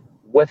this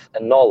with a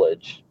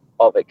knowledge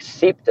of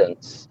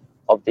acceptance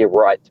of their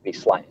right to be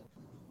slain.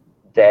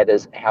 That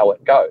is how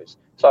it goes.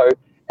 So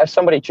if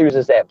somebody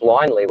chooses that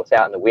blindly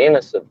without an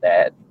awareness of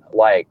that,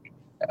 like,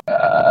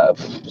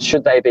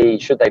 should they be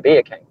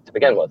a king to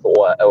begin with,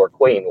 or a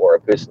queen, or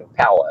a person of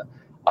power?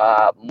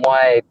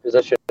 My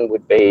position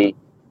would be,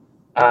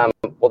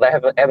 well, they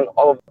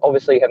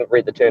obviously haven't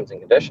read the terms and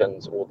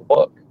conditions or the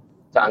book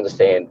to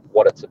understand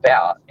what it's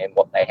about and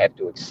what they have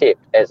to accept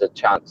as a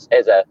chance,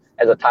 as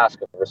a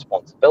task of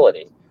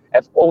responsibility.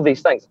 If all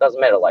these things, it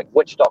doesn't matter, like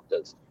witch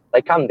doctors,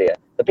 they come there.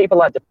 The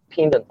people are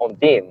dependent on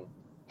them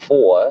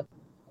for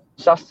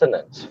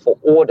sustenance, for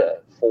order,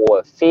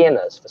 for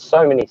fairness, for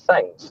so many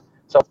things.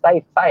 So if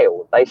they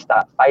fail, they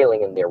start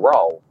failing in their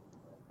role,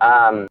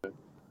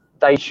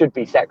 they should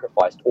be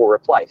sacrificed or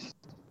replaced.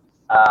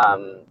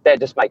 That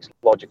just makes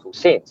logical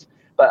sense.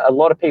 But a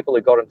lot of people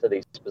who got into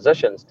these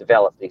positions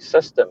developed these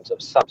systems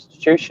of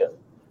substitution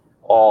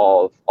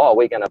of,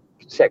 we're going to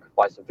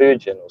sacrifice a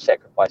virgin, or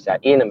sacrifice our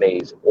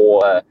enemies,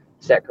 or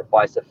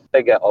sacrifice a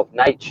figure of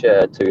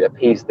nature to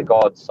appease the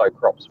gods so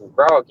crops will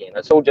grow again.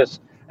 It's all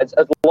just,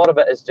 a lot of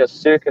it is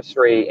just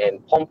circusry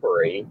and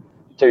pompery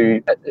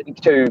to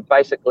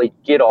basically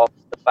get off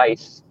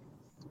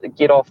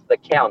the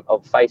count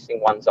of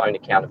facing one's own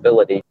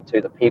accountability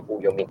to the people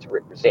you're meant to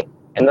represent.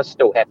 And this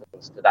still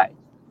happens today.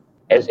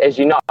 As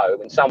you know,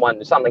 when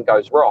something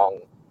goes wrong,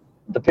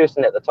 the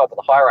person at the top of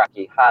the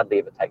hierarchy hardly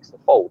ever takes the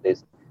fall.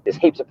 There's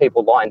heaps of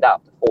people lined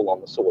up to fall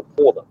on the sword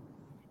for them.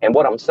 And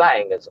what I'm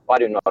saying is, I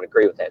do not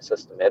agree with that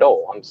system at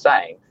all. I'm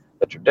saying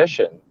the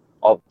tradition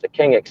of the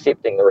king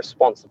accepting the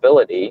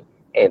responsibility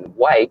and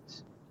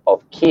weight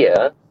of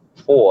care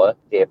for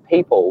their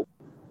people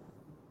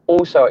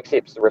also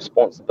accepts the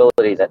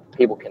responsibility that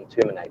people can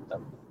terminate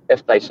them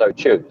if they so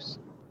choose.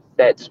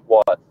 That's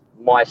what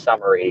my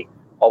summary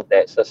of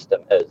that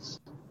system is,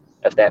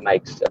 if that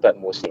makes a bit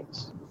more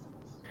sense.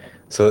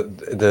 So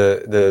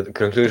the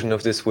conclusion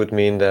of this would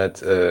mean that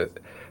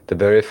the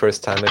very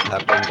first time it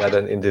happened that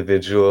an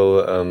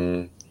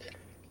individual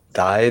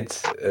died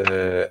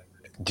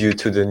due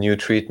to the new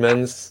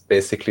treatments,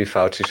 basically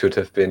Fauci should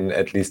have been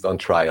at least on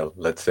trial,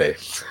 let's say.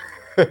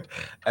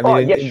 I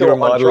mean, in your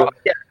model,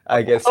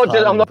 I guess.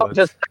 I'm not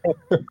just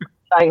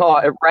saying,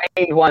 it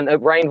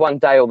rained one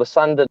day, or the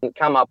sun didn't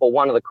come up, or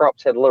one of the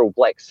crops had a little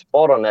black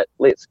spot on it,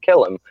 let's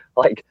kill him.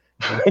 Like,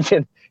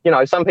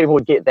 some people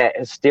would get that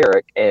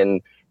hysteric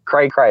and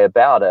cray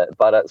about it,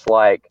 but it's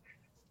like,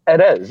 it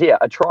is,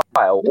 a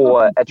trial,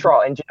 or a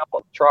trial. And do you know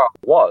what the trial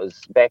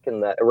was back in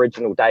the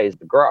original days of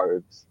the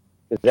Groves?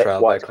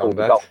 Trial by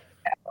combat.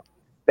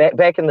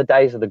 Back in the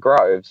days of the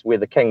Groves, where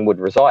the king would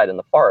reside in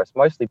the forest,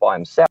 mostly by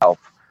himself,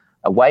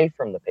 away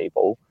from the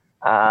people,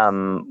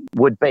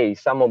 would be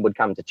someone would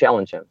come to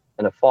challenge him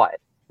in a fight.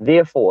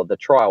 Therefore, the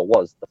trial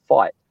was the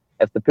fight.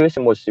 If the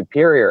person was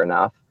superior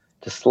enough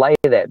to slay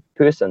that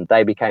person,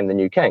 they became the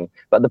new king.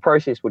 But the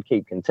process would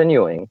keep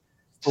continuing.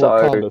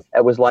 So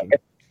it was like,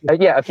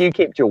 if you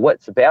kept your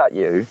wits about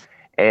you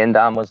and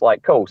was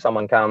like, cool,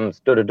 someone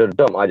comes,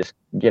 I just,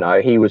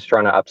 he was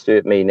trying to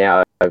upstart me,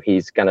 now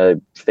he's going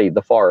to feed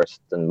the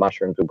forest and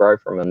mushrooms will grow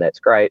from him, that's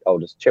great, I'll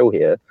just chill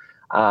here.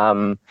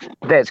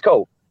 That's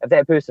cool. If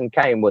that person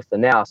came with the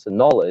nous and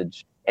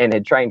knowledge and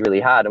had trained really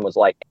hard and was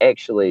like,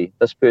 actually,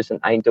 this person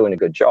ain't doing a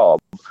good job,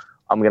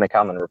 I'm going to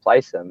come and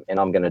replace him and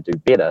I'm going to do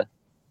better,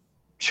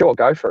 sure,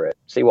 go for it.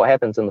 See what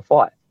happens in the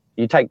fight.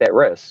 You take that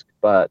risk,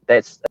 but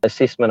that's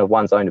assessment of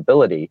one's own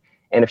ability.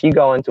 And if you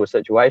go into a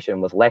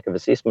situation with lack of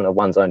assessment of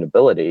one's own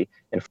ability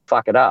and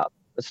fuck it up,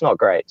 it's not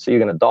great. So you're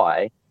going to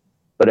die.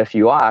 But if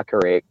you are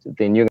correct,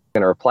 then you're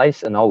going to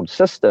replace an old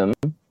system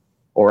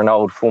or an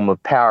old form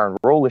of power and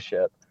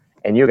rulership,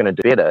 and you're going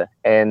to do better.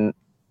 And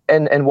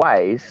in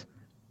ways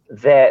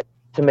that,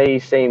 to me,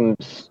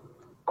 seems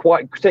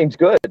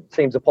good,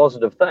 seems a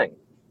positive thing.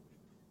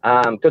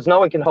 Because no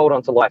one can hold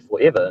on to life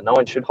forever. No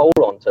one should hold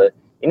on to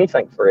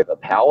anything forever.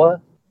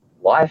 Power,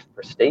 life,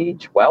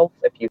 prestige, wealth,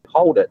 if you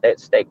hold it,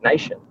 that's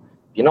stagnation.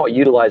 If you're not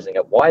utilizing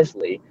it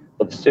wisely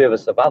for the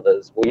service of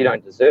others, well, you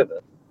don't deserve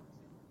it.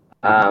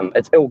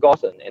 It's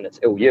ill-gotten and it's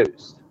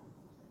ill-used.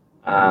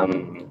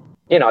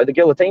 The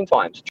guillotine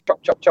times,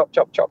 chop, chop, chop,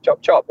 chop, chop,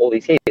 chop, chop, all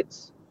these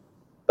heads.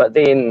 But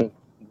then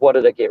what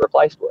did it get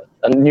replaced with?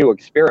 A new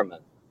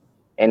experiment.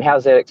 And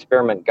how's that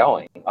experiment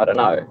going? I don't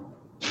know.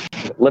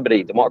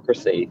 Liberty,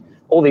 democracy,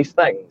 all these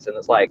things. And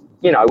it's like,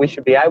 we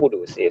should be able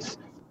to assess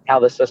how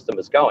the system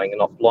is going and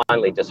not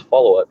blindly just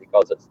follow it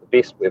because it's the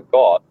best we've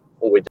got,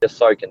 or we're just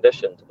so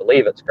conditioned to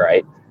believe it's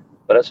great.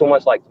 But it's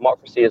almost like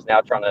democracy is now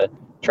trying to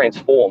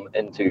transform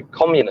into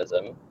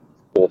communism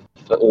or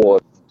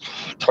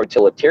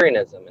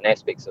totalitarianism and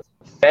aspects of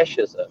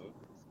fascism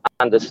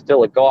under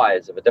still a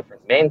guise of a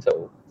different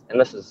mantle. And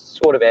this is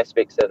sort of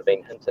aspects that have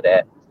been hinted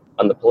at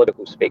on the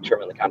political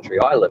spectrum in the country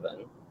I live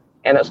in.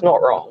 And it's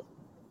not wrong.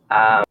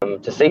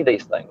 to see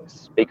these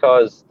things,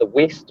 because the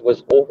West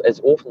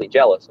is awfully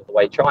jealous of the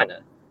way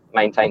China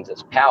maintains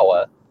its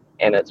power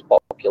and its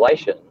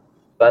population,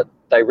 but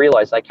they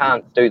realize they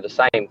can't do the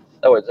same,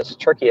 or it's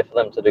trickier for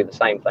them to do the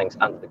same things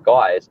under the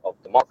guise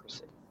of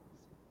democracy.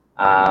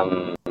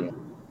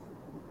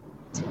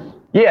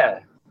 Yeah,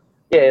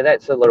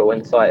 that's a little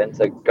insight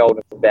into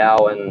Golden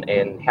Bough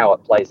and how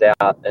it plays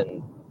out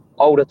in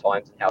older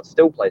times and how it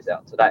still plays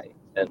out today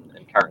in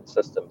current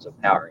systems of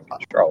power and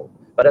control.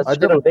 But it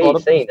shouldn't be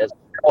seen as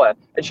power.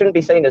 It shouldn't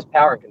be seen as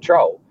power and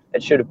control.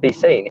 It should be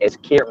seen as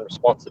care and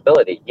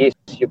responsibility. Yes,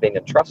 you've been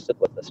entrusted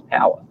with this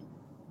power,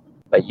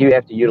 but you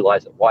have to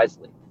utilize it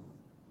wisely.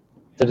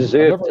 To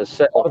deserve to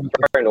sit on a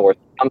throne or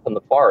jump in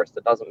the forest,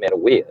 it doesn't matter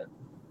where.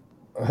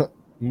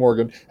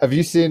 Morgan, have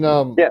you seen?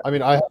 I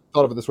mean, I haven't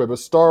thought of it this way, but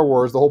Star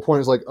Wars, the whole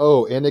point is like,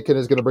 oh, Anakin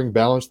is going to bring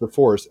balance to the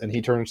Force, and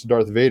he turns to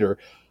Darth Vader.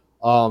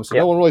 No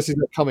one really sees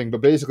that coming,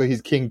 but basically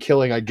he's king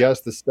killing, I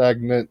guess, the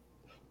stagnant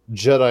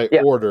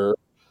Jedi Order,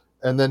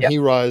 and then he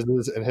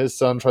rises, and his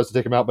son tries to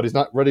take him out, but he's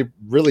not ready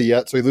really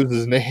yet, so he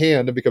loses his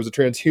hand and becomes a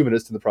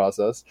transhumanist in the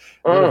process.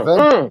 And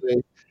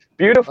eventually,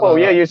 beautiful,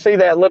 you see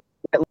that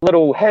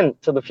little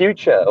hint to the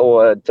future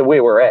or to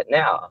where we're at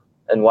now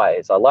in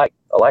ways. I like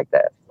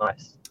that.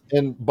 Nice.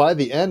 And by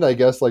the end, I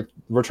guess, like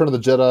Return of the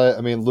Jedi,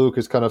 I mean, Luke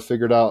has kind of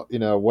figured out,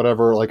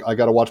 whatever, like, I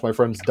got to watch my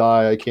friends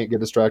die. I can't get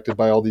distracted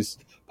by all these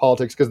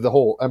politics, because the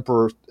whole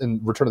Emperor in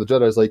Return of the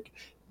Jedi is like,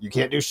 you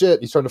can't do shit.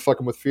 He's trying to fuck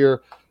him with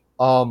fear.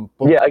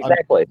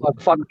 Exactly.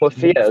 Fucking with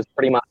fear is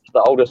pretty much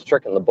the oldest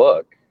trick in the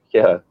book.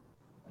 Yeah.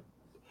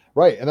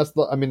 Right, and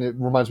it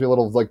reminds me a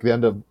little of like the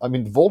end of,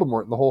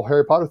 Voldemort and the whole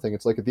Harry Potter thing.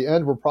 It's like at the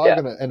end, we're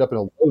probably going to end up in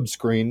a load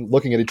screen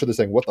looking at each other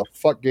saying, what the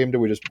fuck game did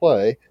we just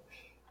play?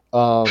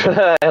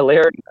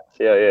 Hilarious.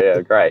 Yeah,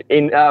 great.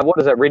 In what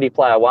is it, Ready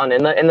Player One,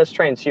 and this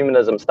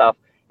transhumanism stuff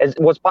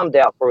was pumped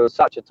out for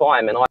such a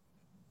time, and I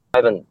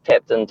haven't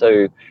tapped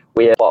into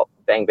where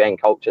Bang Bang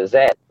culture is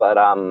at, but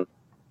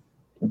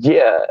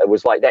it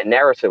was like that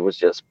narrative was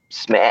just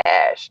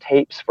smashed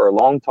heaps for a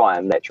long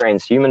time, that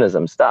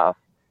transhumanism stuff,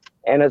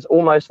 and it's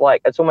almost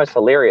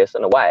hilarious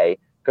in a way,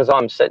 because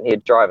I'm sitting here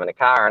driving a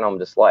car and I'm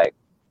just like,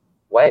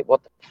 wait,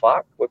 what the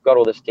fuck? We've got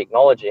all this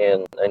technology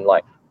and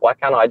like, why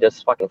can't I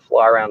just fucking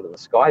fly around in the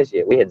skies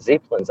here? We had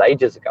Zeppelins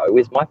ages ago.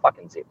 Where's my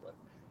fucking Zeppelin?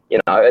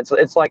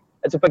 It's like,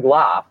 it's a big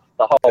laugh.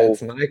 The whole.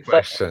 That's my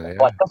question. Yeah.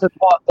 Like, this is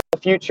what the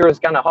future is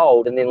going to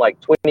hold. And then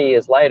like 20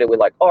 years later, we're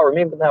like, oh,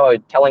 remember they were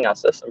telling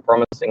us this and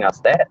promising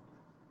us that?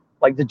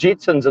 Like the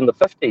Jetsons in the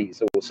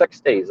 50s or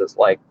 60s, it's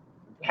like,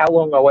 how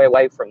long are we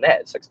away from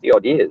that? 60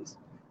 odd years.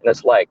 And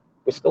it's like,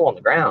 we're still on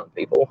the ground,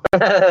 people.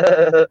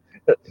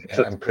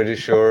 I'm pretty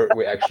sure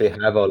we actually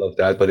have all of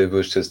that, but it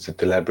was just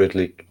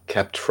deliberately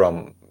kept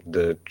from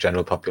the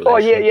general population. Oh,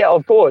 yeah,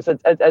 of course.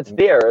 It's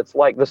there. It's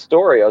like the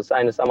story I was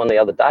saying to someone the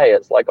other day.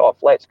 It's like,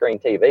 flat screen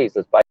TVs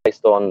is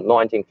based on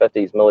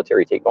 1950s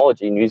military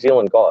technology. New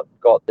Zealand got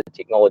the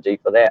technology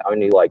for that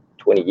only like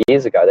 20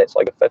 years ago. That's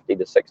like a 50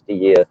 to 60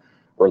 year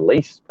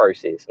release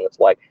process. And it's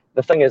like,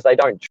 the thing is, they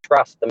don't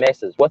trust the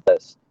masses with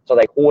this, so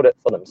they hoard it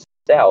for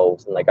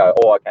themselves, and they go,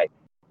 oh, okay,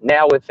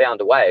 now we've found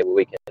a way where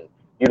we can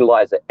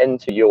utilize it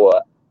into your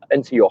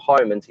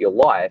home, into your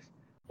life.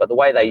 But the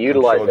way they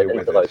utilize it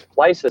into those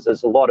places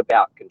is a lot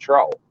about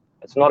control.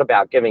 It's not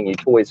about giving you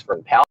toys for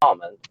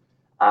empowerment.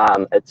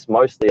 It's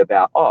mostly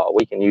about,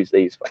 we can use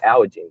these for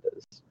our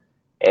agendas.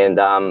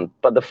 And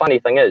but the funny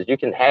thing is, you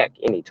can hack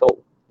any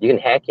tool. You can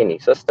hack any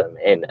system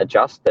and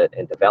adjust it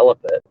and develop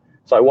it.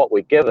 So what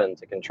we're given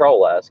to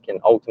control us can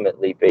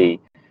ultimately be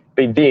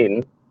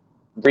then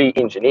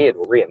re-engineered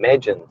or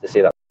reimagined to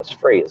set us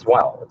free as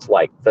well. It's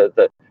like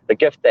the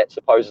gift that's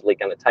supposedly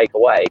going to take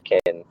away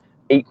can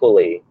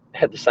equally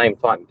at the same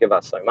time give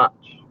us so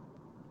much.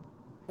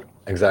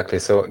 Exactly.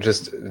 So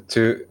just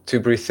two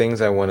brief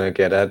things I want to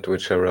get at,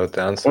 which I wrote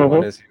down. So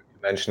one is, you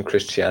mentioned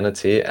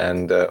Christianity,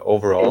 and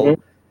overall,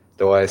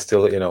 though I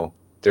still,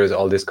 there's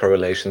all these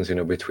correlations,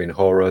 between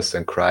Horus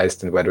and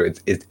Christ, and whether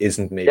it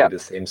isn't maybe the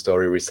same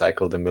story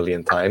recycled a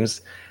million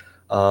times.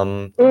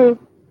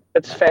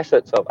 It's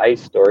facets of a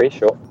story,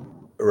 sure.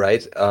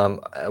 Right.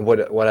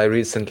 What I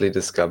recently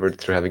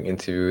discovered through having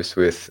interviews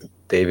with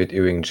David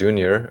Ewing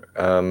Jr.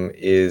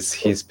 Is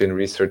he's been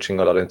researching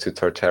a lot into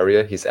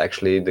Tartaria. He's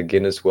actually the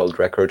Guinness World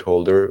Record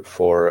holder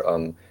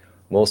for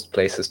most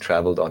places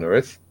traveled on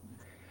Earth.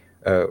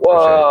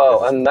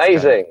 Whoa,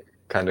 amazing.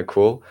 Kind of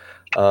cool.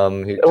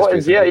 He just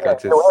recently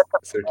got his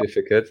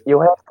certificate.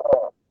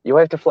 You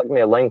have to flick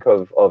me a link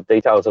of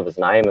details of his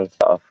name and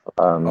stuff.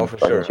 For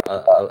sure.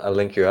 I'll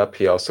link you up.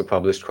 He also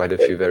published quite a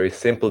few very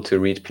simple to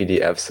read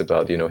PDFs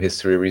about,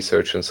 history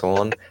research and so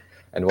on.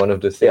 And one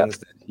of the things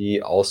that he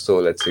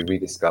also, let's say,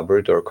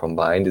 rediscovered or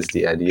combined is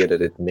the idea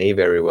that it may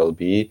very well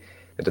be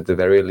that at the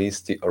very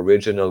least the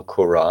original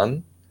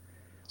Quran,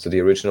 so the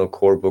original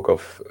core book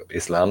of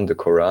Islam, the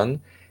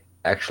Quran,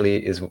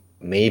 actually is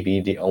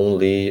maybe the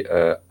only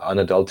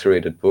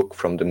unadulterated book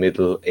from the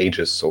Middle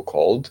Ages,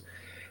 so-called.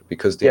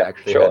 because they Yeah,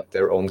 actually sure. had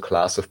their own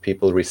class of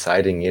people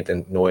reciting it and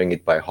knowing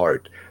it by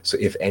heart. So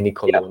if any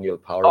colonial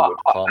power Oh,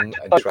 would come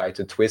and try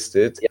to twist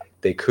it, Yeah.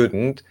 they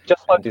couldn't.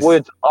 Just And those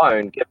words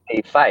alone give me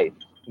faith.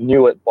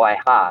 Knew it by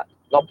heart,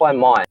 not by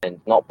mind,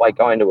 not by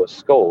going to a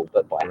school,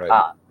 but by Right.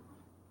 heart.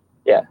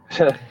 Yeah.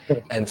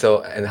 And so,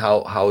 and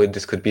how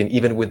this could be, and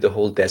even with the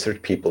whole desert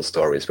people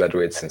stories, whether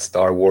it's in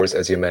Star Wars,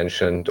 as you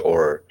mentioned,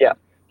 or Yeah.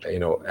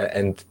 you know,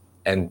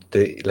 and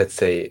the, let's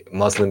say,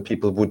 Muslim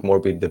people would more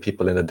be the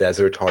people in the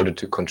desert, harder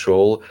to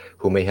control,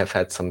 who may have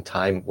had some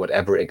time,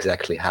 whatever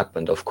exactly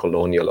happened, of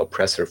colonial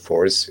oppressor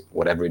force,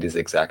 whatever it is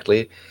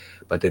exactly,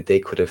 but that they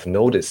could have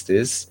noticed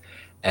this,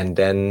 and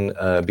then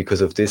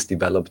because of this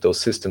developed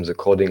those systems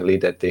accordingly,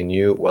 that they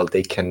knew, well,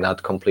 they cannot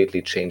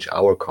completely change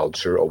our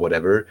culture or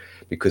whatever,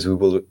 because we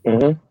will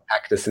Mhm.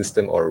 hack the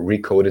system or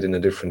recode it in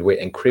a different way,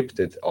 encrypt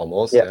it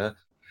almost. Yeah. Yeah.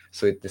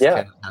 So this Yeah.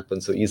 cannot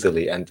happen so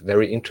easily. And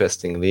very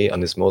interestingly,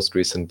 on his most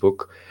recent book,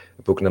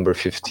 book number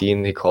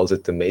 15, he calls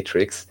it The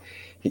Matrix.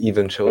 He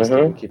even shows the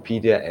Mhm.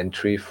 Wikipedia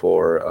entry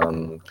for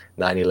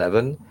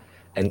 9/11.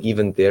 And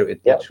even there, it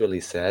Yeah.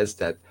 literally says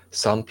that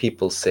some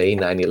people say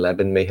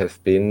 9/11 may have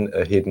been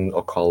a hidden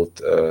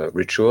occult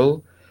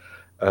ritual.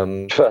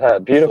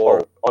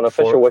 Beautiful. On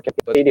official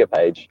Wikipedia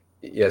page.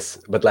 Yes,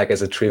 but like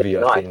as a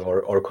trivia Nice. thing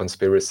or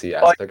conspiracy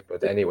aspect.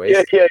 But anyways,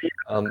 Yeah.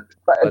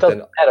 but It doesn't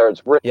then matter.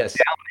 It's written yes,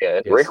 down there.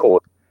 It's yes.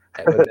 record.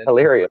 But then,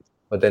 Hilarious.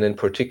 but then in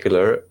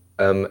particular,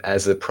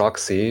 as a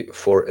proxy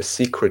for a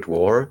secret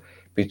war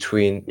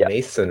between Yeah.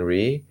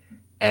 Masonry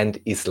and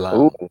Islam.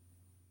 Ooh.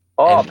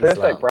 Oh, And perfect,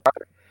 Islam. bro.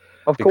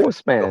 Of Because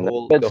course, man. the It's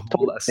whole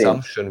totally-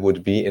 assumption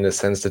would be, in a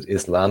sense, that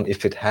Islam,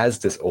 if it has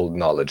this old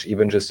knowledge,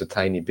 even just a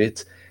tiny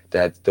bit,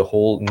 that the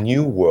whole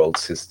new world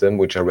system,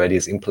 which already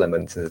is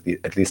implemented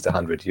at least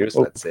 100 years,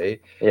 let's say,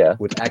 Yeah.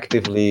 would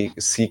actively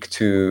seek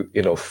to,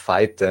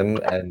 fight them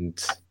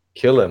and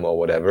kill them or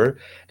whatever.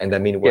 And I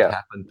mean, what Yeah.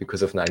 happened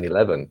because of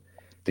 9/11?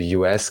 The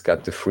US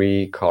got the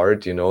free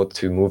card,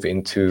 to move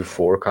into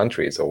 4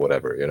 countries or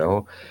whatever,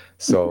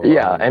 So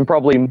Yeah, and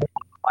probably more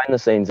behind the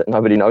scenes that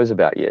nobody knows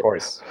about yet.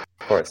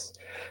 Of course.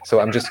 So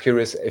I'm just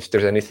curious if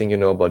there's anything you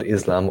know about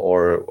Islam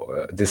or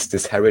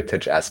this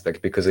heritage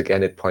aspect, because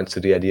again, it points to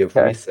the idea of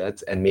Okay.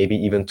 reset and maybe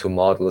even to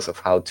models of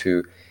how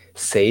to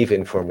save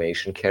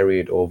information,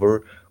 carry it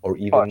over, or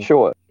even Oh,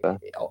 sure.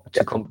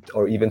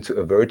 or even to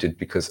avert it.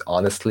 Because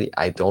honestly,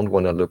 I don't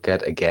want to look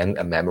at again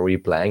a memory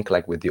blank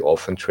like with the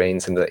orphan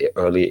trains in the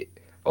early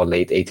or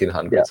late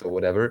 1800s or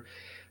whatever.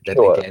 That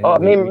Sure. again, Oh,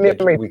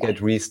 we get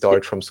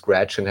restart from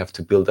scratch and have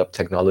to build up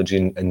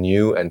technology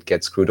anew and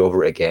get screwed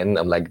over again.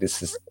 I'm like,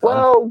 this is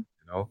Well,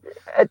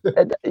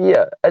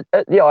 yeah.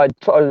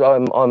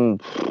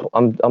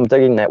 I'm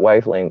digging that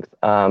wavelength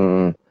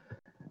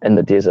in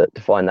the desert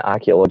to find the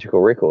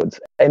archaeological records,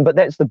 but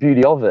that's the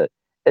beauty of it,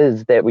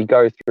 is that we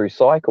go through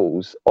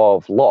cycles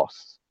of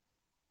loss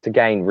to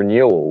gain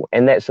renewal,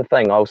 and that's the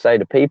thing I'll say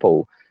to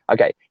people.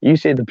 Okay, you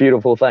said the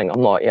beautiful thing.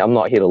 I'm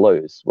not here to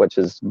lose, which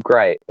is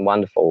great and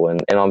wonderful, and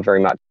I'm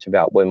very much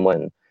about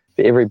win-win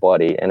for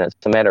everybody. And it's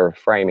a matter of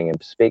framing and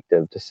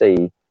perspective to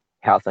see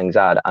how things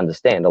are, to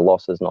understand a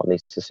loss is not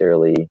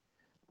necessarily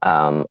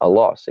a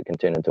loss. It can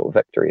turn into a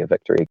victory. A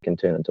victory can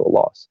turn into a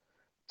loss.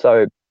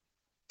 So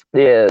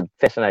they're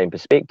fascinating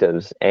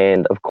perspectives,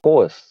 and of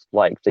course,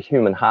 like the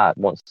human heart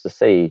wants to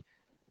see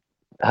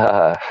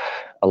a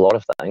lot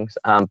of things,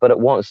 but it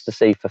wants to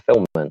see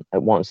fulfillment.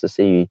 It wants to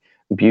see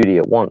beauty.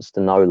 It wants to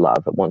know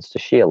love. It wants to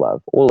share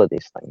love. All of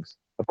these things,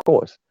 of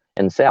course,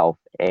 in self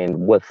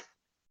and with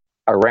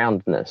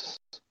aroundness.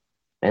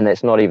 And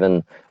that's not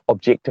even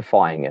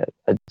objectifying it.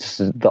 It's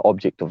the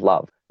object of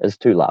love is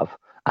to love.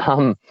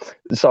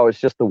 So it's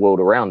just the world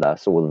around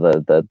us, or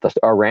the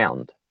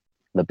around,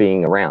 the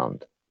being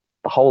around,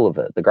 the whole of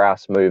it, the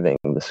grass moving,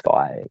 the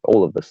sky,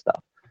 all of this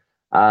stuff.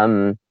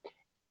 And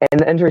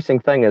the interesting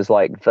thing is,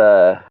 like,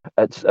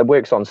 it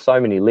works on so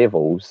many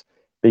levels,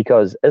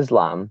 because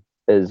Islam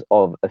is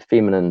of a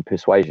feminine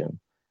persuasion,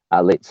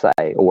 let's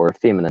say, or a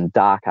feminine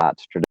dark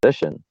arts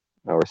tradition,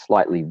 or a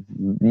slightly,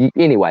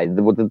 anyway,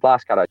 the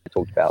last card I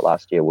talked about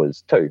last year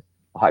was 2,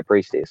 the High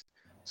Priestess.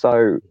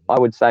 So I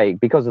would say,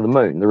 because of the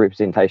moon, the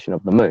representation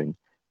of the moon,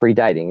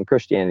 predating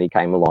Christianity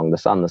came along, the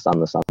sun.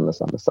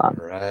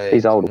 Right.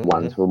 These older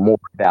ones were more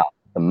about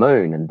the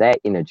moon and that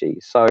energy.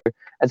 So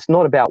it's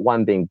not about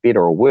one being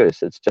better or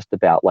worse. It's just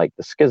about, like,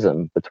 the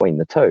schism between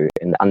the two,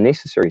 and the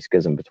unnecessary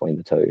schism between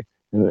the two,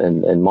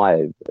 in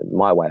my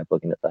way of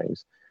looking at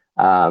things.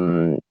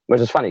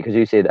 Which is funny, because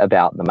you said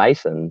about the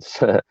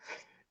Masons.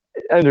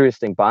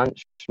 Interesting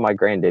bunch. My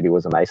granddaddy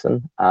was a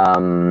Mason.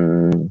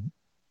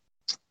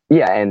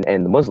 Yeah,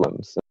 and the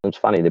Muslims. It's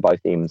funny, they're both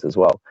M's as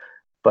well.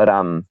 But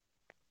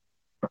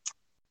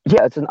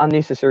yeah, it's an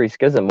unnecessary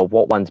schism of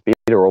what one's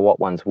better or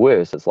what one's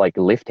worse. It's like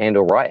left hand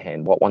or right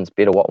hand. What one's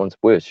better, what one's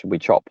worse. Should we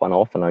chop one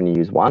off and only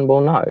use one? Well,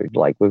 no.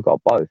 Like, we've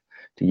got both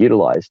to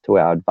utilize to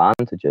our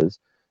advantages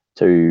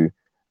to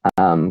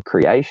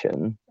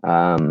creation,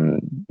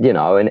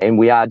 and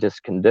we are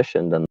just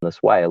conditioned in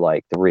this way.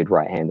 Like the red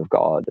right hand of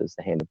God is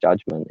the hand of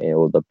judgment,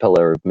 or the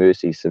pillar of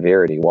mercy,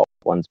 severity. What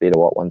one's better,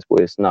 what one's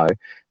worse? No,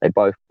 they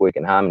both work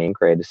in harmony and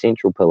create a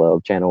central pillar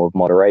of channel of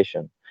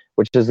moderation,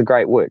 which is the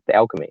great work. The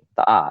alchemy,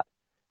 the art,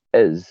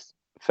 is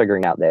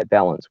figuring out that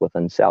balance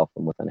within self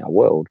and within our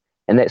world.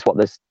 And that's what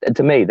this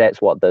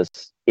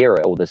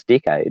era or this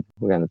decade,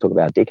 we're going to talk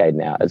about decade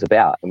now, is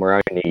about. And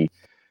we're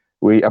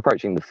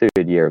approaching the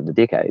third year of the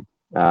decade,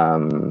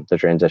 the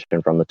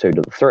transition from the 2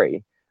 to the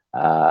 3,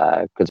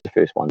 because the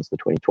first one's the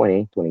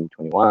 2020,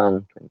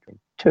 2021,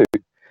 2022.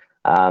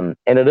 And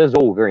it is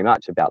all very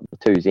much about the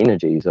two's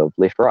energies of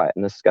left, right.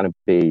 And this is going to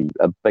be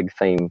a big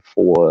theme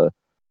for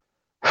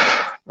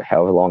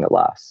however long it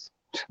lasts.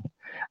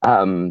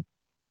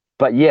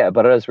 But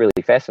it is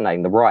really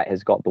fascinating. The right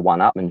has got the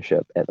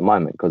one-upmanship at the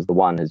moment because the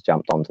one has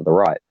jumped onto the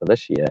right for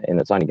this year,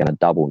 and it's only going to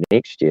double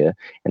next year,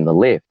 and the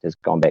left has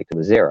gone back to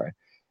the 0.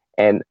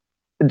 And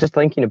just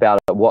thinking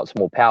about it, what's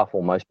more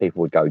powerful, most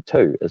people would go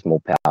 2 is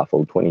more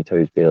powerful. 22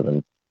 is better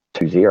than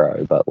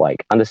 20, but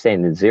like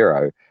understanding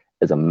 0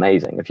 is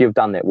amazing. If you've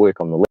done that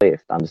work on the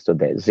left, understood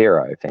that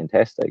 0,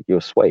 fantastic, you're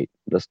sweet.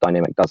 This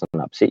dynamic doesn't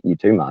upset you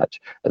too much.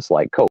 It's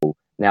like, cool,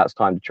 now it's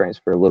time to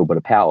transfer a little bit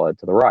of power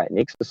to the right and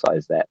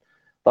exercise that.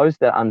 Those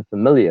that are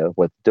unfamiliar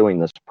with doing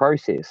this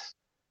process,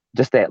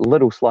 just that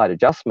little slight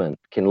adjustment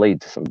can lead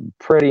to some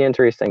pretty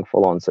interesting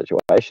full-on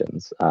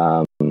situations.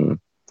 And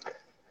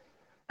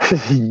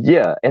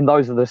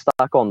those that are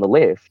stuck on the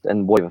left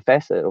in whatever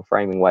facet or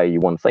framing way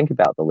you want to think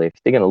about the left,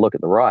 they're going to look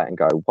at the right and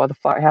go, "Why the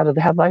fuck? How did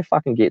they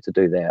fucking get to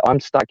do that? I'm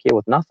stuck here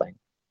with nothing."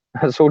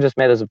 It's all just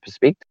matters of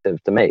perspective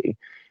to me,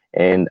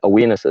 and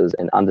awarenesses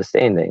and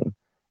understanding,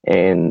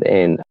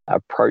 and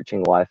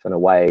approaching life in a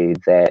way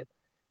that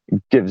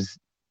gives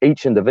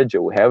each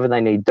individual, however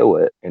they need to do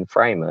it and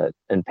frame it,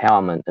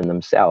 empowerment in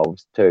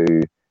themselves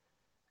to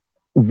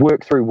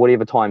work through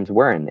whatever times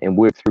we're in and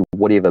work through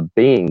whatever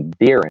being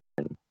they're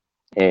in.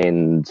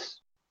 And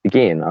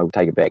again, I'll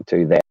take it back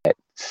to that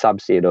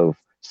subset of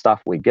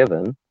stuff we're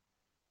given,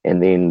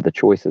 and then the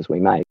choices we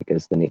make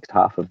is the next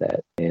half of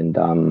that. And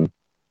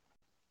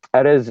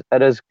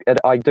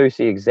I do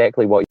see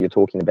exactly what you're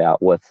talking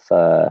about with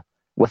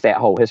that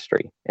whole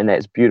history, and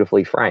that's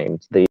beautifully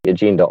framed. The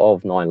agenda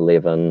of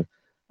 9/11.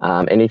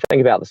 And you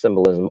think about the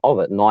symbolism of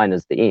it, 9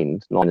 is the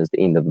end. 9 is the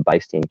end of the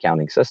base 10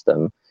 counting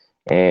system.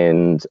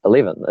 And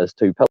 11 is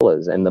 2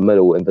 pillars, and the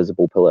middle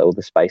invisible pillar, or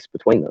the space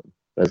between them,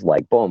 is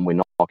like, boom,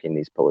 we're knocking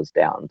these pillars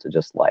down to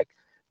just like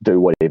do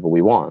whatever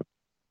we want.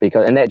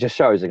 And that just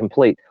shows a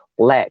complete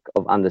lack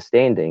of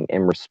understanding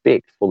and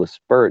respect for the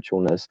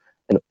spiritualness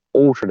in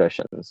all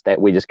traditions,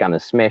 that we're just going to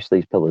smash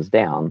these pillars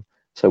down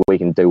so we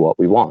can do what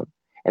we want.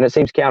 And it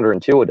seems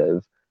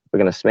counterintuitive. We're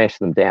going to smash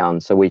them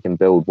down so we can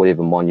build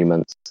whatever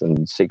monuments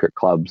and secret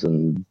clubs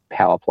and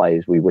power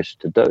plays we wish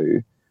to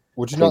do.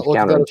 Would you not look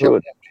at that as a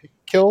king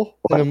kill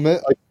in a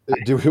minute?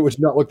 Would you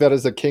not look at that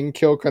as a king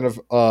kill, kind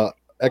of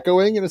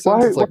echoing in a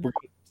sense? It's like we're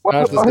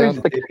going to smash this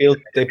down.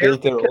 They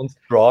built their own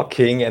straw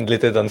king and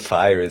lit it on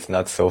fire. It's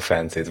not so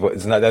fancy.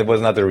 That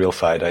was not a real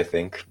fight, I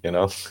think.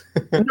 No,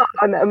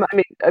 I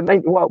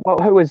mean,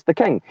 who is the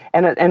king?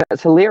 And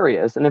it's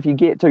hilarious. And if you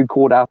get too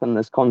caught up in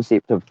this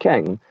concept of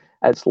king,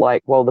 it's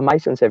like, well, the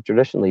Masons have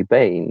traditionally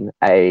been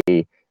a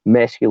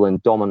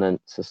masculine dominant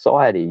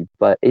society,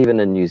 but even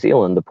in New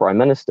Zealand, the Prime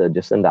Minister,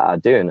 Jacinda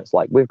Ardern, it's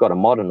like, we've got to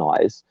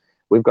modernize,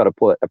 we've got to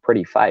put a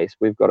pretty face,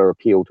 we've got to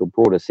appeal to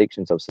broader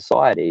sections of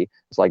society.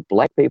 It's like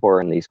black people are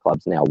in these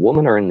clubs now,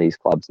 women are in these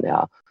clubs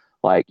now.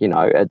 Like,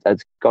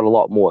 it's got a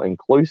lot more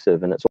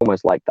inclusive, and it's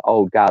almost like the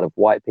old guard of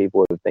white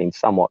people have been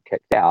somewhat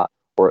kicked out,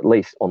 or at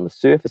least on the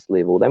surface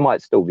level. They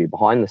might still be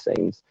behind the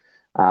scenes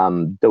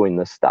doing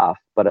this stuff,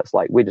 but it's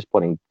like we're just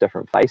putting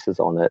different faces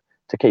on it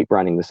to keep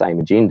running the same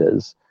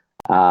agendas,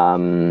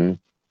 and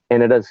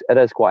it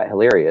is quite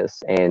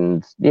hilarious.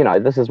 And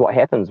this is what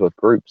happens with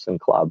groups and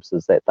clubs,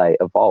 is that they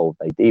evolve,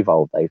 they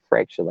devolve, they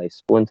fracture, they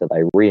splinter,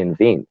 they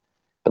reinvent,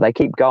 but they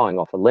keep going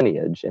off a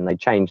lineage, and they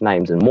change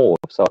names and morph.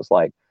 So it's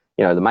like,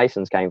 the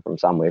Masons came from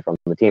somewhere, from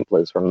the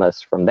Templars, from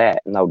this, from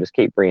that, and they'll just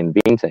keep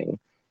reinventing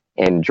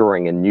and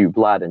drawing in new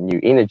blood and new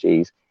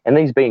energies. And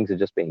these beings are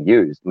just being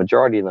used.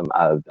 Majority of them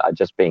are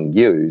just being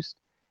used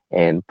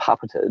and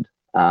puppeted,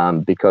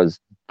 because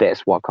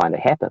that's what kind of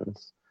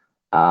happens.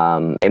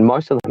 And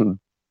most of them,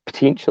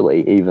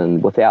 potentially,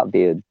 even without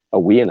their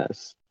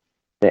awareness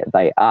that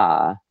they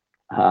are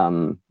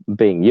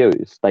being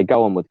used, they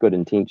go in with good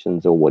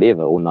intentions or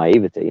whatever, or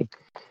naivety,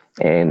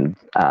 and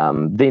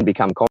then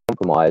become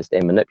compromised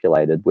and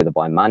manipulated, whether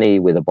by money,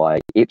 whether by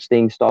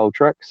Epstein-style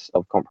tricks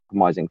of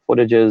compromising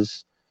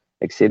footages,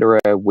 etc.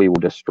 We will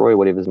destroy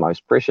whatever's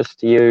most precious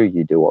to you.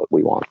 You do what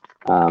we want.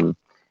 And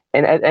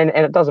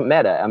it doesn't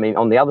matter. I mean,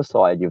 on the other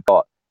side, you've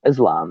got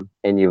Islam,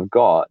 and you've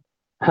got,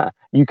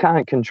 you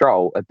can't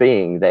control a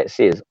being that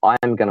says, I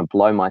am going to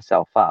blow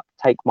myself up,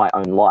 take my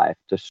own life,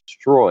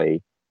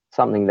 destroy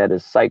something that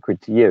is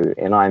sacred to you,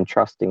 and I am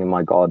trusting in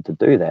my God to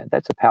do that.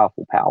 That's a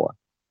powerful power.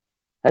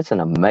 That's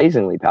an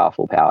amazingly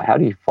powerful power. How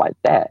do you fight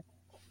that?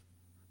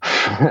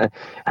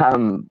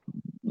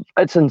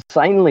 It's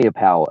insanely a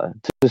power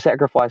to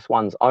sacrifice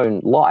one's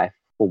own life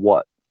for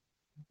what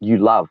you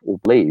love or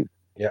believe.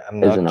 Yeah,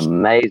 is an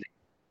amazing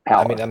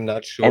power. I mean, I'm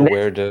not sure And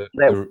where the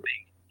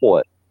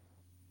what?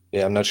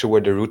 Yeah, I'm not sure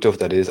where the root of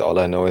that is. All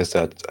I know is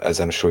that, as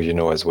I'm sure you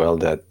know as well,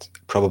 that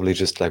probably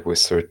just like with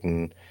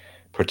certain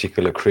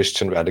particular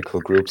Christian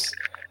radical groups,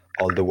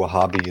 all the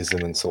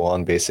Wahhabism and so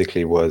on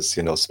basically was,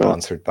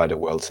 sponsored by the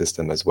world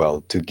system as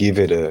well to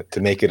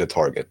make it a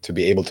target, to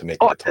be able to make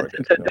it a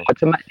target.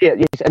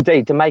 Yes,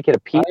 indeed, to make it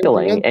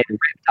appealing and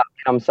wrapped up.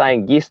 And I'm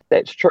saying, yes,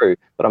 that's true,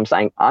 but I'm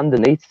saying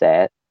underneath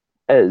that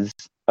is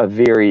a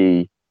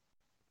very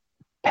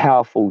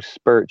powerful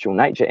spiritual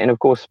nature, and of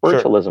course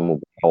spiritualism will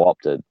be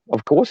co-opted.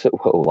 Of course it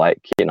will.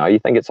 You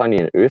think it's only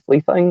an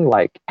earthly thing?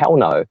 Like, hell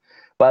no.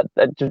 But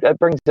it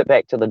brings it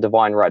back to the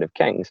divine right of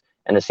kings,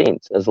 in a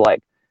sense, is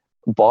like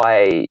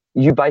by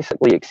you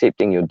basically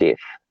accepting your death,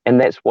 and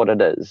that's what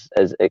it is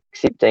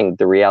accepting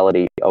the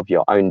reality of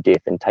your own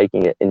death and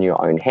taking it in your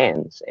own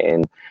hands.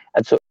 And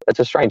it's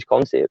a strange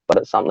concept, but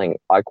it's something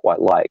I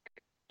quite like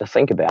to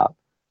think about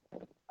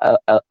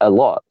a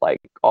lot. Like,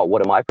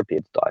 what am I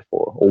prepared to die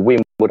for? Or when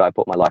would I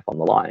put my life on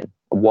the line?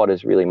 What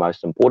is really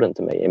most important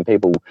to me? And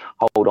people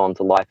hold on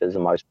to life as the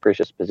most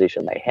precious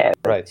possession they have.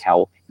 Right.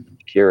 Health,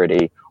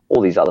 purity,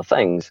 all these other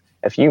things.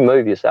 If you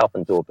move yourself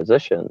into a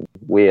position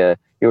where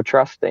you're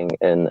trusting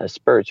in a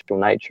spiritual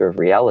nature of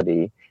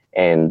reality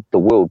and the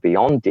world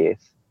beyond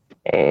death,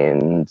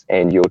 and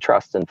your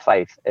trust and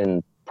faith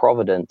in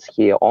providence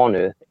here on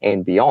earth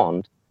and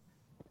beyond,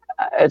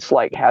 it's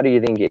like, how do you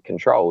then get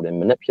controlled and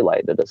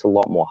manipulated? It's a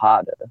lot more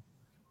harder.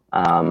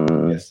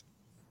 Yes.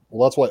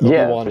 Well, that's why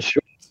Obi-Wan. For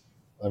sure.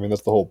 I mean,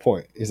 that's the whole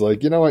point. He's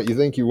like, you know what? You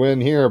think you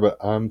win here, but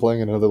I'm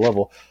playing another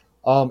level.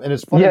 And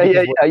it's funny.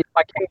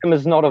 My kingdom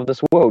is not of this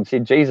world,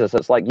 said Jesus.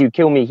 It's like, you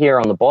kill me here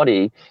on the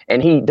body,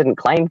 and he didn't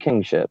claim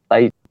kingship.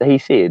 He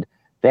said,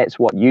 that's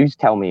what you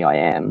tell me I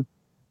am.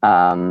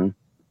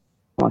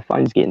 My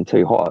phone's getting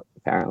too hot,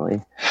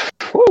 apparently.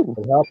 Woo!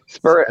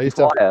 Spirit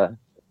fire.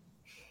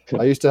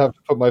 I used to have to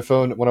put my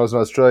phone when I was in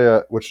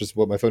Australia, which is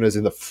what my phone is,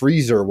 in the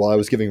freezer while I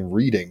was giving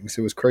readings.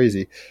 It was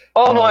crazy.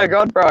 Oh my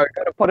God, bro.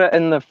 Gotta put it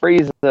in the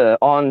freezer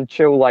on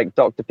chill like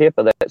Dr.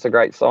 Pepper. That's a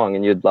great song,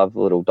 and you'd love the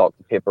little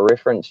Dr. Pepper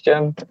reference,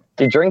 Jim.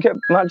 Do you drink it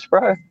much,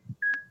 bro?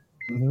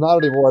 Not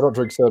anymore. I don't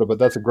drink soda, but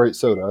that's a great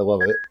soda. I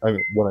love it. I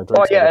mean, when I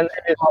drink soda. And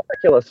there's a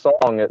particular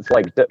song. It's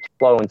like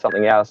Diplo and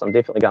something else. I'm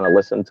definitely going to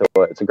listen to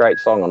it. It's a great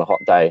song on a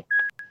hot day.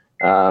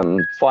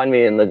 Find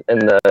me in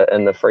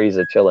the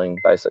freezer chilling,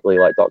 basically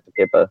like Dr.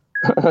 Pepper.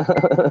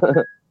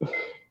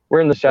 We're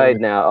in the shade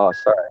now. Oh,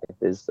 sorry,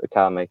 there's a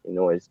car making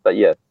noise. But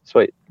yeah,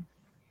 sweet.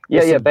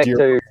 Yeah. Back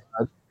to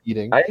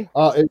eating. Hey?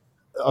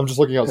 I'm just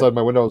looking outside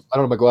my window. I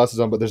don't have my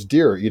glasses on, but there's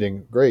deer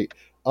eating. Great.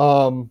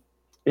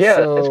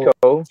 That's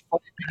cool.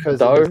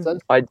 Because in a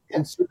sense, I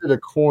inserted a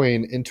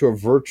coin into a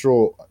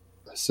virtual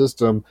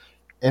system,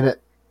 and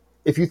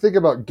if you think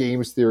about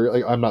games theory,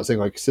 like, I'm not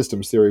saying like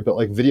systems theory, but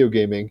like video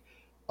gaming.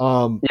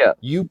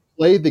 You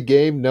play the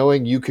game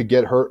knowing you could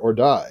get hurt or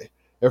die.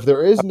 If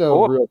there is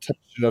no real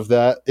tension of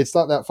that, it's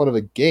not that fun of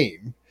a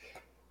game.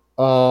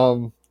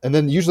 And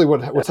then usually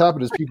what's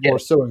happened is people are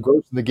so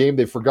engrossed in the game,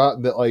 they've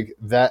forgotten that like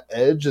that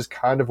edge is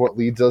kind of what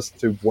leads us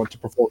to want to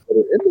perform better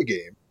in the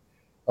game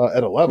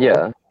at a level.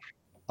 Yeah.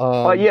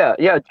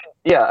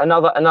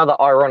 Another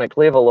ironic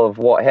level of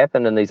what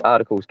happened in these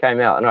articles came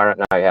out, and I don't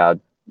know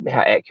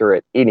how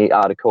accurate any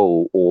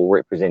article or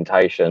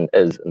representation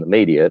is in the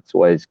media. It's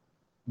always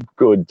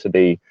good to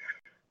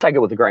take it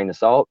with a grain of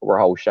salt or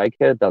a whole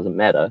shaker, it doesn't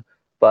matter.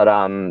 But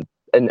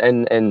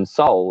in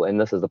Seoul,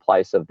 and this is the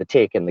place of the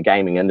tech and the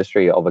gaming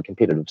industry of a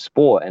competitive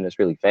sport, and it's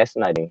really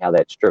fascinating how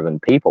that's driven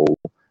people.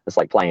 It's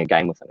like playing a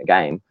game within a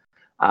game.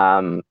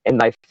 And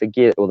they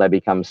forget, or they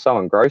become so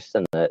engrossed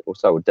in it, or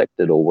so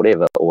addicted, or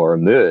whatever, or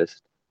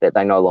immersed, that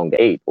they no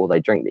longer eat, or they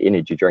drink the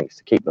energy drinks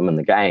to keep them in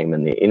the game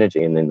and their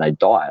energy, and then they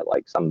die.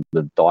 Like some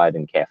have died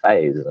in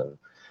cafes and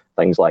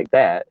things like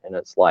that. And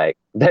it's like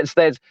that's.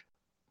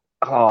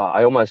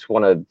 I almost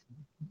want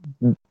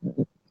to.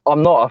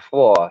 I'm not a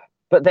four,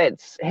 but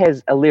that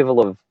has a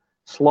level of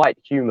slight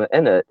humor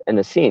in it, in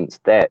a sense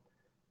that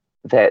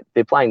they're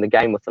playing the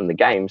game within the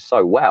game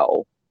so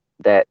well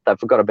that they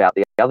forgot about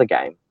the other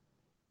game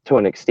to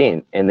an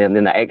extent, and then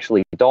they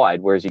actually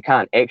died. Whereas you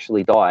can't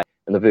actually die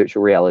in the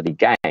virtual reality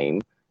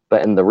game,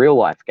 but in the real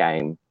life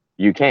game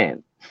you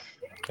can.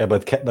 Yeah,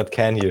 but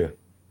can you?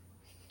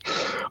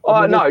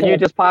 Oh no, you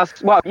just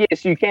pass. Well,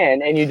 yes, you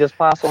can, and you just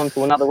pass on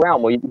to another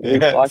realm where you.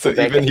 So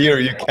even here,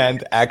 you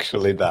can't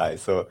actually die.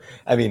 So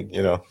I mean,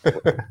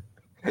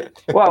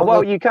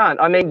 Well, you can't.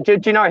 I mean, do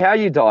you know how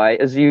you die?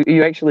 Is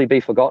you actually be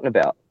forgotten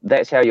about.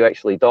 That's how you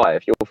actually die.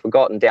 If you're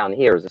forgotten down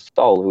here as a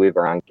soul,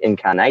 whoever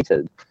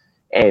incarnated,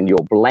 and you're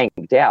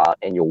blanked out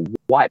and you're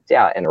wiped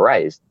out and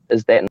erased,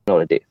 is that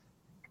not a death?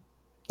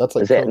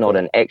 Is that not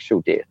an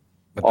actual death?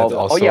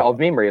 Of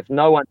memory. If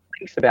no one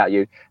thinks about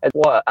you, it's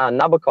what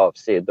Nabokov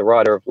said, the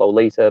writer of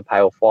Lolita,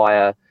 Pale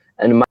Fire,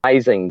 and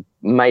amazing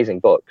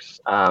books,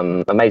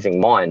 amazing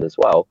mind as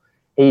well.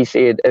 He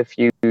said, if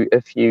you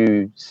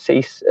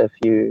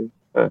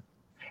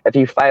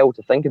fail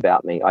to think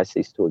about me, I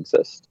cease to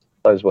exist.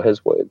 Those were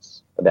his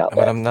words about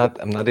But that.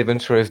 I'm not even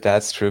sure if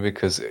that's true,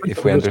 because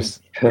if we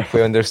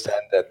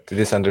understand that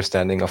this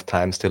understanding of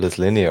time still is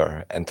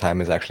linear, and time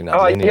is actually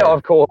not linear. Yeah,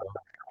 of course.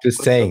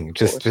 Just saying,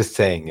 just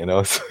saying, you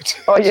know.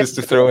 So just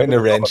to throw in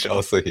a wrench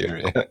also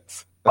here.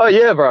 Yes. Oh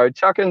yeah, bro,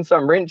 chuck in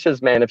some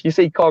wrenches, man. If you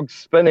see cogs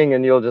spinning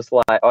and you're just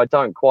like, I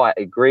don't quite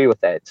agree with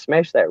that,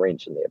 smash that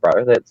wrench in there,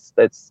 bro.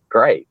 That's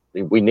great.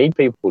 We need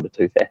people to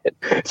do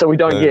that, so we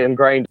don't get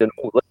ingrained in,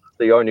 oh, this is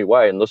the only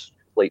way and this is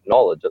complete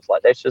knowledge. It's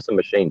like, that's just a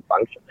machine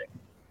functioning.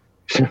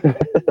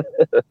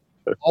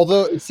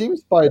 Although it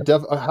seems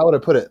how would I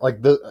put it?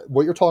 Like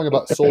what you're talking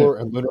about, solar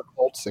and lunar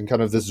cults and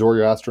kind of this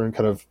Zoroastrian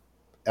kind of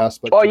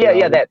aspect. Oh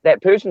yeah,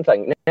 that Persian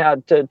thing. Now,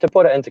 to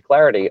put it into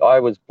clarity, I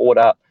was brought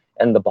up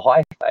in the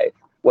Baha'i faith,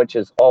 which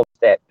is of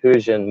that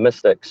Persian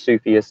mystic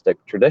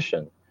Sufistic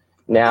tradition.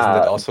 Now,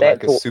 isn't it also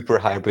like a super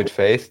hybrid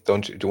faith?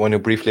 Do you want to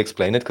briefly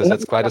explain it? Because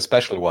that's quite a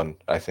special one,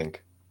 I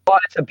think. Oh,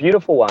 it's a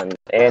beautiful one,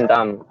 and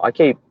I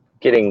keep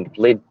getting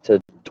led to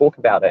talk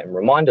about it and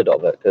reminded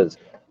of it because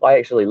I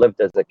actually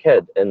lived as a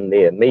kid in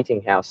their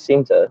meeting house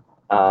center,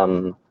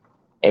 and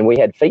we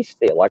had feasts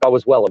there. Like, I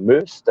was well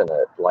immersed in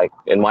it, like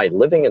in my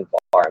living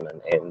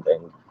environment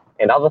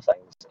and other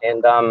things.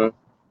 And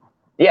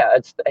yeah,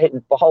 it's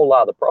the whole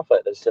the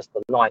prophet is just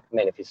the ninth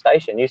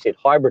manifestation. You said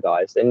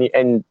hybridized,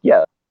 and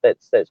yeah,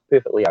 that's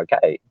perfectly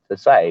okay to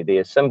say.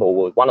 Their symbol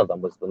was, one of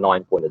them was the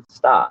 9-pointed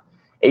star.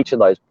 Each of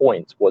those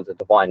points was a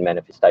divine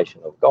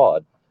manifestation of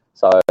God.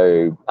 So,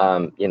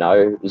 you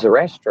know,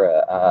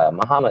 Zoroaster,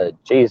 Muhammad,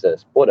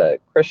 Jesus, Buddha,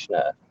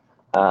 Krishna.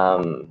 I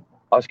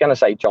was going to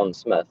say John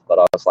Smith, but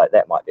I was like,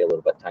 that might be a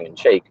little bit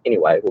tongue-in-cheek.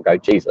 Anyway, we'll go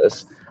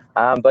Jesus.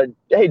 But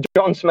hey,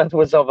 John Smith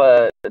was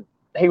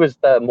he was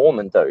the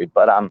Mormon dude.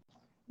 But,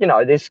 you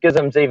know, there's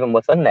schisms even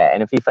within that.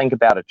 And if you think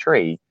about a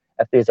tree,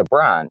 if there's a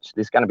branch,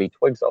 there's going to be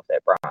twigs off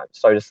that branch.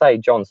 So to say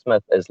John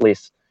Smith is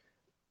less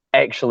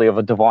actually of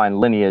a divine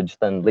lineage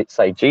than, let's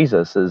say,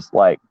 Jesus is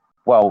like,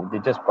 well, they're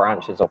just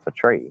branches off a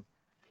tree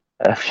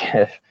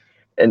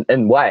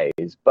in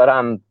ways. But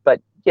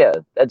yeah,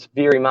 it's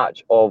very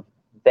much of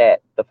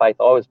that, the faith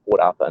I was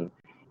brought up in.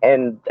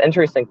 And the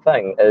interesting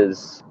thing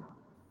is,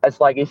 it's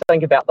like you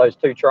think about those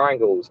two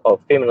triangles of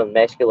feminine,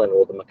 masculine,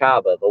 or the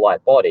macabre, the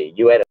light body,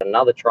 you add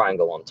another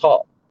triangle on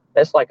top.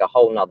 That's like a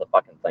whole nother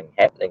fucking thing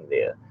happening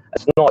there.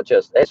 It's not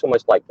just, that's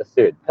almost like the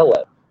third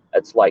pillar.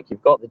 It's like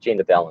you've got the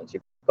gender balance,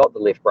 you've got the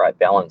left-right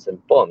balance,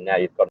 and boom, now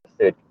you've got a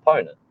third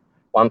component.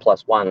 1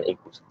 + 1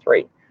 =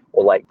 3,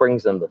 or like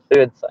brings in the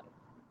third thing.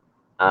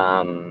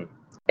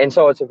 And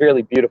so it's a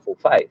really beautiful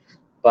faith.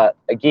 But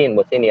again,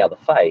 with any other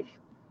faith,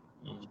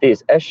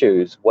 there's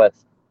issues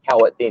with how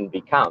it then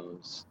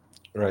becomes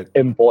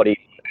embodied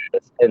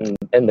in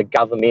the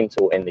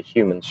governmental and the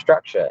human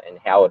structure, and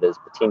how it is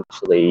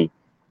potentially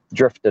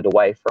drifted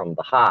away from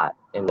the heart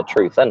and the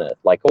truth in it,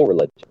 like all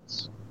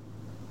religions.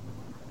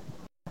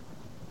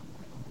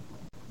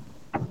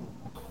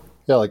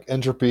 Yeah, like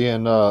entropy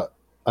and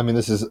I mean,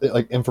 this is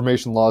like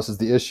information loss is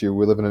the issue.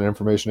 We live in an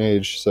information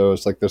age, so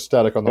it's like they're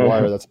static on the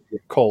wire. That's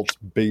cults,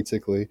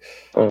 basically.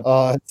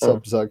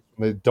 Subsect.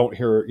 They don't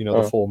hear, you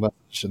know, the full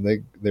message,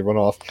 and they run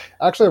off.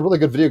 Actually, a really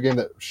good video game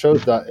that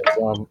shows that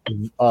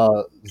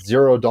is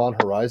Zero Dawn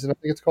Horizon. I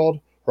think it's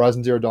called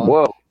Horizon Zero Dawn.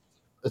 Whoa.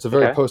 It's a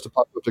very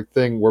post-apocalyptic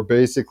thing where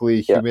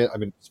basically I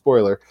mean,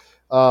 spoiler.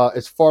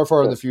 It's far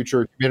in the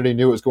future. Humanity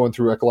knew it was going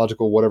through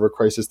ecological whatever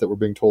crisis that we're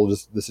being told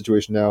is the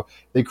situation now.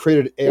 They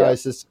created AI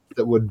systems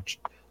that would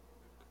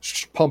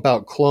pump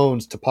out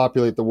clones to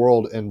populate the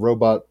world and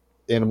robot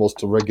animals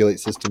to regulate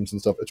systems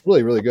and stuff. It's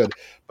really, really good.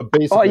 But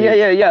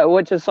basically,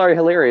 which is so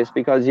hilarious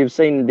because you've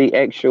seen the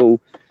actual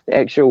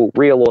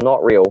real or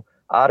not real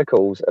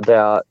articles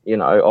about, you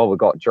know, oh, we've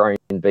got drone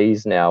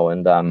bees now,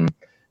 and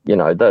you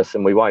know, this,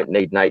 and we won't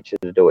need nature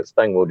to do its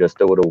thing. We'll just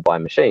do it all by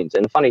machines.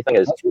 And the funny thing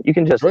is, you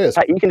can just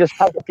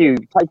take a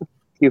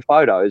few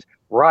photos,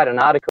 write an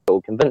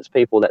article, convince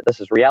people that this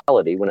is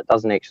reality when it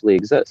doesn't actually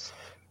exist.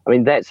 I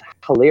mean, that's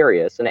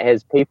hilarious, and it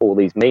has people,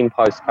 these meme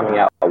posts coming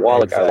out a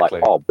while ago, like,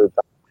 oh,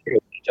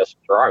 just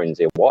drones,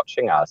 they're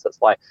watching us.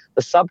 It's like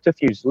the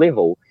subterfuge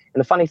level.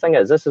 And the funny thing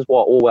is, this is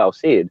what Orwell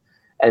said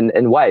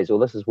in ways, or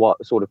this is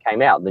what sort of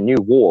came out. The new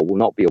war will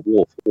not be a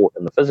war fought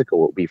in the physical,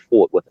 it will be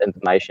fought with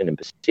information and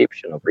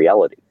perception of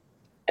reality.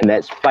 And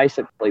that's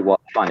basically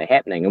what's kind of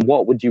happening. And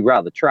what would you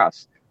rather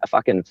trust? A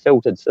fucking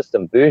filtered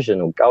system version,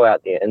 or go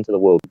out there into the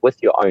world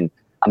with your own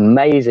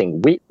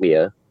amazing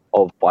wetware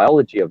of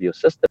biology of your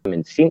system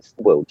and sense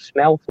the world,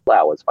 smell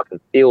flowers, fucking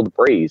feel the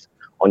breeze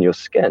on your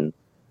skin.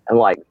 And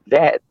like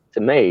that,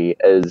 to me,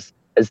 is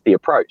the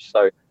approach.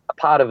 So a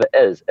part of it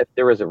is, if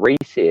there is a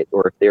reset,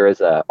 or if there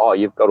is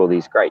you've got all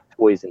these great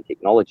toys and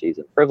technologies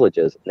and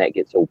privileges, and that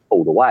gets all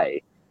pulled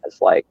away,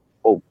 it's like,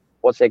 well,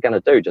 what's that going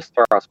to do? Just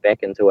throw us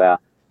back into our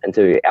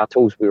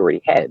tools we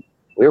already had.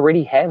 We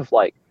already have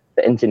like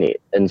the internet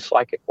in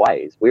psychic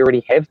ways. We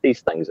already have these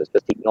things. It's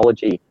just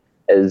technology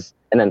is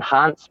an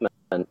enhancement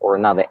or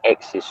another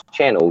access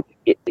channel to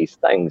get these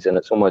things. And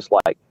it's almost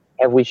like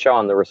have we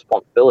shown the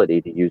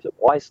responsibility to use it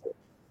wisely?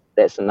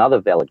 That's another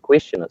valid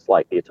question. It's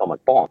like the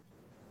atomic bomb.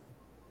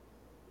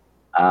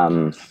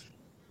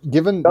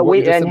 Given But what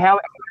you just said, how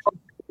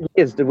many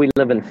years did we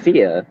live in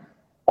fear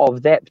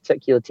of that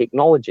particular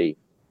technology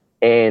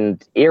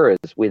and eras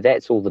where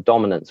that's all the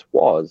dominance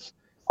was,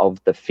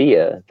 of the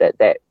fear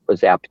that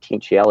was our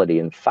potentiality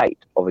and fate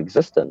of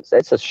existence?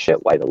 That's a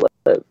shit way to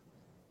live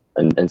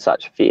in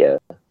such fear.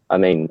 I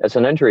mean, it's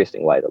an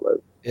interesting way to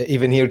live.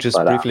 Even here, just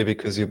But, briefly,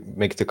 because you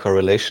make the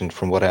correlation,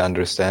 from what I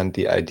understand,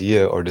 the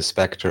idea or the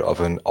specter of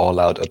an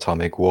all-out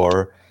atomic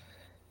war,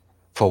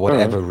 for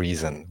whatever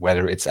reason,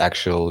 whether it's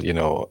actual,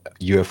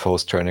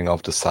 UFOs turning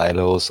off the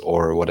silos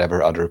or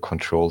whatever other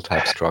control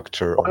type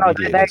structure or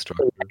mediating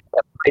structure.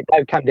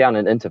 They've come down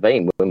and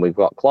intervene when we've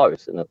got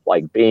close, and it's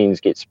like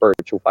beings get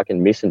spiritual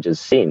fucking messengers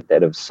sent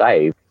that have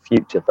saved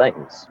future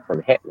things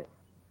from happening.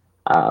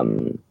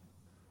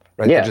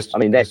 Right. Yeah, I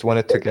just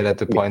wanted to get at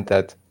the point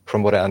that,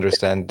 from what I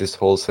understand, this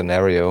whole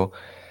scenario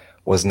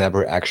was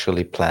never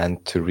actually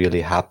planned to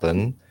really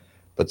happen,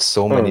 but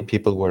so many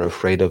people were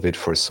afraid of it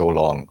for so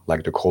long,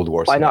 like the Cold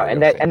War scenario. I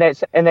know,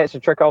 and that's the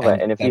trick of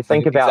it. And if you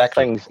think about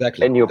things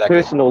in your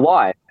personal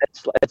life,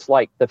 it's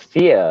like the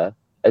fear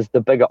is the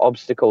bigger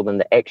obstacle than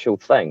the actual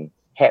thing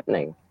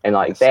happening, and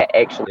like that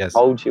actually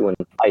holds you in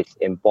place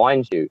and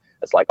binds you.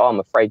 It's like, oh, I'm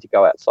afraid to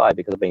go outside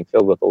because I've been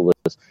filled with all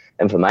this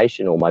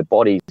information, or my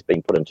body's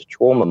been put into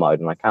trauma mode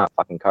and I can't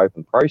fucking cope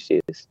and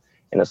process.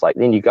 And it's like,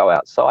 then you go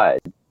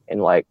outside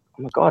and like,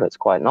 oh my God, it's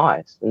quite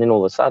nice. And then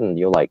all of a sudden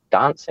you're like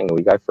dancing, or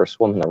you go for a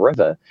swim in a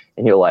river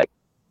and you're like,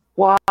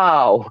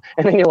 wow.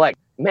 And then you're like,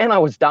 man, I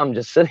was dumb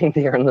just sitting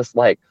there in this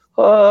like,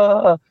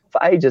 for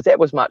ages. That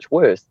was much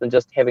worse than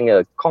just having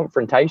a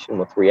confrontation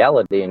with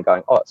reality and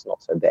going, oh, it's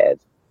not so bad.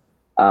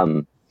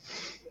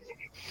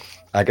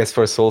 I guess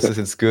for Solstice,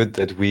 it's good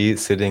that we,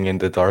 sitting in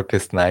the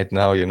darkest night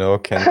now,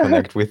 can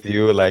connect with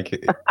you.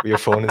 Like, your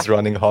phone is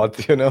running hot,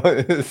 Hey,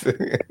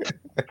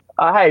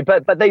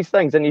 but these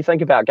things, and you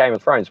think about Game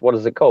of Thrones, what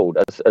is it called?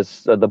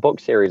 The book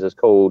series is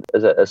called,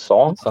 is it a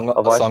Song? Song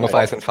of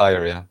Ice and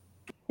Fire, yeah.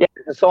 Yeah,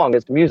 it's a song,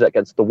 it's music,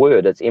 it's the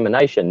word, it's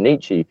emanation.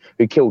 Nietzsche,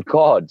 who killed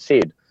God,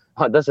 said,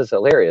 oh, this is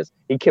hilarious.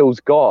 He kills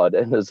God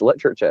in his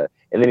literature,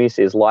 and then he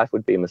says life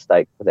would be a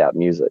mistake without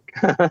music.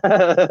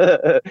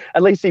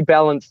 At least he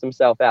balanced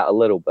himself out a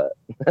little bit.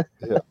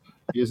 Yeah,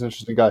 he's an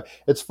interesting guy.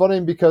 It's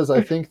funny because I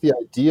think the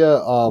idea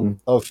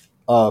of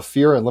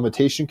fear and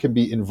limitation can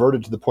be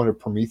inverted to the point of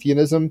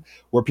Prometheanism,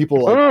 where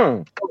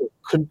people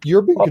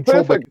you're being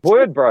controlled by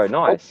word, bro.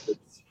 Nice.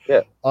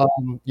 Yeah.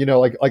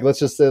 Like let's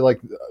just say, like,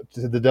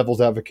 the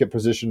devil's advocate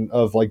position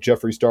of like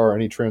Jeffree Star or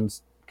any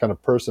trans kind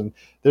of person.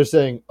 They're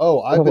saying,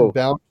 oh, I've been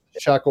bound to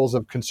the shackles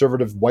of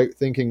conservative white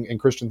thinking and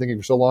Christian thinking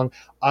for so long.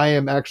 I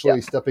am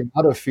actually stepping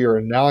out of fear,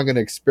 and now I'm going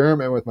to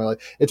experiment with my life.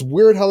 It's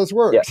weird how this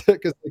works.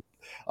 Because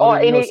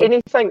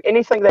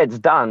anything that's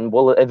done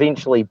will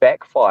eventually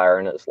backfire,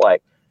 and it's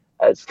like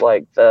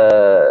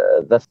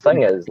the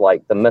thing is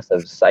like the myth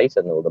of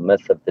Satan or the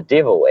myth of the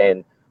devil.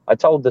 And I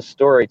told this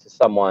story to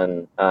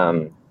someone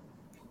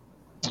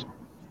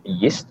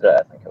yesterday,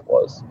 I think it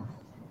was.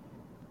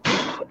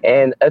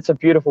 And it's a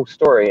beautiful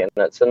story, and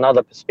it's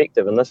another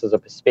perspective, and this is a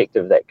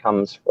perspective that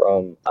comes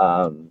from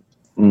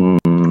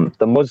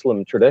the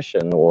Muslim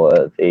tradition,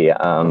 or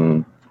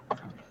the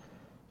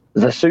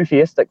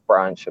Sufistic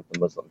branch of the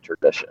Muslim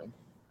tradition,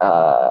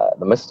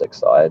 the mystic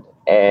side.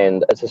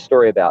 And it's a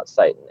story about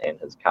Satan and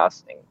his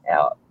casting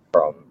out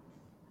from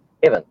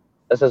heaven.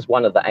 This is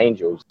one of the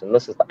angels, and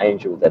this is the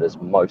angel that is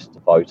most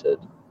devoted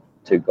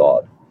to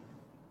God.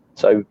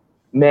 So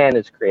man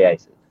is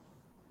created.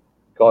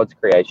 God's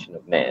creation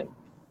of man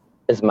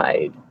is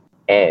made,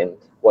 and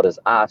what is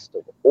asked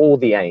of all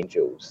the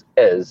angels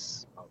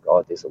is, oh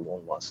God, there's a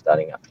lawnmower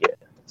starting up here.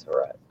 It's all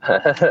right.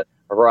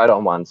 Right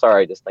on one.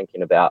 Sorry, just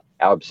thinking about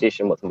our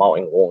obsession with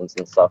mowing lawns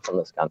and stuff in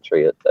this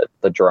country.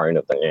 The drone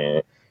of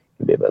the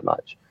can be a bit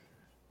much.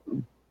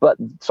 But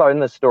so in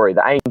this story,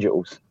 the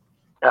angels,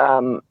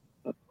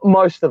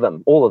 most of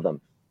them, all of them,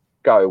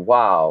 go,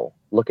 wow,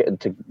 look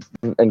at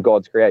in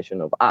God's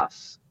creation of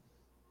us,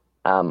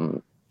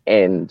 and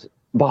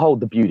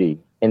behold the beauty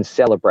and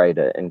celebrate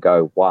it and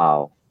go,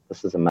 wow,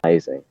 this is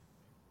amazing.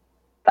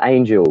 The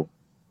angel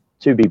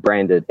to be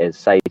branded as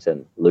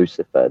Satan,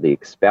 Lucifer, the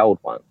expelled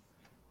one,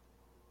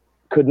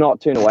 could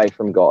not turn away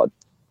from God,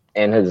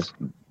 and its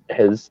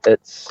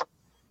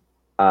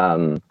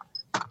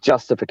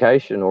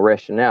justification or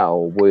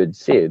rationale, words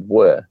said,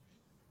 were,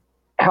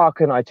 how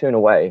can I turn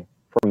away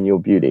from your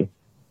beauty?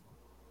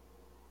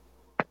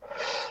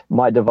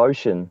 My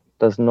devotion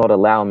does not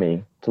allow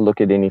me to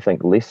look at anything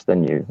less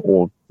than you,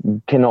 or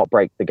cannot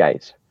break the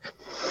gaze.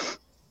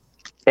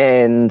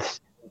 And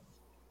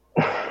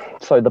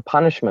so the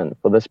punishment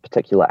for this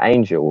particular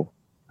angel,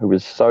 who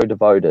was so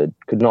devoted,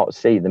 could not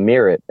see the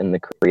merit in the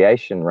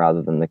creation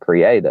rather than the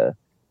creator,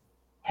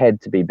 had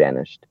to be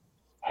banished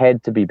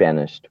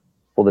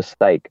for the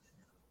sake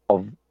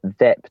of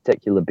that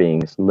particular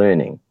being's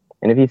learning.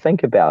 And if you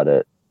think about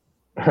it,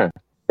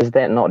 is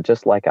that not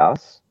just like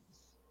us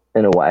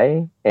in a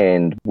way?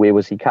 And where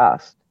was he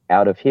cast?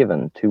 Out of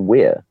heaven to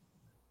where?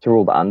 To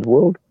rule the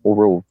underworld or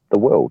rule the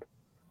world?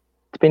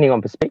 Depending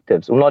on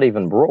perspectives, or not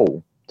even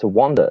rule, to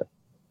wander,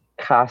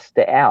 cast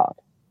out,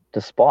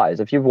 despise.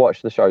 If you've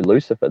watched the show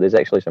Lucifer, there's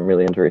actually some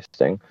really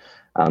interesting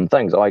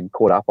things. I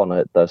caught up on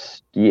it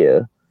this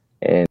year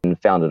and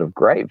found it of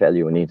great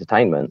value in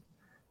entertainment.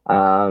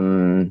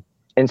 And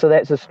so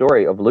that's the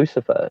story of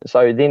Lucifer.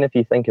 So then if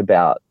you think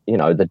about,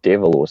 the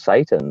devil or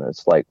Satan,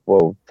 it's like,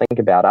 well, think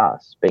about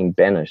us being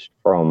banished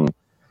from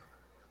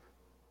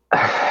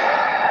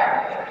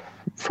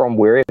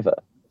wherever,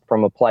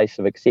 from a place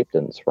of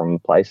acceptance, from a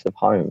place of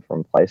home,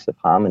 from a place of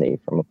harmony,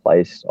 from a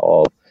place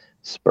of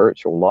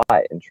spiritual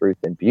light and truth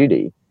and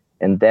beauty.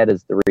 And that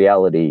is the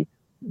reality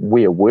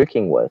we are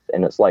working with.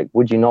 And it's like,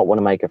 would you not want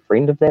to make a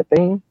friend of that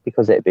being?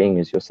 Because that being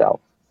is yourself.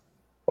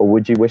 Or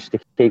would you wish to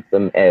keep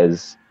them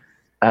as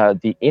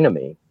the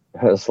enemy?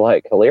 It's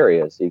like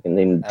hilarious. You can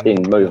then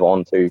move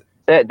on to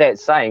that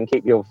saying,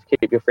 keep your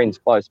friends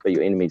close, but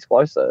your enemies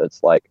closer.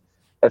 It's like,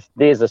 if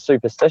there's a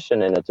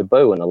superstition and a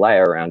taboo and a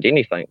layer around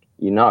anything,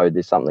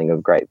 there's something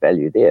of great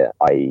value there,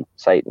 i.e.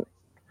 Satan,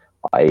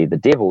 i.e. the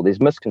devil. There's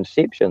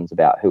misconceptions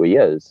about who he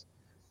is,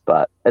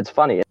 but it's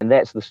funny, and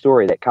that's the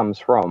story that comes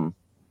from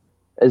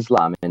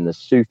Islam and the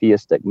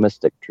Sufistic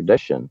mystic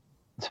tradition.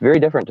 It's very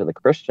different to the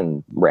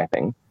Christian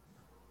wrapping.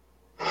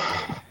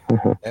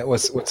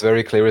 What's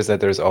very clear is that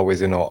there's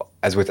always,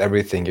 as with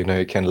everything,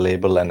 you can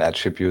label and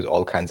attribute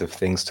all kinds of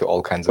things to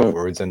all kinds of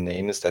words and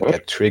names that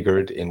get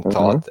triggered in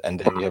thought, and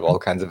then you have all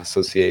kinds of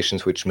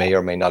associations which may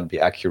or may not be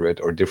accurate,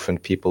 or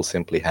different people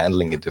simply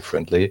handling it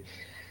differently.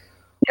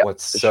 Yep,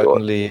 what's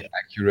certainly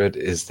accurate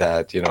is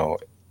that,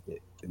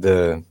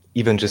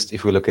 even just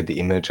if we look at the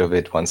image of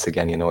it, once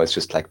again, it's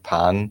just like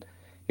pan,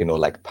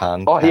 like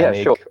pan,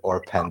 panic,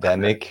 or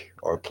pandemic,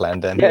 or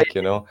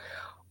plandemic,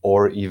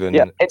 or even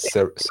and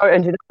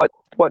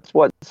what's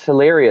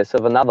hilarious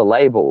of another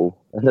label,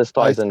 and this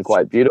ties in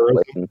quite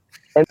beautifully, and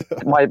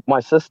my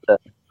sister,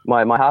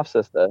 my half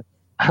sister,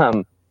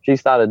 she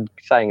started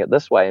saying it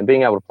this way, and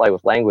being able to play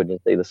with language and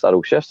see the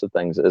subtle shifts of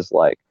things is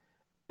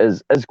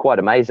quite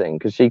amazing,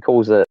 because she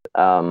calls it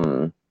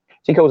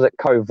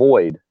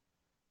co-void,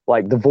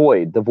 like the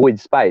void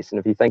space. And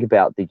if you think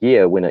about the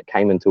year when it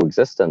came into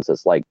existence,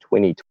 it's like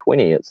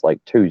 2020, it's like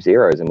 2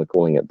 zeros, and we're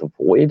calling it the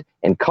void,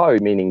 and co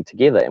meaning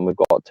together, and we've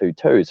got 2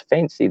 twos.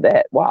 Fancy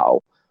that.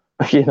 Wow.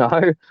 And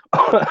I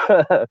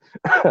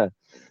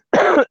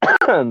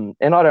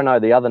don't know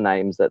the other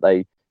names that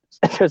they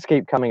just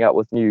keep coming up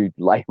with new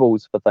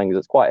labels for things.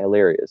 It's quite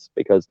hilarious,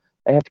 because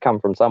they have to come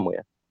from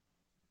somewhere.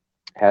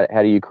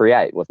 How do you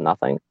create? With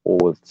nothing, or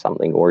with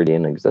something already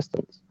in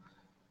existence?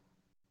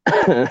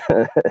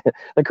 The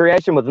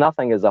creation with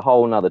nothing is a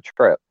whole nother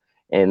trip.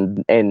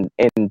 And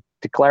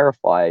to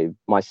clarify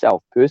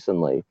myself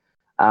personally,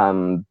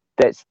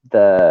 that's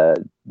the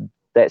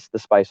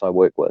space I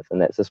work with,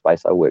 and that's the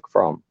space I work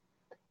from.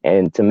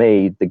 And to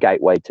me, the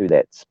gateway to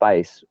that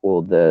space,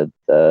 or is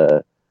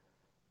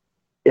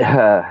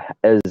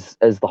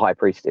the high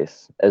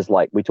priestess. Is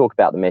like, we talk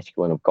about the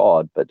masculine of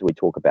God, but do we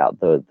talk about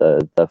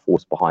the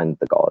force behind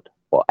the God,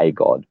 or a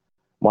God?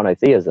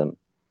 Monotheism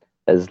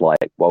is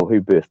like, well, who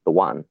birthed the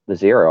one? The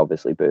zero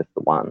obviously birthed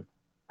the one.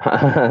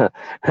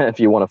 If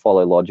you want to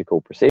follow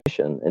logical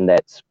procession, and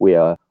that's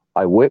where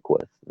I work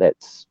with.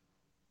 That's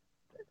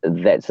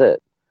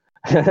it.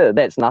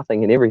 That's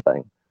nothing and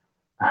everything.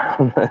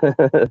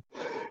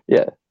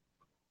 Yeah,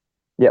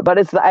 but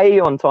it's the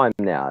aeon time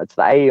now. It's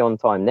the aeon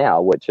time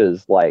now, which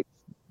is what's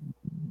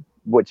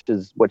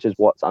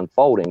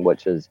unfolding,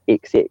 which is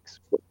XX,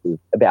 which is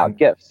about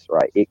gifts,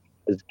 right? X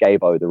is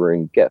Gabo, the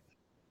rune gift.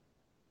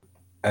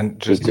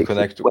 And just to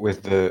connect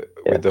with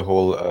the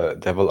whole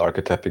devil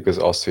archetype, because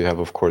also you have,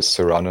 of course,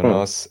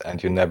 Cernunnos,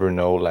 and you never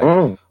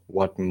know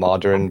what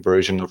modern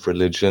version of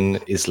religion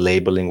is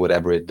labeling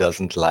whatever it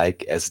doesn't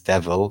like as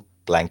devil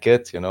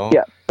blanket,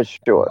 Yeah, for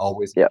sure.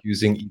 Always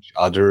accusing each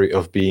other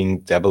of being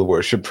devil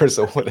worshippers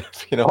or whatever,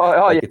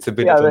 It's a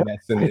bit of a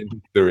mess in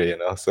history,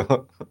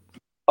 so.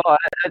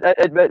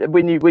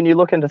 When you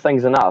look into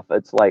things enough,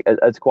 it's like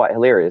it's quite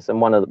hilarious. And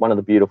one of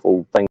the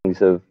beautiful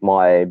things of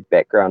my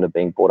background of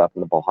being brought up in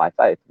the Baha'i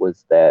faith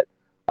was that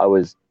I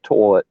was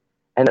taught,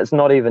 and it's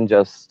not even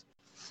just.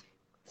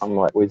 I'm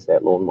like, where's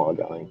that lawnmower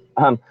going?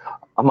 I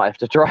might have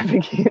to drive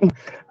again.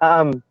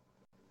 I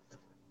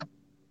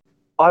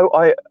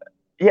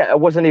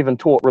wasn't even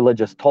taught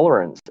religious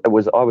tolerance. I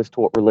was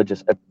taught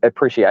religious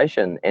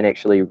appreciation, and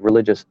actually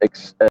religious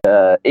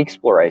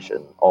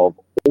exploration of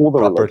all the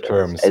proper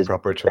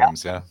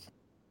terms. Yeah.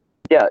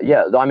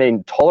 I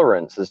mean,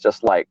 tolerance is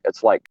just like,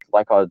 it's like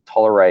I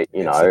tolerate,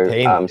 something not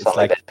even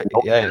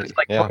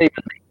anything.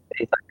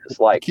 It's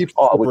like, we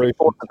thought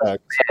bad,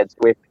 so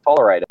we have to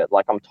tolerate it.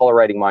 Like, I'm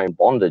tolerating my own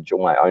bondage or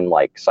my own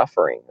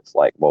suffering. It's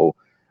like, well,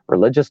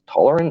 religious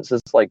tolerance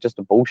is like just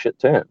a bullshit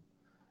term.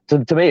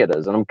 To me, it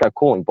is, and I'm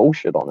calling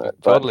bullshit on it.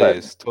 Totally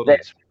is.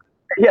 That's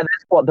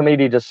what the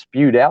media just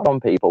spewed out on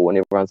people, when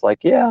everyone's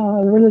like, yeah,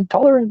 really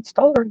tolerance.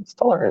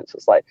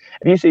 It's like,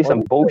 if you see some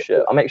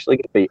bullshit, I'm actually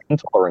going to be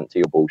intolerant to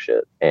your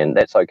bullshit, and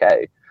that's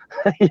okay.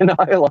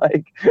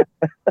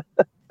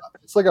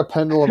 it's like a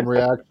pendulum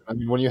reaction. I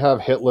mean, when you have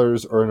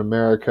Hitlers, or in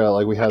America,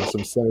 like we had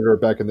some senator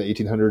back in the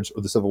 1800s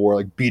or the Civil War,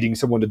 like beating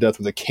someone to death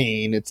with a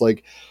cane. It's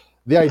like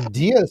the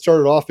idea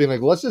started off being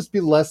like, let's just be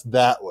less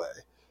that way,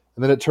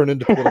 and then it turned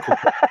into political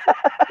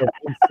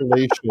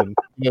installation. You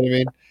know what I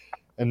mean?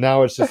 And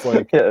now it's just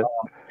like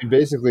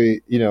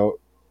basically,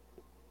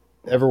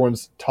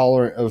 everyone's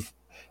tolerant of.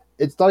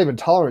 It's not even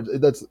tolerance.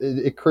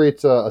 It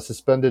creates a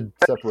suspended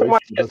separation.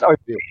 Just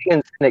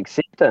obedience and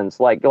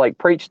acceptance. Like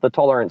preach the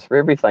tolerance for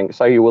everything,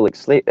 so you will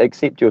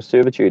accept your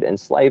servitude and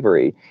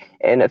slavery.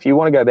 And if you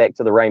want to go back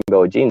to the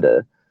rainbow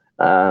agenda,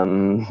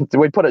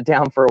 we put it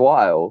down for a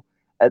while.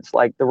 It's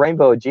like the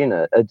rainbow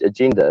agenda,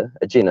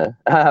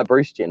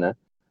 Bruce Jenner,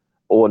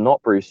 or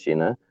not Bruce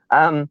Jenner,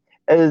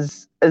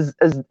 is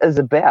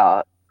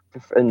about,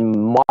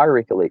 in my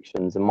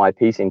recollections and my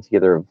piecing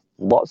together of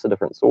lots of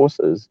different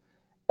sources,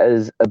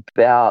 is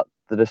about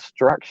the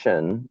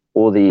destruction,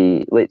 or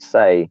the, let's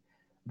say,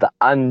 the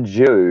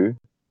undue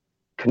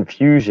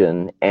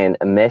confusion and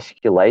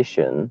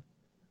emasculation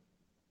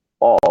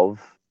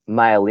of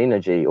male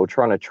energy, or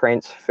trying to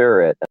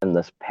transfer it in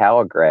this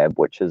power grab,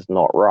 which is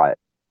not right.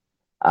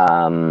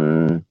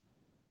 That's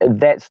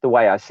the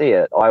way I see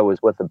it. I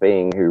was with a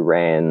being who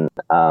ran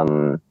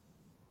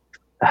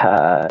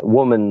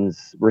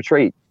women's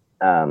retreat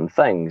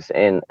things,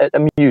 and it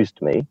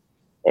amused me.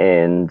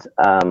 And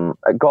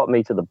it got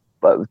me to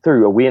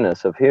through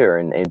awareness of her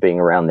and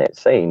being around that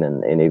scene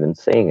and even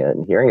seeing it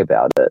and hearing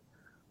about it,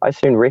 I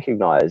soon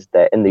recognized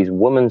that in these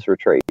women's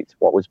retreats,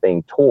 what was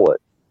being taught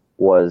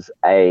was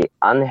a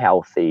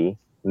unhealthy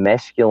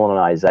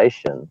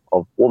masculinization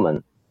of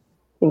women.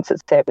 Hence,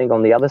 it's happening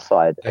on the other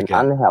side, an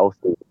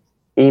unhealthy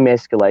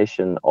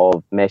emasculation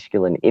of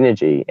masculine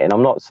energy. And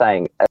I'm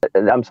saying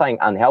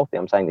unhealthy.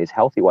 I'm saying there's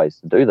healthy ways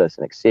to do this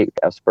and accept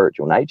our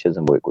spiritual natures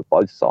and work with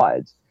both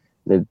sides.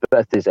 But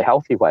if there's a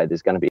healthy way,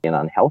 there's going to be an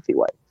unhealthy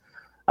way.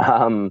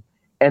 And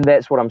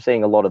that's what I'm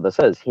seeing a lot of this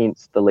is,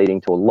 hence the leading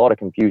to a lot of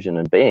confusion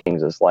in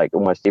beings. It's like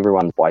almost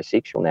everyone's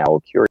bisexual now,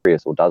 or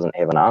curious, or doesn't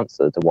have an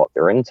answer to what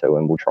they're into,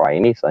 and will try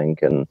anything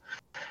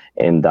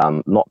and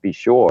not be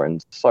sure,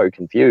 and so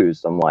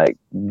confused. I'm like,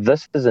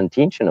 this is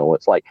intentional.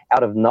 It's like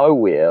out of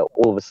nowhere,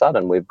 all of a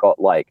sudden we've got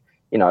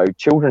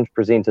children's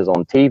presenters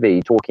on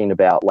TV talking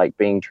about like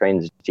being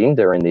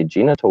transgender and their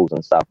genitals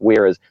and stuff,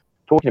 whereas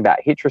talking about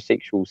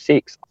heterosexual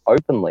sex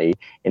openly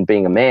and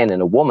being a man and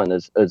a woman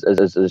is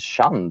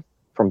shunned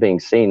from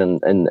being seen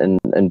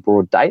in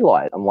broad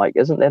daylight. I'm like,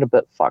 isn't that a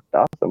bit fucked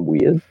up and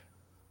weird?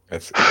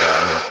 This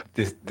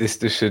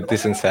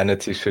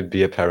insanity should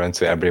be apparent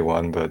to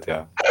everyone, but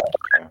yeah.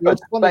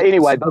 But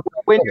anyway, but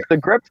when you're in the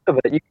grips of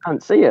it, you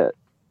can't see it.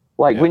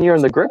 Like when you're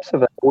in the grips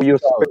of it, or you're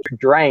so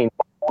drained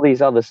by all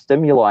these other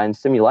stimuli and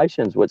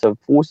stimulations, which are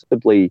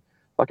forcibly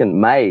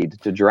fucking made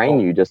to drain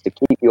you just to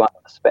keep you under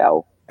the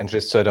spell. And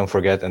just so I don't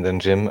forget, and then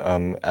Jim,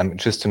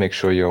 just to make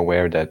sure you're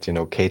aware that,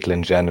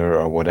 Caitlyn Jenner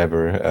or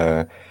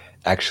whatever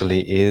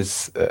actually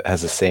has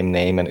the same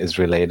name and is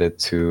related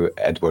to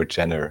Edward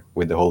Jenner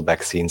with the whole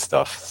vaccine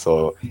stuff.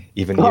 So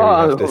even here you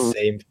have the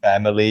same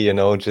family,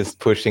 just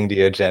pushing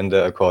the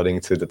agenda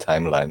according to the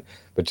timeline.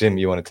 But Jim,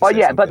 you wanted to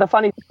say something. But the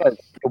funny thing is,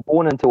 you're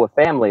born into a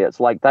family. It's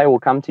like they will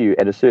come to you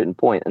at a certain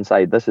point and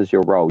say, this is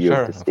your role. You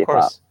have to step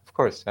up. Of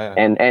course, yeah.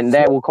 And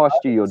that will cost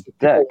you your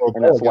dick,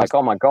 and it's like,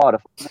 oh my god,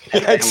 if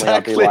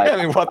exactly. Like, I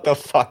mean, what the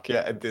fuck,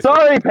 yeah.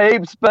 Sorry,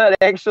 peeps, but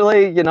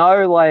actually,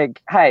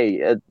 like,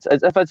 hey,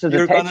 if it's a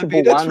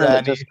detachable one and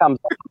it just comes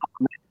off,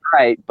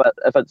 great. But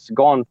if it's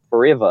gone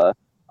forever,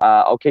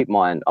 I'll keep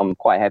mine. I'm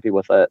quite happy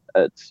with it.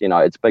 It's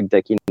it's big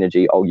dick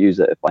energy. I'll use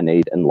it if I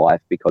need in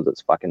life because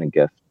it's fucking a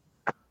gift.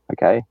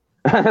 Okay,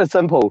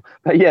 simple.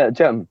 But yeah,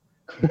 Jim.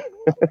 I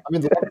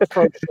mean, the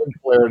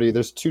polarity,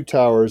 there's two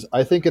towers.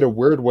 I think in a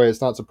weird way,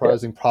 it's not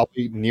surprising,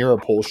 probably near a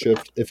pole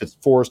shift, if it's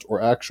forced or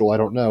actual, I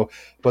don't know.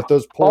 But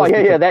those poles...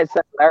 that's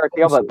the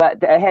polarity of it.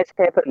 But it has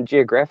happened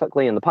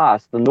geographically in the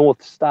past. The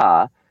North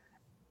Star,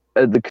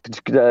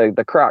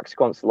 the Crux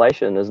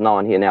constellation is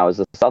known here now as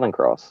the Southern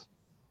Cross.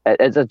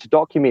 It's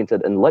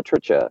documented in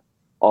literature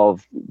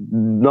of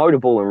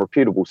notable and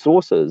reputable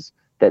sources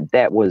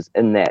that was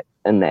in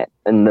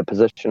the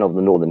position of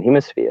the Northern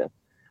Hemisphere.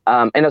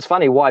 And it's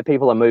funny why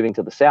people are moving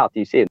to the south.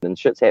 You said, and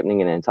shit's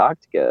happening in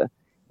Antarctica,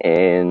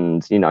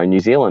 and New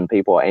Zealand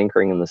people are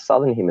anchoring in the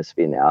southern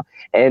hemisphere now.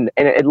 And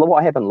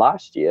what happened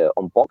last year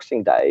on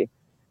Boxing Day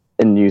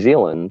in New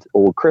Zealand,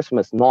 or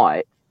Christmas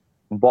night,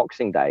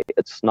 Boxing Day,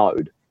 it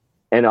snowed.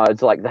 And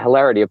it's like the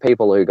hilarity of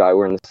people who go,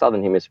 we're in the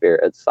southern hemisphere,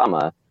 it's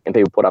summer, and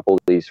people put up all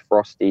these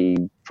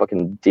frosty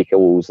fucking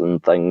decals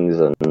and things,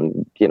 and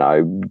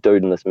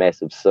dude in this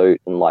massive suit,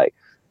 and like,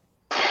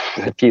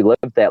 if you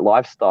live that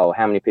lifestyle,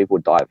 how many people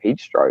would die of heat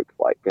stroke,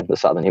 like in the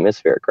southern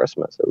hemisphere at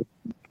Christmas?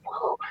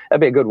 That'd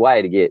be a good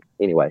way to get,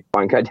 anyway,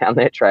 won't go down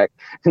that track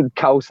and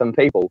cull some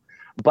people.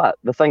 But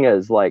the thing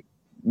is, like,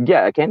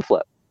 yeah, it can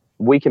flip.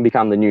 We can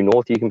become the new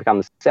north, you can become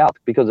the south,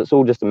 because it's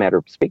all just a matter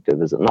of perspective,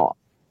 is it not?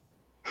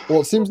 Well,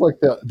 it seems like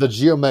the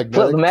geomagnetic...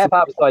 Flip the map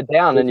upside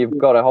down and you've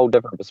got a whole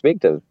different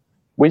perspective.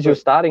 Where's your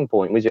starting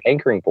point? Where's your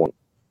anchoring point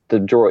to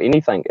draw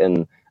anything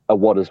in a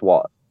what is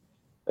what?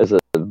 is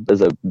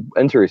a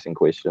interesting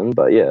question,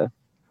 but yeah.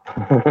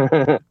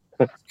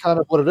 Kind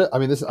of what it is. I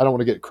mean, I don't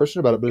want to get Christian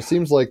about it, but it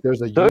seems like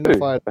there's a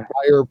unified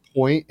higher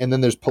point, and then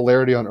there's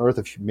polarity on earth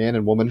of man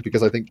and woman,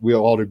 because I think we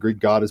all agree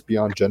God is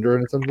beyond gender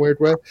in some weird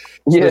way.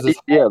 So there's this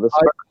higher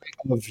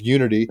point of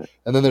unity,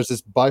 and then there's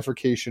this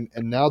bifurcation,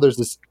 and now there's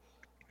this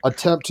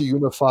attempt to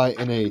unify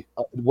in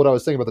what I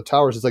was saying about the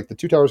towers is like the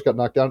two towers got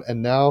knocked down,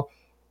 and now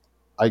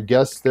I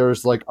guess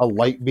there's like a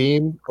light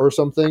beam or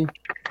something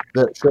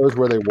that shows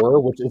where they were,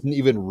 which isn't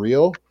even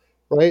real,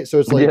 right? So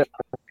it's like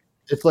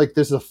it's like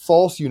there's a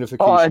false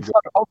unification. Oh, it's so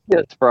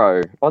obvious,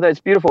 bro. Oh, that's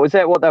beautiful. Is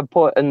that what they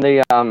put in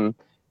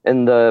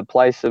the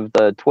place of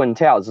the twin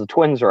towers? The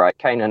twins, right?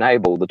 Cain and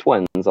Abel, the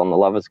twins on the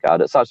Lovers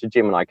card. It's such a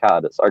Gemini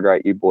card. It's so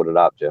great you brought it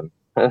up, Jim.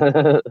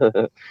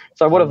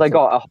 So what have they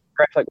got? A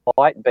holographic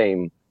light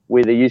beam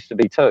where there used to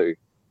be two.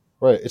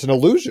 Right. It's an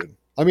illusion.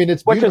 I mean,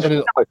 it's beautiful.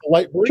 And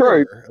light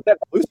true.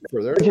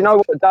 Lucifer, there but you know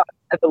what it does?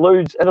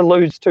 It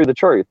alludes to the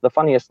truth. The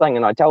funniest thing,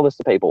 and I tell this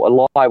to people, a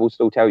lie will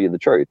still tell you the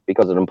truth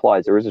because it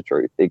implies there is a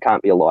truth. There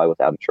can't be a lie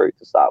without a truth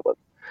to start with.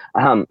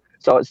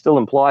 So it still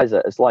implies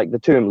it. It's like the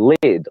term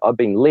led. I've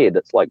been led.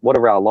 It's like, what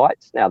are our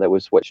lights now that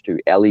we've switched to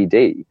LED?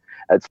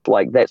 It's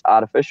like that's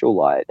artificial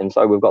light. And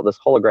so we've got this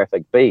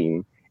holographic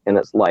beam. And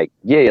it's like,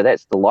 yeah,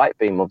 that's the light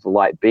beam of the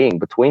light being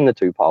between the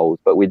two poles,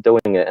 but we're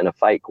doing it in a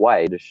fake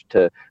way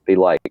to be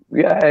like,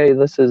 yay,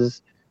 this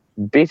is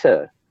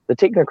better. The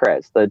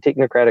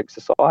technocratic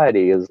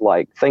society is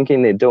like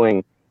thinking they're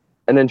doing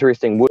an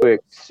interesting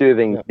work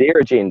serving their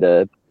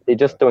agenda. They're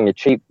just doing a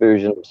cheap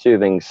version of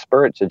serving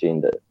Spirit's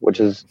agenda, which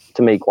is,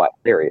 to me, quite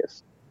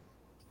hilarious.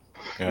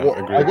 Yeah, well,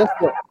 I guess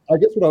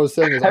what I was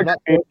saying is I'm not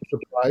really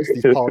surprised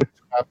these politics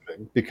are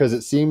happening, because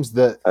it seems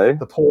that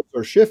the poles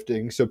are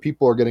shifting, so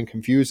people are getting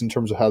confused in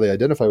terms of how they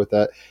identify with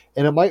that,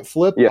 and it might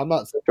flip. I'm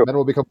not saying men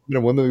will become women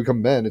and women will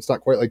become men. It's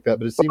not quite like that,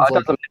 but it seems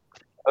like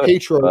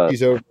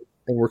patriarchy's over,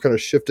 and we're kind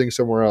of shifting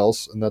somewhere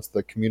else, and that's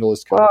the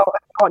communalist kind of.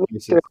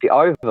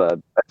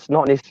 It's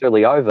not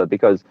necessarily over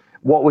because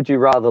what would you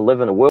rather live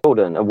in a world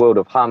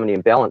of harmony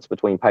and balance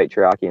between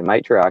patriarchy and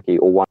matriarchy,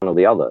 or one or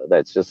the other?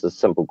 That's just a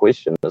simple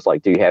question. It's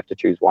like, do you have to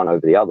choose one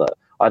over the other?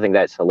 I think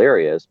that's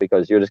hilarious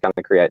because you're just going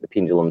to create the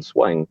pendulum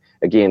swing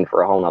again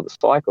for a whole nother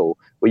cycle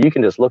where you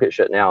can just look at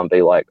shit now and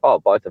be like, oh,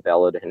 both are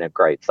valid and have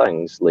great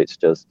things. Let's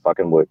just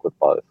fucking work with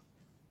both.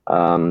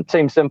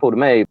 Seems simple to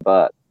me,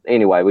 but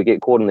anyway, we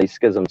get caught in these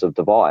schisms of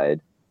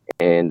divide,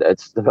 and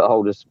it's the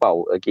oldest,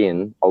 old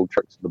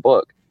tricks of the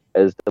book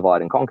is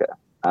divide and conquer.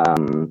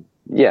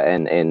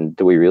 And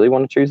do we really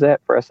want to choose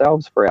that for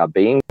ourselves, for our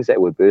beings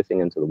that we're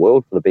birthing into the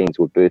world, for the beings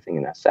we're birthing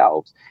in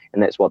ourselves?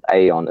 And that's what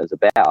Aeon is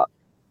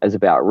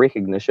about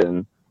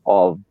recognition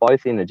of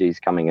both energies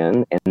coming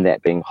in, and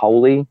that being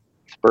holy,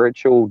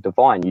 spiritual,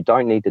 divine. You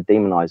don't need to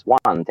demonize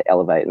one to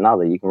elevate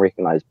another. You can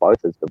recognize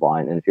both as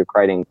divine. And if you're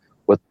creating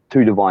with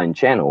two divine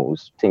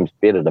channels, seems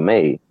better to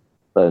me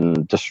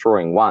than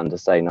destroying one to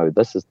say, no,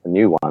 this is the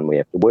new one we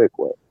have to work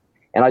with.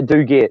 And I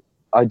do get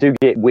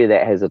where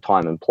that has a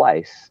time and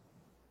place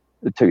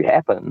to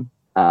happen,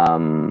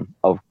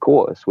 of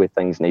course, where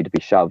things need to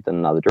be shoved in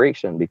another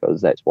direction, because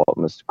that's what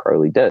Mr.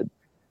 Crowley did.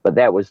 But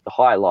that was to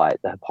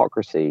highlight the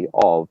hypocrisy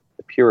of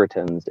the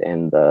Puritans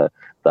and the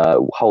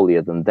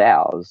holier than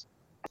thous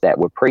that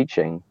were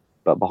preaching,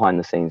 but behind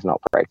the scenes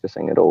not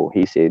practicing at all.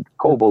 He said,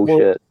 "Cool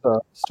bullshit."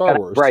 Star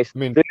Wars. Embrace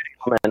the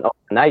element of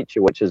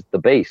nature, which is the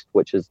beast,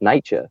 which is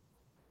nature.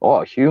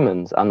 Oh,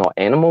 humans are not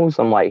animals.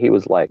 He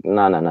was like,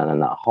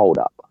 no, hold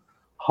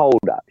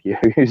up,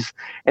 use.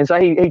 And so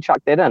he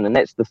chucked that in, and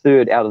that's the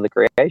third out of the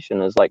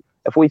creation. Is like,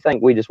 if we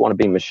think we just want to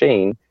be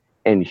machine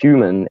and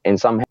human and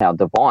somehow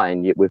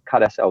divine, yet we've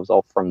cut ourselves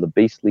off from the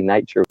beastly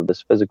nature of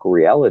this physical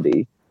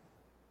reality.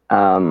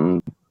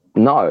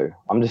 No,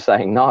 I'm just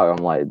saying no. I'm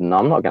like, no,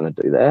 I'm not going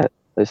to do that.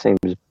 That seems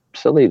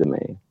silly to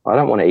me. I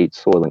don't want to eat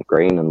Soylent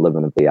Green and live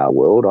in a VR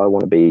world. I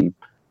want to be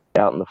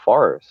out in the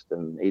forest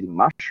and eating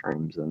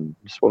mushrooms and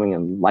swimming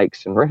in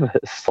lakes and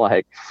rivers.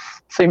 Like,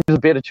 seems a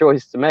better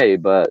choice to me,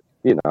 but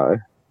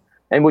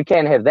and we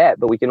can have that,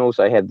 but we can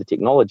also have the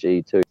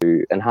technology to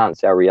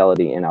enhance our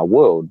reality and our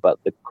world. But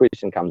the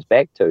question comes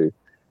back to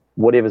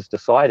whatever's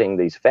deciding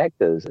these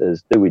factors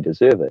is, do we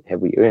deserve it?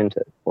 Have we earned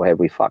it? Or have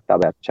we fucked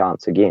up our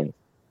chance again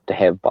to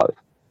have both?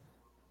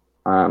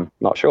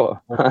 Not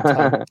sure.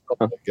 I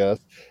guess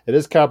it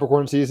is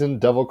Capricorn season,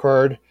 devil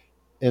card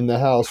in the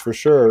house for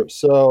sure.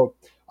 So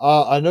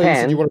I know you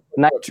said you want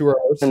to talk 2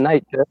 hours. In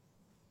nature.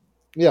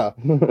 Yeah.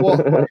 Well,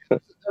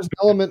 there's an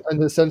element in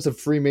the sense of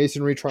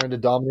Freemasonry trying to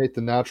dominate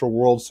the natural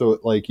world. So,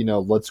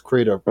 let's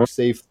create a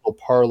safe little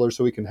parlor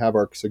so we can have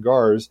our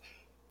cigars.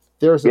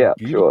 There's a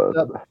beauty to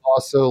that, but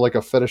also like a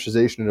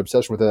fetishization and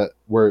obsession with that,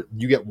 where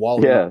you get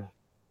Wally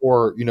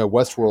or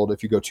Westworld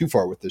if you go too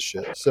far with this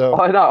shit. So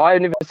I know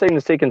I've never seen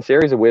the second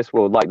series of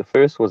Westworld. Like, the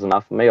first was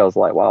enough for me. I was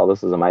like, wow,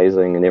 this is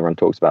amazing, and everyone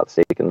talks about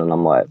the second, and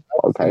I'm like,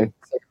 okay, I'm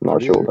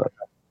not sure, but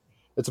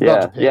it's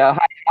about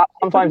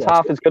sometimes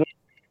half is good.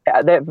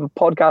 That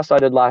podcast I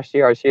did last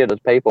year, I shared it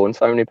with people, and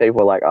so many people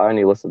were like, I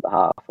only listened to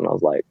half, and I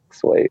was like,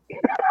 sweet.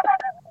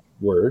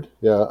 Word.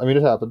 Yeah, I mean,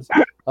 it happens.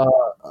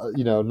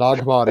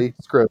 non-commodity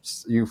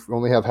scripts. You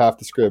only have half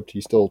the script.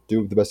 You still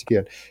do the best you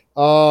can.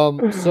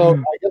 So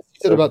I guess you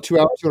said about 2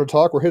 hours you want to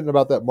talk. We're hitting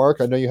about that mark.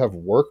 I know you have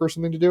work or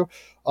something to do.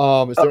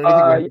 Is there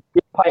anything?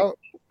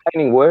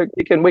 Painting work.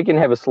 We can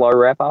have a slow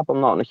wrap up.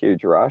 I'm not in a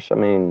huge rush. I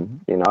mean,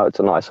 it's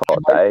a nice hot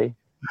day.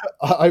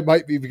 I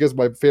might be because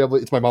my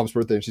family. It's my mom's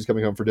birthday, and she's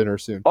coming home for dinner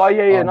soon. Oh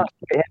yeah. Nice.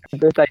 Happy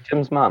birthday,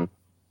 Jim's mum.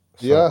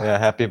 Yeah.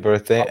 Happy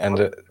birthday.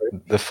 And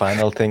the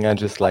final thing I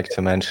just like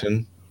to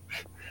mention.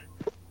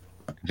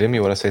 Jim,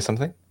 you want to say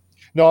something?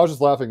 No, I was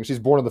just laughing. She's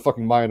born on the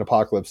fucking Mayan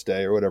apocalypse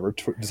day or whatever,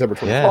 December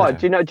 24th. Yeah. Oh,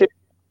 do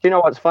you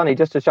know what's funny?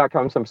 Just to chuck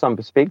home some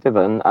perspective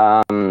in,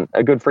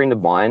 a good friend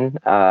of mine,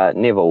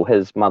 Neville,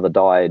 his mother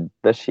died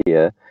this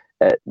year.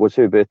 It was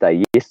her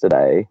birthday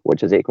yesterday,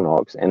 which is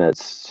equinox, and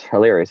it's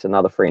hilarious.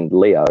 Another friend,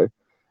 Leo,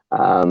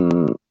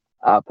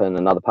 up in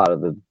another part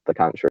of the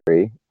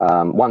country.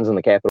 One's in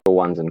the capital,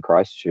 one's in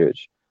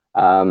Christchurch.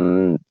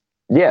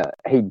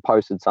 He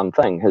posted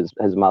something.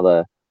 His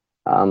mother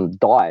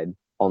died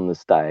on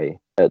this day.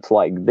 It's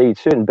like these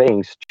certain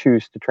beings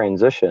choose to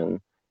transition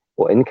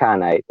or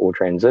incarnate or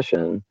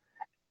transition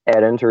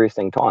at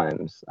interesting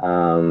times.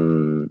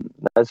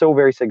 It's all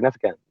very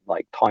significant,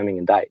 like timing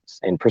and dates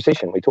and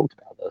precision. We talked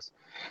about this,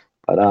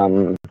 but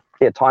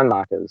time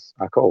markers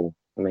are cool.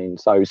 I mean,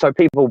 so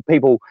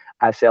people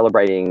are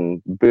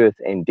celebrating birth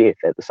and death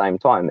at the same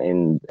time,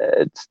 and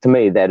it's, to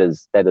me, that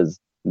is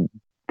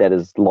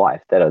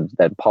life.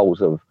 That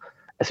poles of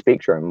a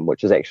spectrum,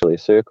 which is actually a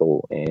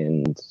circle,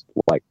 and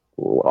like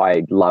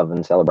I love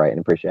and celebrate and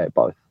appreciate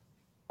both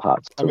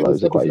parts of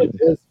those equations.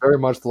 Is very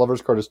much the lover's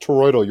card is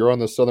toroidal. You're on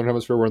the southern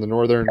hemisphere, we're in the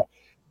northern.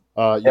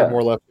 You're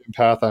more left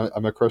path.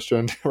 I'm a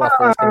Christian. Put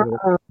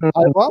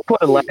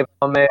a label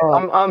on there.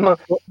 I'm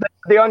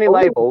the only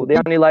label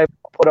I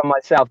put on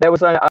myself. That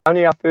was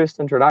only our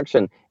first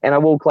introduction, and I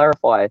will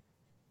clarify.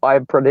 I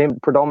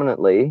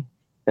predominantly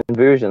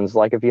inversions,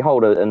 like if you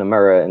hold it in a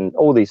mirror and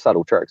all these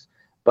subtle tricks,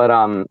 but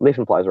left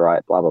implies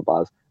right, blah blah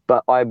blah.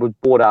 But I was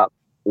brought up,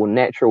 or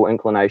natural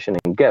inclination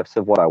and gifts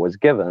of what I was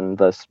given.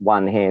 This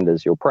one hand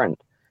is your print.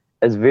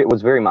 Was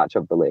very much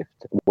of the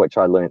left, which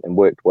I learned and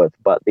worked with.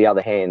 But the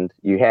other hand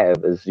you have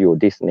is your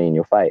destiny and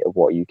your fate of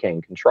what you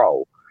can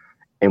control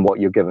and what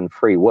you're given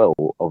free will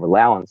of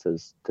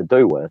allowances to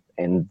do with.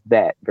 And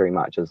that very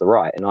much is the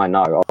right. And I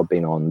know I've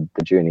been on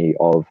the journey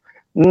of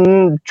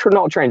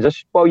not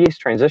transition. Well, yes,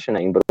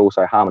 transitioning, but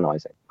also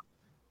harmonizing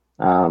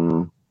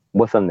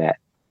within that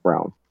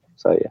realm.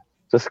 So yeah,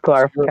 just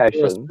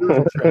clarification.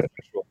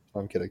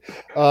 I'm kidding.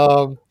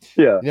 I'm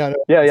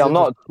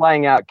not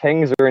playing out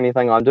kings or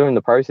anything. I'm doing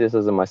the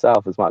processes in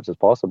myself as much as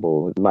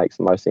possible. It makes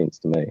the most sense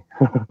to me.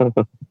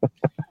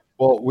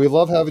 Well, we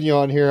love having you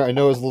on here. I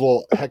know it's a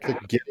little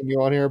hectic getting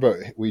you on here, but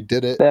we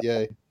did it.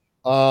 Yay.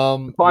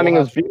 Timing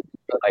is beautiful.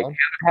 Like,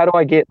 how do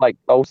I get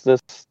solstice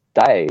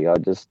day?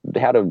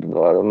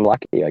 I'm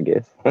lucky, I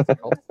guess.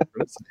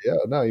 Yeah,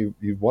 no,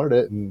 you wanted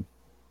it and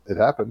it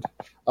happened.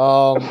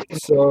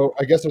 So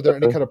I guess, are there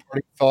any kind of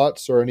parting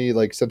thoughts or any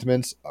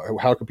sentiments?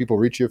 How can people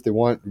reach you if they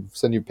want?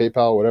 Send you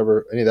PayPal,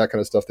 whatever, any of that kind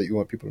of stuff that you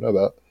want people to know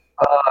about?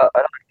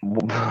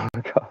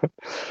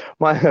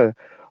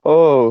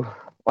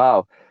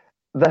 Wow.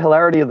 The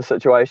hilarity of the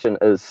situation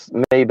is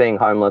me being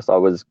homeless.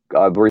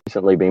 I've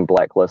recently been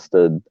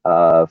blacklisted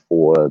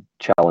for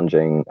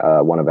challenging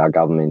one of our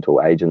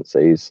governmental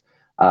agencies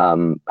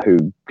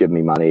who give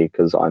me money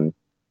because I'm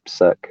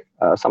sick.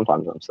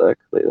 Sometimes I'm sick.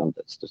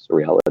 That's just a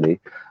reality.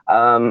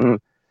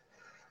 And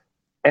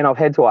I've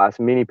had to ask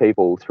many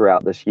people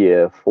throughout this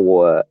year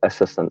for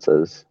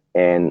assistances.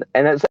 And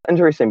it's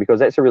interesting because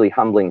that's a really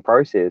humbling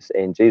process.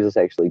 And Jesus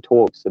actually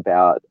talks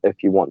about,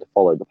 if you want to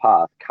follow the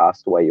path,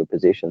 cast away your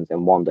possessions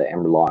and wander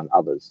and rely on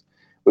others.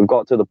 We've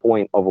got to the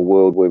point of a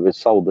world where we've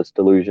sold this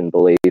delusion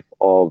belief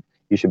of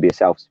you should be a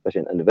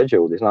self-sufficient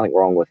individual. There's nothing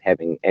wrong with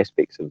having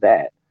aspects of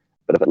that.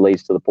 But if it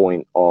leads to the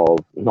point of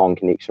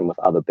non-connection with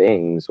other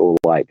beings or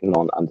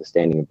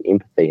non-understanding of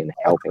empathy and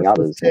helping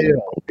others,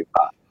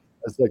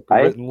 that's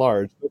written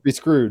large. Don't be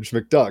Scrooge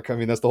McDuck. I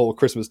mean, that's the whole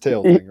Christmas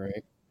tale thing,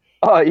 right?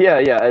 Oh yeah,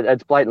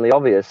 it's blatantly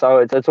obvious. So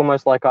it's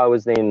almost like I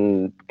was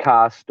then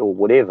cast or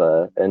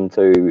whatever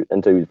into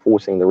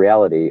forcing the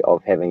reality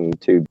of having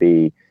to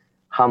be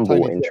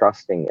humble and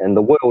trusting in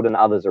the world and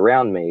others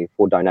around me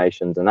for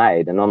donations and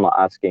aid. And I'm not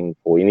asking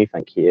for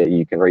anything here.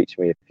 You can reach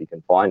me if you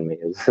can find me.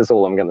 Is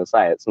all I'm going to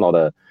say.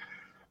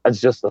 It's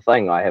just a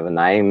thing. I have a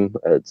name.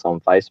 It's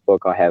on Facebook.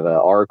 I have an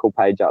Oracle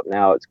page up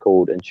now. It's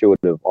called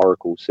Intuitive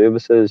Oracle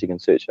Services. You can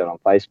search it on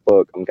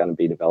Facebook. I'm going to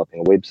be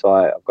developing a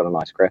website. I've got a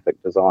nice graphic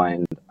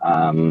design.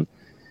 The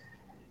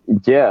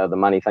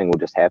money thing will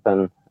just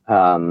happen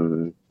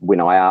when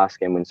I ask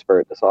and when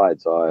Spirit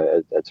decides.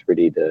 It's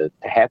ready to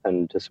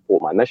happen to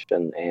support my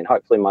mission. And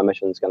hopefully my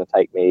mission is going to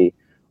take me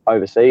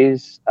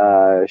overseas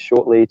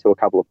shortly to a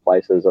couple of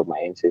places of my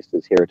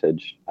ancestors'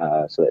 heritage.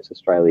 So that's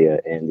Australia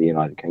and the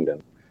United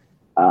Kingdom.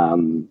 I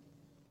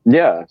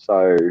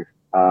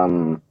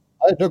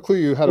had no clue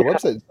you had a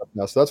website and stuff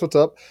now, so that's what's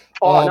up.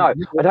 No, I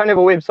don't have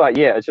a website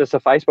yet. It's just a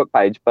Facebook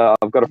page, but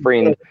I've got a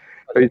friend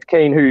who's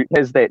keen, who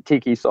has that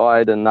techie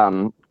side,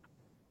 and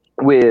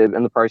we're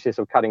in the process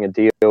of cutting a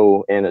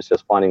deal, and it's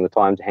just finding the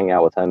time to hang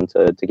out with him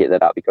to get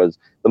that up, because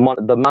the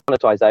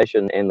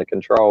monetization and the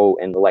control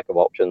and the lack of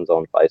options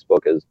on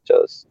Facebook is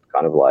just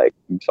kind of like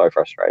so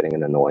frustrating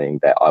and annoying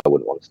that I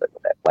wouldn't want to stick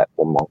with that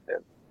platform long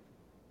term.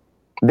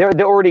 They're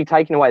already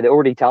taking away. They're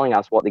already telling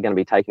us what they're going to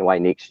be taking away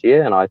next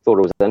year, and I thought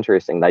it was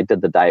interesting. They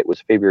did the date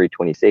was February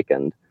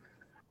 22nd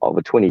of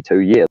a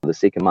 22 year, the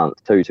second month,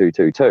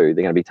 2222. They're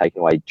going to be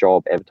taking away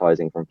job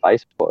advertising from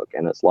Facebook,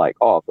 and it's like,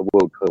 oh, if the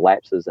world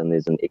collapses and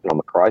there's an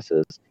economic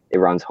crisis,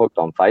 everyone's hooked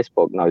on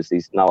Facebook, knows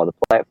these no other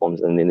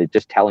platforms, and then they're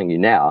just telling you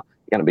now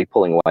you're going to be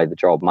pulling away the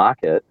job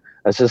market.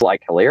 It's just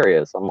like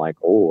hilarious. I'm like,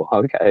 oh,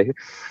 okay,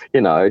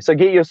 So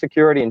get your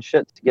security and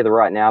shit together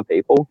right now,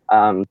 people.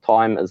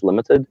 Time is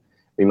limited.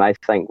 We may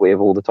think we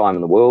have all the time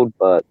in the world,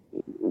 but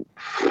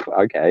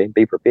okay,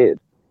 be prepared.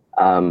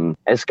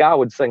 As Scar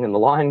would sing in The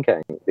Lion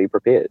King, be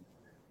prepared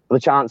for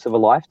the chance of a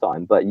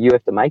lifetime, but you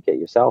have to make it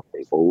yourself,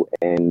 people,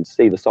 and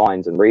see the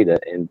signs and read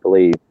it and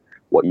believe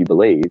what you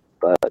believe,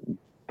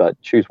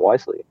 but choose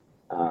wisely.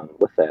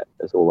 With that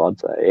is all I'd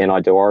say. And I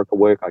do oracle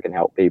work. I can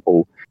help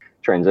people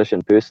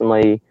transition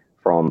personally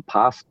from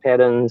past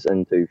patterns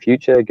into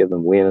future, give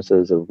them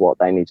awarenesses of what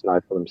they need to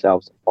know for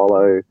themselves to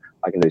follow.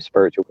 I can do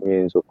spiritual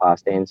communions with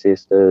past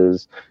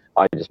ancestors.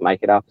 I just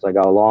make it up as I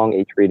go along.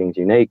 Each reading's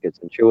unique. It's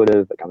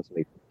intuitive. It comes to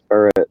me from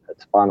spirit.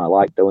 It's fun. I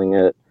like doing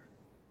it.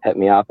 Hit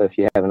me up if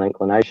you have an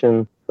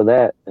inclination for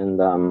that,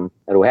 and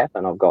it'll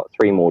happen. I've got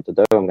 3 more to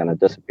do. I'm going to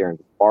disappear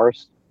into the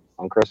forest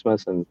on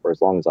Christmas and for as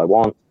long as I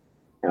want.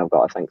 And I've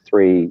got, I think,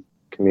 3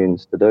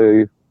 communes to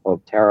do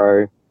of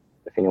tarot.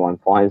 If anyone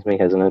finds me,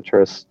 has an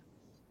interest,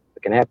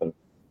 it can happen.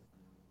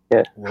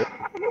 Yeah.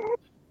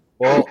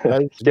 Well,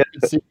 as you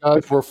can see,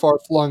 guys, we're far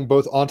flung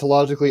both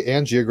ontologically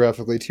and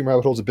geographically. Team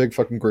Rabbit Hole's a big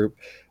fucking group.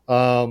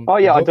 I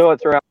do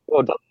it throughout the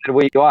world. Doesn't matter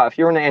where you are. If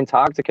you're in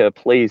Antarctica,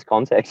 please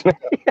contact me.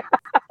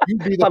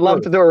 I'd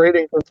love to do a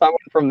reading from someone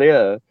from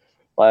there.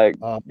 Like,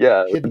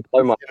 it'd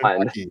blow my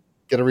mind.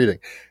 Get a reading.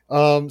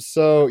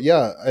 So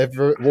yeah,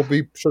 we'll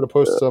be sure to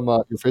post some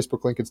your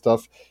Facebook link and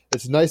stuff.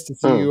 It's nice to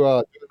see you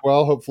doing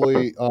well.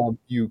 Hopefully,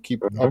 you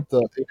keep up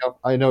the.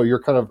 I know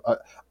you're kind of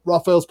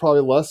Raphael's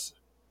probably less.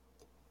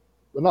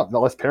 Not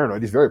less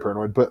paranoid. He's very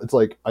paranoid, but it's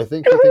like I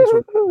think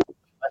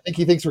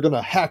he thinks we're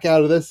gonna hack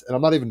out of this, and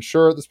I'm not even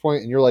sure at this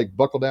point. And you're like,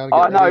 buckle down.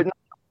 And no.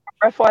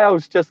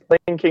 Raphael's just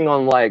thinking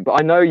on like.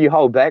 I know you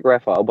hold back,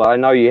 Raphael, but I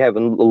know you have a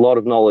lot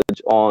of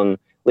knowledge on,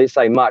 let's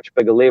say, much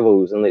bigger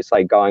levels, and let's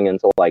say going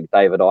into like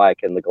David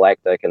Icke and the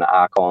Galactic and the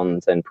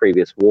Archons and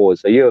previous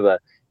wars. So you have a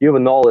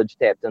knowledge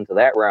tapped into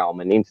that realm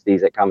and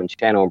entities that come and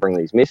channel and bring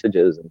these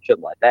messages and shit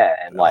like that.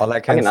 And like, all I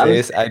can say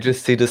is I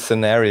just see the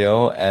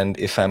scenario, and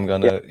if I'm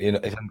gonna,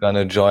 if I'm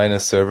gonna join a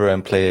server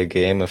and play a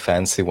game, a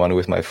fancy one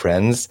with my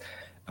friends,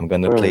 I'm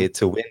gonna play it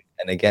to win.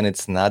 And again,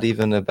 it's not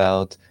even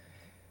about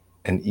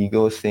an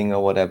ego thing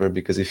or whatever,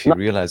 because if you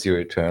realize you're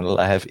eternal,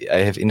 I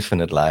have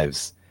infinite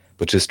lives.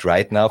 But just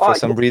right now, for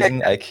some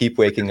reason, I keep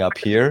waking up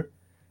here,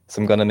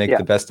 so I'm gonna make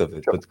the best of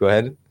it. But go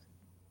ahead.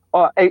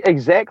 Oh,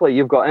 exactly.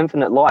 You've got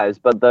infinite lives,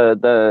 but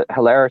the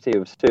hilarity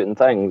of certain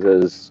things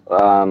is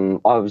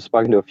I've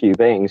spoken to a few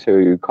beings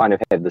who kind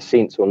of have the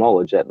sense or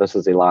knowledge that this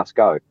is their last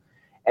go.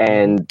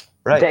 And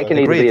that can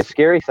either be a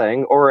scary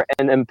thing or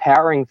an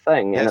empowering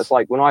thing. And it's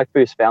like when I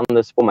first found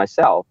this for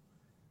myself,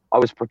 I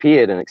was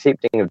prepared and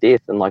accepting of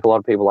death. And like a lot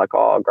of people are like,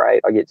 oh,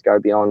 great, I get to go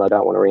beyond. I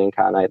don't want to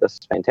reincarnate. This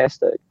is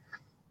fantastic.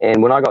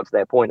 And when I got to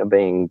that point of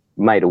being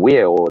made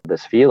aware, or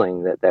this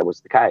feeling that was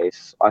the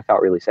case, I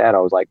felt really sad. I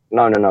was like,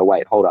 no,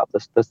 wait, hold up.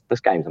 This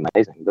game's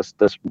amazing.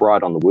 This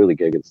ride on the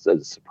whirligig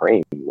is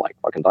supreme. Like,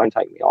 fucking don't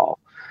take me off.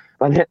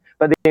 But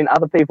then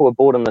other people are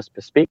brought in this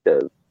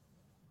perspective.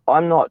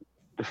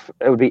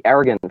 It would be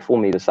arrogant for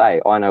me to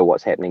say, I know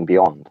what's happening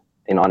beyond,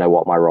 and I know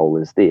what my role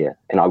is there.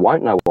 And I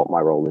won't know what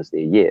my role is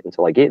there yet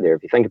until I get there.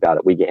 If you think about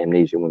it, we get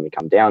amnesia when we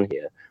come down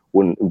here.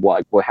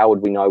 How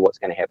would we know what's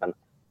going to happen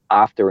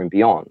after and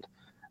beyond?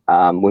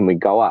 When we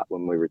go up,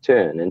 when we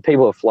return. And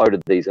people have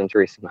floated these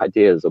interesting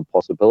ideas of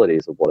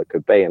possibilities of what it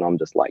could be, and I'm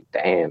just like,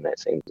 damn, that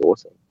seems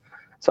awesome.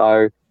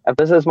 So if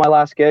this is my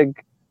last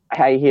gig,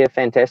 hey, here,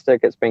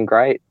 fantastic, it's been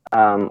great.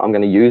 I'm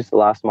going to use the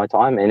last of my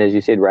time, and as you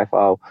said,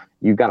 Raphael,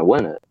 you're going to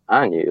win it,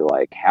 aren't you?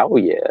 Like, hell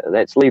yeah.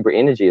 That's Libra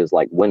energy is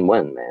like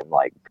win-win, man.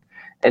 Like,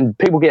 and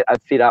people get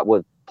fed up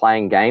with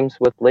playing games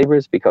with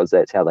Libras because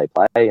that's how they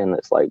play, and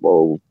it's like,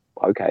 well,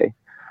 okay.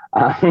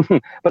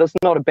 But it's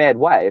not a bad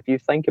way if you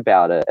think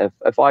about it.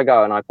 If I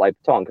go and I play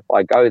Tonk, if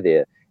I go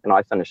there and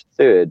I finish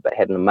third but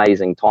had an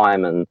amazing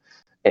time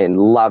and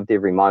loved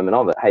every moment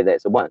of it, hey,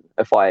 that's a win.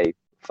 If I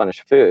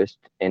finish first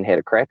and had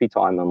a crappy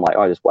time and like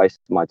I just wasted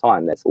my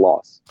time, that's a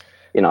loss.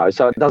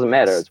 So it doesn't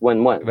matter. It's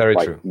win-win. Very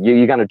like, true.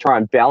 You're going to try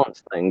and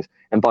balance things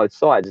and both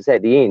sides. It's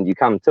at the end you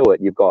come to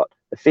it, you've got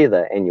the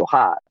feather and your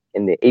heart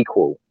and they're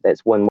equal.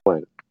 That's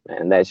win-win,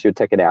 and that's your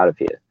ticket out of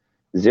here.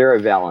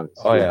 Zero balance.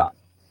 Oh yeah.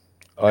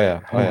 Oh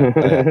yeah.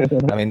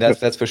 I mean,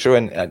 that's for sure.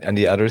 And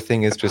the other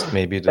thing is just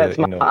maybe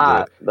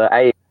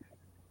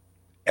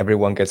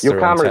everyone gets your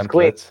their own karma is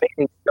clear. template.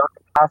 Meaning you don't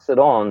pass it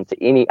on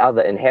to any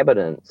other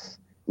inhabitants.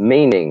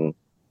 Meaning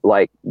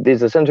like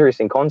there's this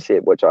interesting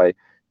concept which I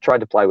tried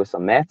to play with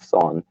some maths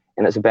on,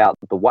 and it's about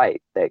the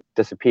weight that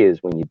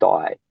disappears when you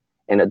die,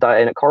 and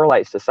it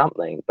correlates to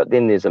something. But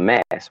then there's a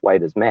mass,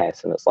 weight is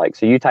mass, and it's like,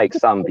 so you take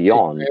some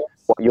beyond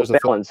what your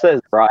balance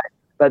is, right?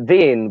 But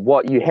then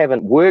what you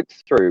haven't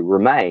worked through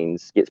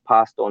remains, gets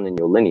passed on in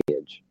your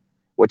lineage,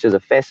 which is a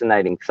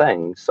fascinating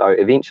thing. So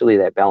eventually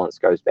that balance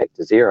goes back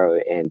to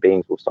zero and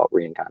beings will stop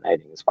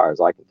reincarnating, as far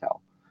as I can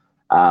tell.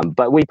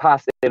 But we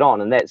pass it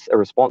on, and that's a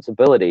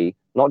responsibility,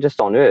 not just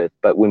on Earth,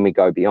 but when we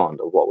go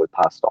beyond of what we've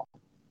passed on.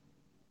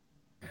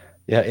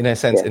 Yeah, in a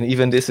sense, and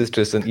even this is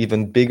just an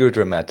even bigger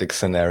dramatic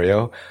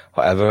scenario.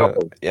 However,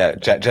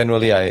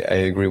 generally I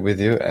agree with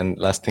you. And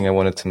last thing I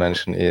wanted to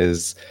mention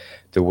is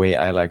the way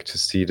I like to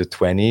see the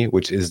 20,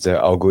 which is the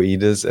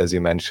Algoides, as you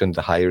mentioned,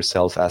 the higher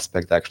self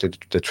aspect, actually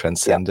the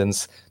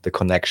transcendence, the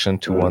connection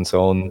to one's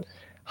own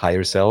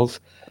higher self.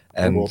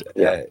 And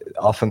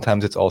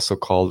oftentimes it's also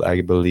called,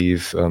 I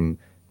believe,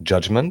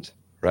 judgment,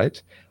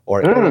 right?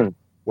 Or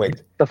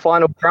wait. The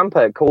final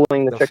trumpet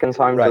calling the chickens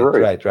home to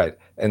roost. Right.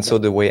 And so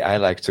the way I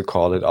like to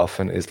call it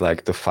often is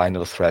like the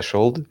final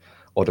threshold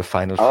or the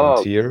final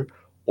frontier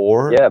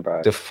or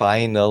the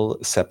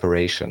final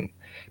separation.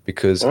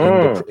 Because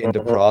in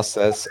the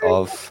process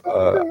of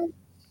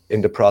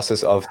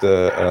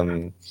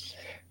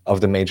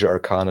the major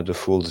arcana, the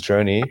Fool's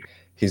Journey,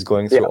 he's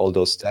going through all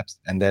those steps,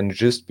 and then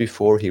just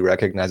before he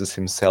recognizes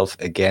himself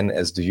again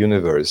as the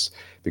universe,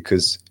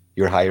 because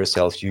your higher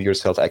self, you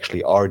yourself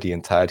actually are the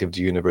entirety of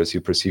the universe you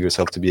perceive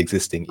yourself to be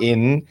existing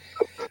in.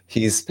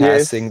 He's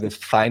passing the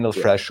final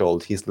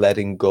threshold. He's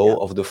letting go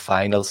of the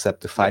final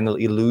step, the final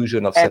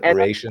illusion of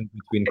separation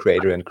between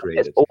creator and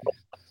created.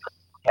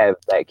 Have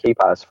that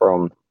keep us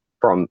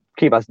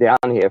keep us down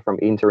here from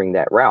entering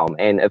that realm.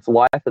 And if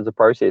life is a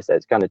process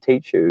that's going to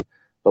teach you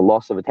the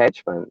loss of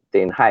attachment,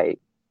 then hey,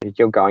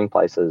 you're going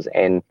places,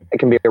 and it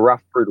can be a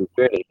rough, brutal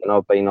journey. And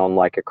I've been on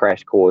like a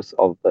crash course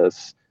of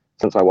this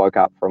since I woke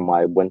up from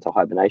my winter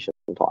hibernation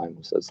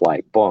times. It's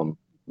like, boom,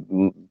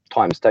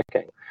 time's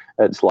ticking.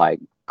 It's like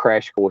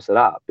crash course it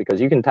up,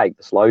 because you can take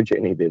the slow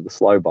journey there, the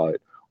slow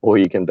boat, or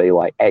you can be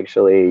like,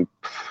 actually,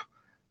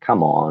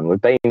 come on,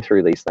 we've been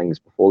through these things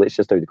before. Let's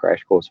just do the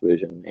crash course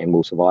version, and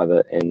we'll survive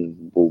it,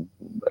 and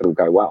it'll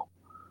go well.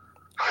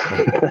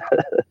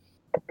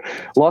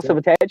 Loss of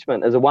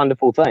attachment is a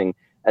wonderful thing.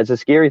 It's a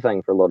scary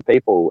thing for a lot of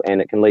people, and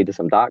it can lead to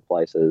some dark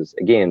places,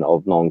 again,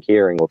 of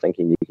non-caring or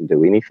thinking you can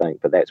do anything.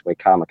 But that's where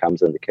karma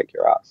comes in to kick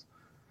your ass.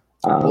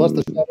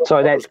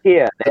 So that's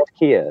care.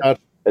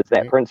 It's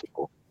that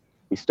principle.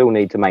 You still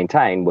need to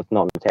maintain with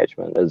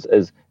non-attachment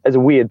is a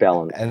weird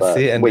balance. And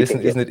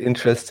isn't it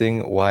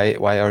interesting? Why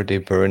are they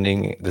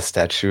burning the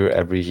statue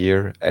every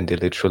year, and they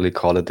literally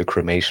call it the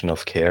cremation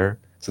of care?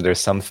 So there's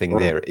something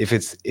there.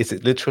 Is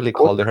it literally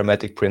called the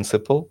Hermetic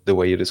principle, the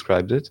way you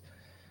described it?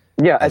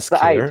 Yeah, it's the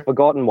eighth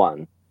forgotten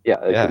one.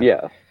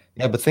 Yeah.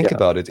 But think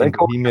about it. In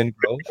Bohemian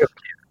Grove,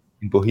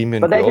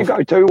 but they could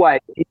go two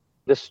ways: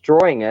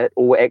 destroying it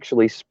or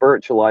actually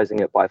spiritualizing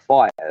it by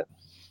fire.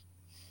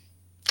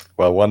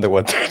 Well, I wonder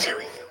what they're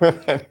doing.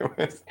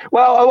 Anyways.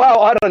 Well,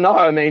 I don't know.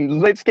 I mean,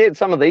 let's get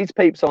some of these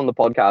peeps on the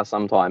podcast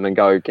sometime and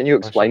go, can you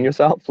explain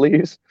yourself,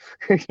 please?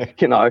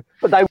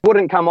 But they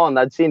wouldn't come on.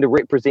 They'd send a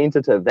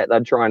representative that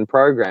they'd try and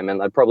program,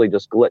 and they'd probably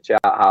just glitch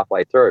out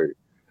halfway through,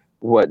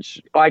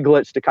 which I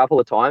glitched a couple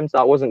of times.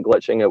 I wasn't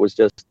glitching. It was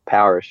just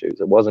power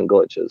issues. It wasn't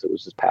glitches. It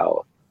was just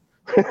power.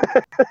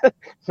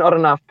 Not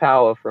enough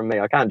power from me.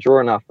 I can't draw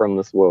enough from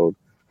this world.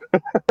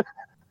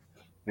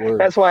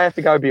 That's why I have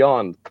to go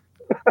beyond.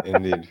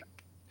 Indeed.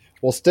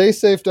 Well, stay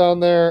safe down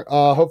there.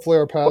 Hopefully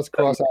our paths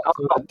cross out.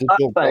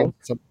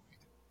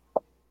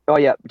 Oh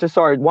yeah, just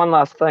sorry, one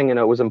last thing, and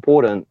it was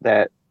important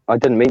that I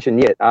didn't mention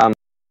yet.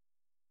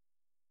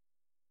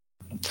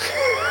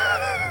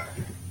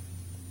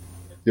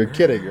 You're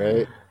kidding,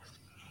 right?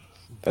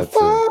 That's a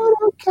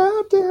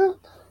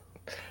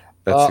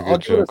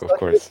good joke, of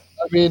course.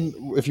 I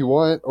mean, if you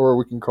want, or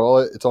we can call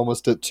it. It's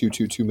almost at 2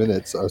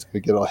 minutes. I was going to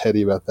get all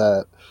heady about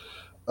that.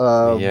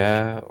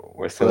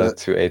 We're still at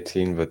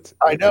 2:18, but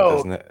I know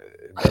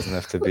it doesn't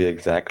have to be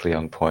exactly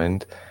on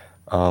point.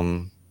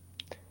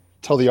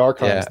 Tell the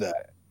archives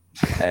that.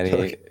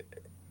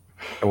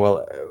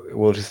 Well,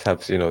 we'll just have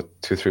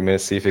 2-3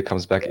 minutes, see if it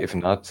comes back. If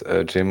not,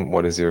 Jim,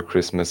 what is your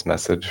Christmas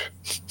message?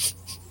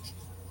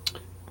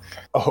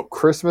 Oh,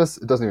 Christmas?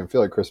 It doesn't even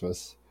feel like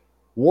Christmas.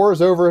 War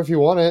is over if you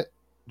want it.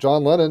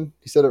 John Lennon,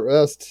 he said it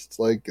best. It's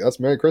like, that's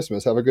Merry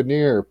Christmas, have a good New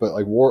Year. But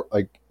like war,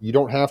 like you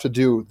don't have to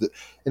do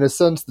in a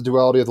sense, the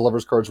duality of the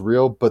Lover's card's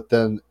real, but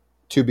then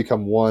two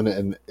become one,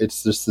 and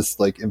it's just this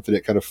like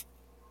infinite kind of,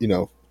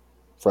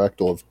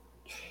 fractal of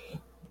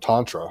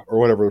tantra or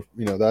whatever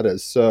that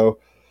is. So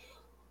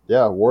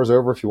yeah, war's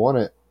over if you want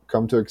it.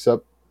 Come to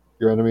accept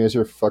your enemy as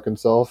your fucking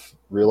self.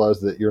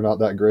 Realize that you're not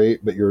that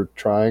great, but you're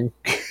trying.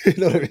 You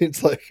know what I mean?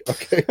 It's like,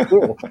 okay,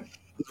 cool.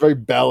 It's a very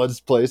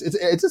balanced place.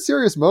 It's a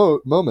serious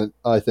moment,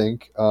 I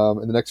think.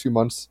 In the next few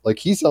months, like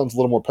he sounds a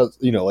little more,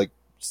 like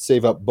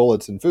save up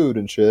bullets and food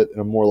and shit.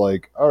 And I'm more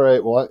like, all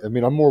right, well, I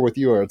mean, I'm more with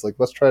you. Where it's like,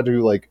 let's try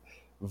to like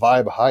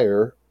vibe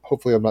higher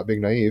hopefully I'm not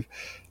being naive.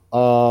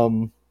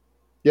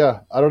 Yeah,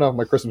 I don't know.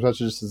 My Christmas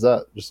message is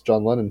that. Just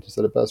John Lennon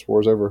said it best.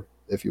 War's over.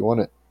 If you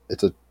want it,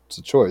 it's a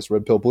choice.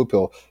 Red pill, blue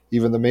pill.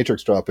 Even the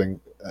Matrix dropping,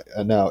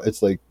 and now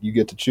it's like you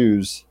get to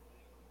choose.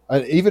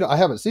 And even I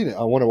haven't seen it.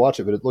 I want to watch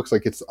it, but it looks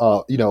like it's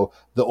the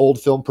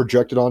old film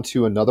projected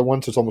onto another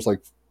one, so it's almost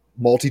like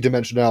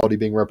multi-dimensionality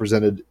being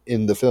represented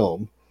in the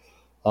film.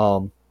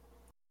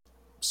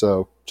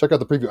 So check out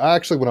the preview. I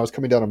actually, when I was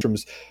coming down on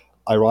mushrooms,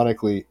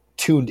 ironically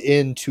tuned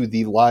in to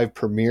the live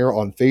premiere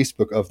on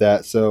Facebook of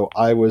that. So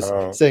I was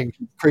saying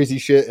crazy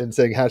shit and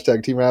saying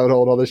hashtag Team Rabbit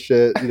Hole and all this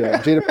shit.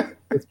 Jada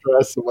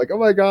dress. I'm like, oh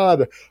my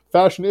god,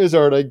 fashion is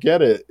art. I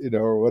get it,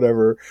 or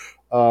whatever.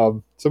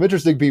 Some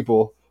interesting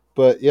people,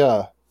 but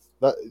yeah,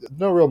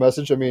 no real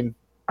message. I mean,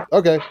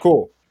 okay,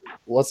 cool.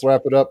 Let's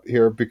wrap it up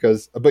here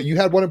but you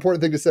had one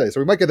important thing to say, so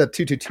we might get that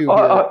 222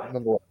 here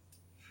nonetheless.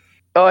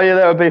 Oh yeah,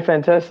 that would be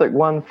fantastic.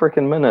 1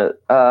 freaking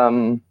minute.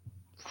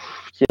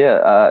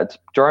 It's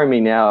drawing me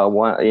now.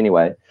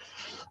 Anyway,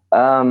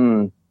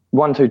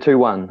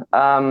 1221.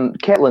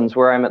 Catlin's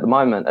where I'm at the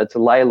moment. It's a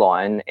ley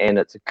line and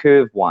it's a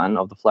curved one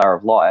of the flower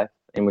of life.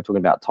 And we're talking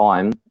about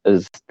time.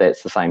 That's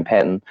the same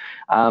pattern.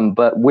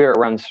 But where it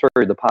runs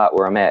through the part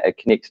where I'm at, it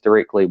connects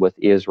directly with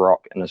Ayers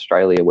Rock in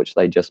Australia, which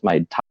they just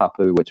made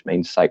tapu, which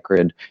means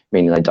sacred,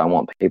 meaning they don't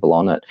want people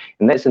on it.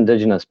 And that's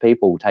Indigenous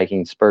people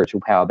taking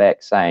spiritual power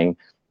back, saying,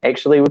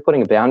 actually, we're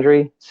putting a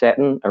boundary,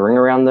 Saturn, a ring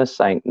around this,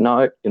 saying,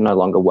 no, you're no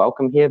longer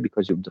welcome here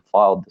because you've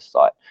defiled the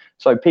site.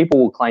 So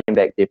people will claim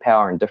back their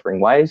power in different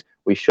ways.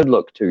 We should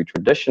look to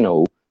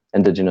traditional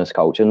Indigenous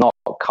culture, not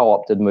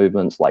co-opted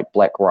movements like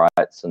black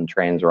rights and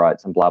trans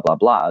rights and blah, blah,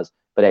 blahs,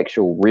 but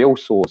actual real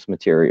source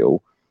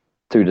material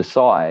to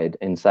decide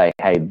and say,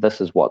 hey,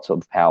 this is what's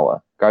of power.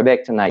 Go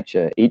back to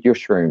nature, eat your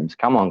shrooms.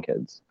 Come on,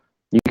 kids.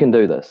 You can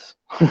do this.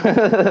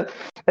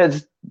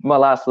 That's my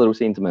last little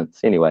sentiments.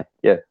 Anyway,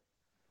 yeah.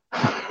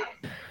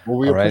 Well,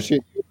 we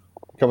appreciate you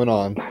coming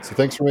on. So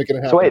thanks for making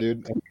it happen,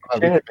 dude.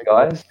 Cheers,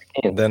 guys.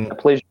 Then a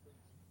pleasure.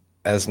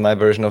 As my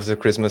version of the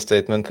Christmas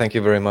statement, thank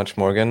you very much,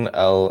 Morgan.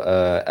 I'll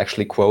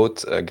actually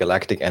quote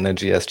galactic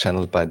energy as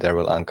channeled by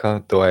Daryl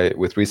Anka, though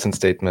with recent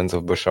statements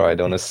of Bashar, I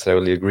don't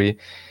necessarily agree.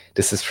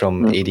 This is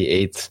from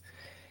 88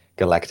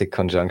 Galactic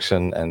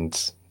Conjunction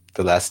and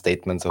the last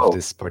statements of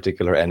this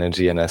particular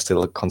energy, and I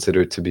still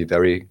consider it to be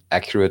very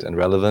accurate and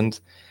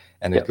relevant.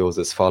 And it goes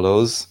as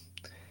follows.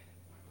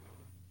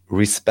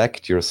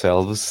 Respect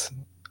yourselves,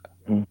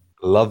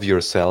 love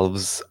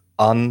yourselves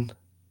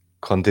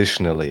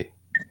unconditionally.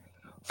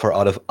 For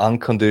out of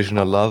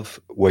unconditional love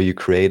were you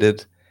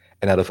created,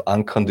 and out of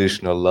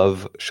unconditional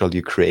love shall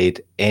you create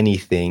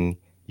anything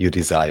you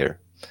desire.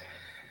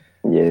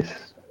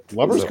 Yes.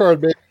 Lover's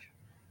card, baby.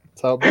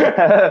 That's how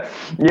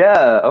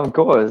yeah, of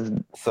course.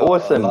 So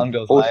awesome. Along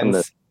those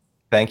lines,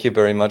 thank you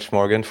very much,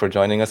 Morgan, for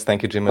joining us.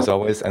 Thank you, Jim, as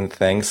always. And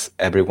thanks,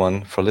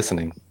 everyone, for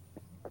listening.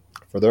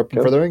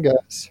 Further in,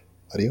 guys.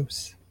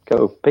 Adios.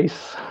 Go.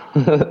 Peace.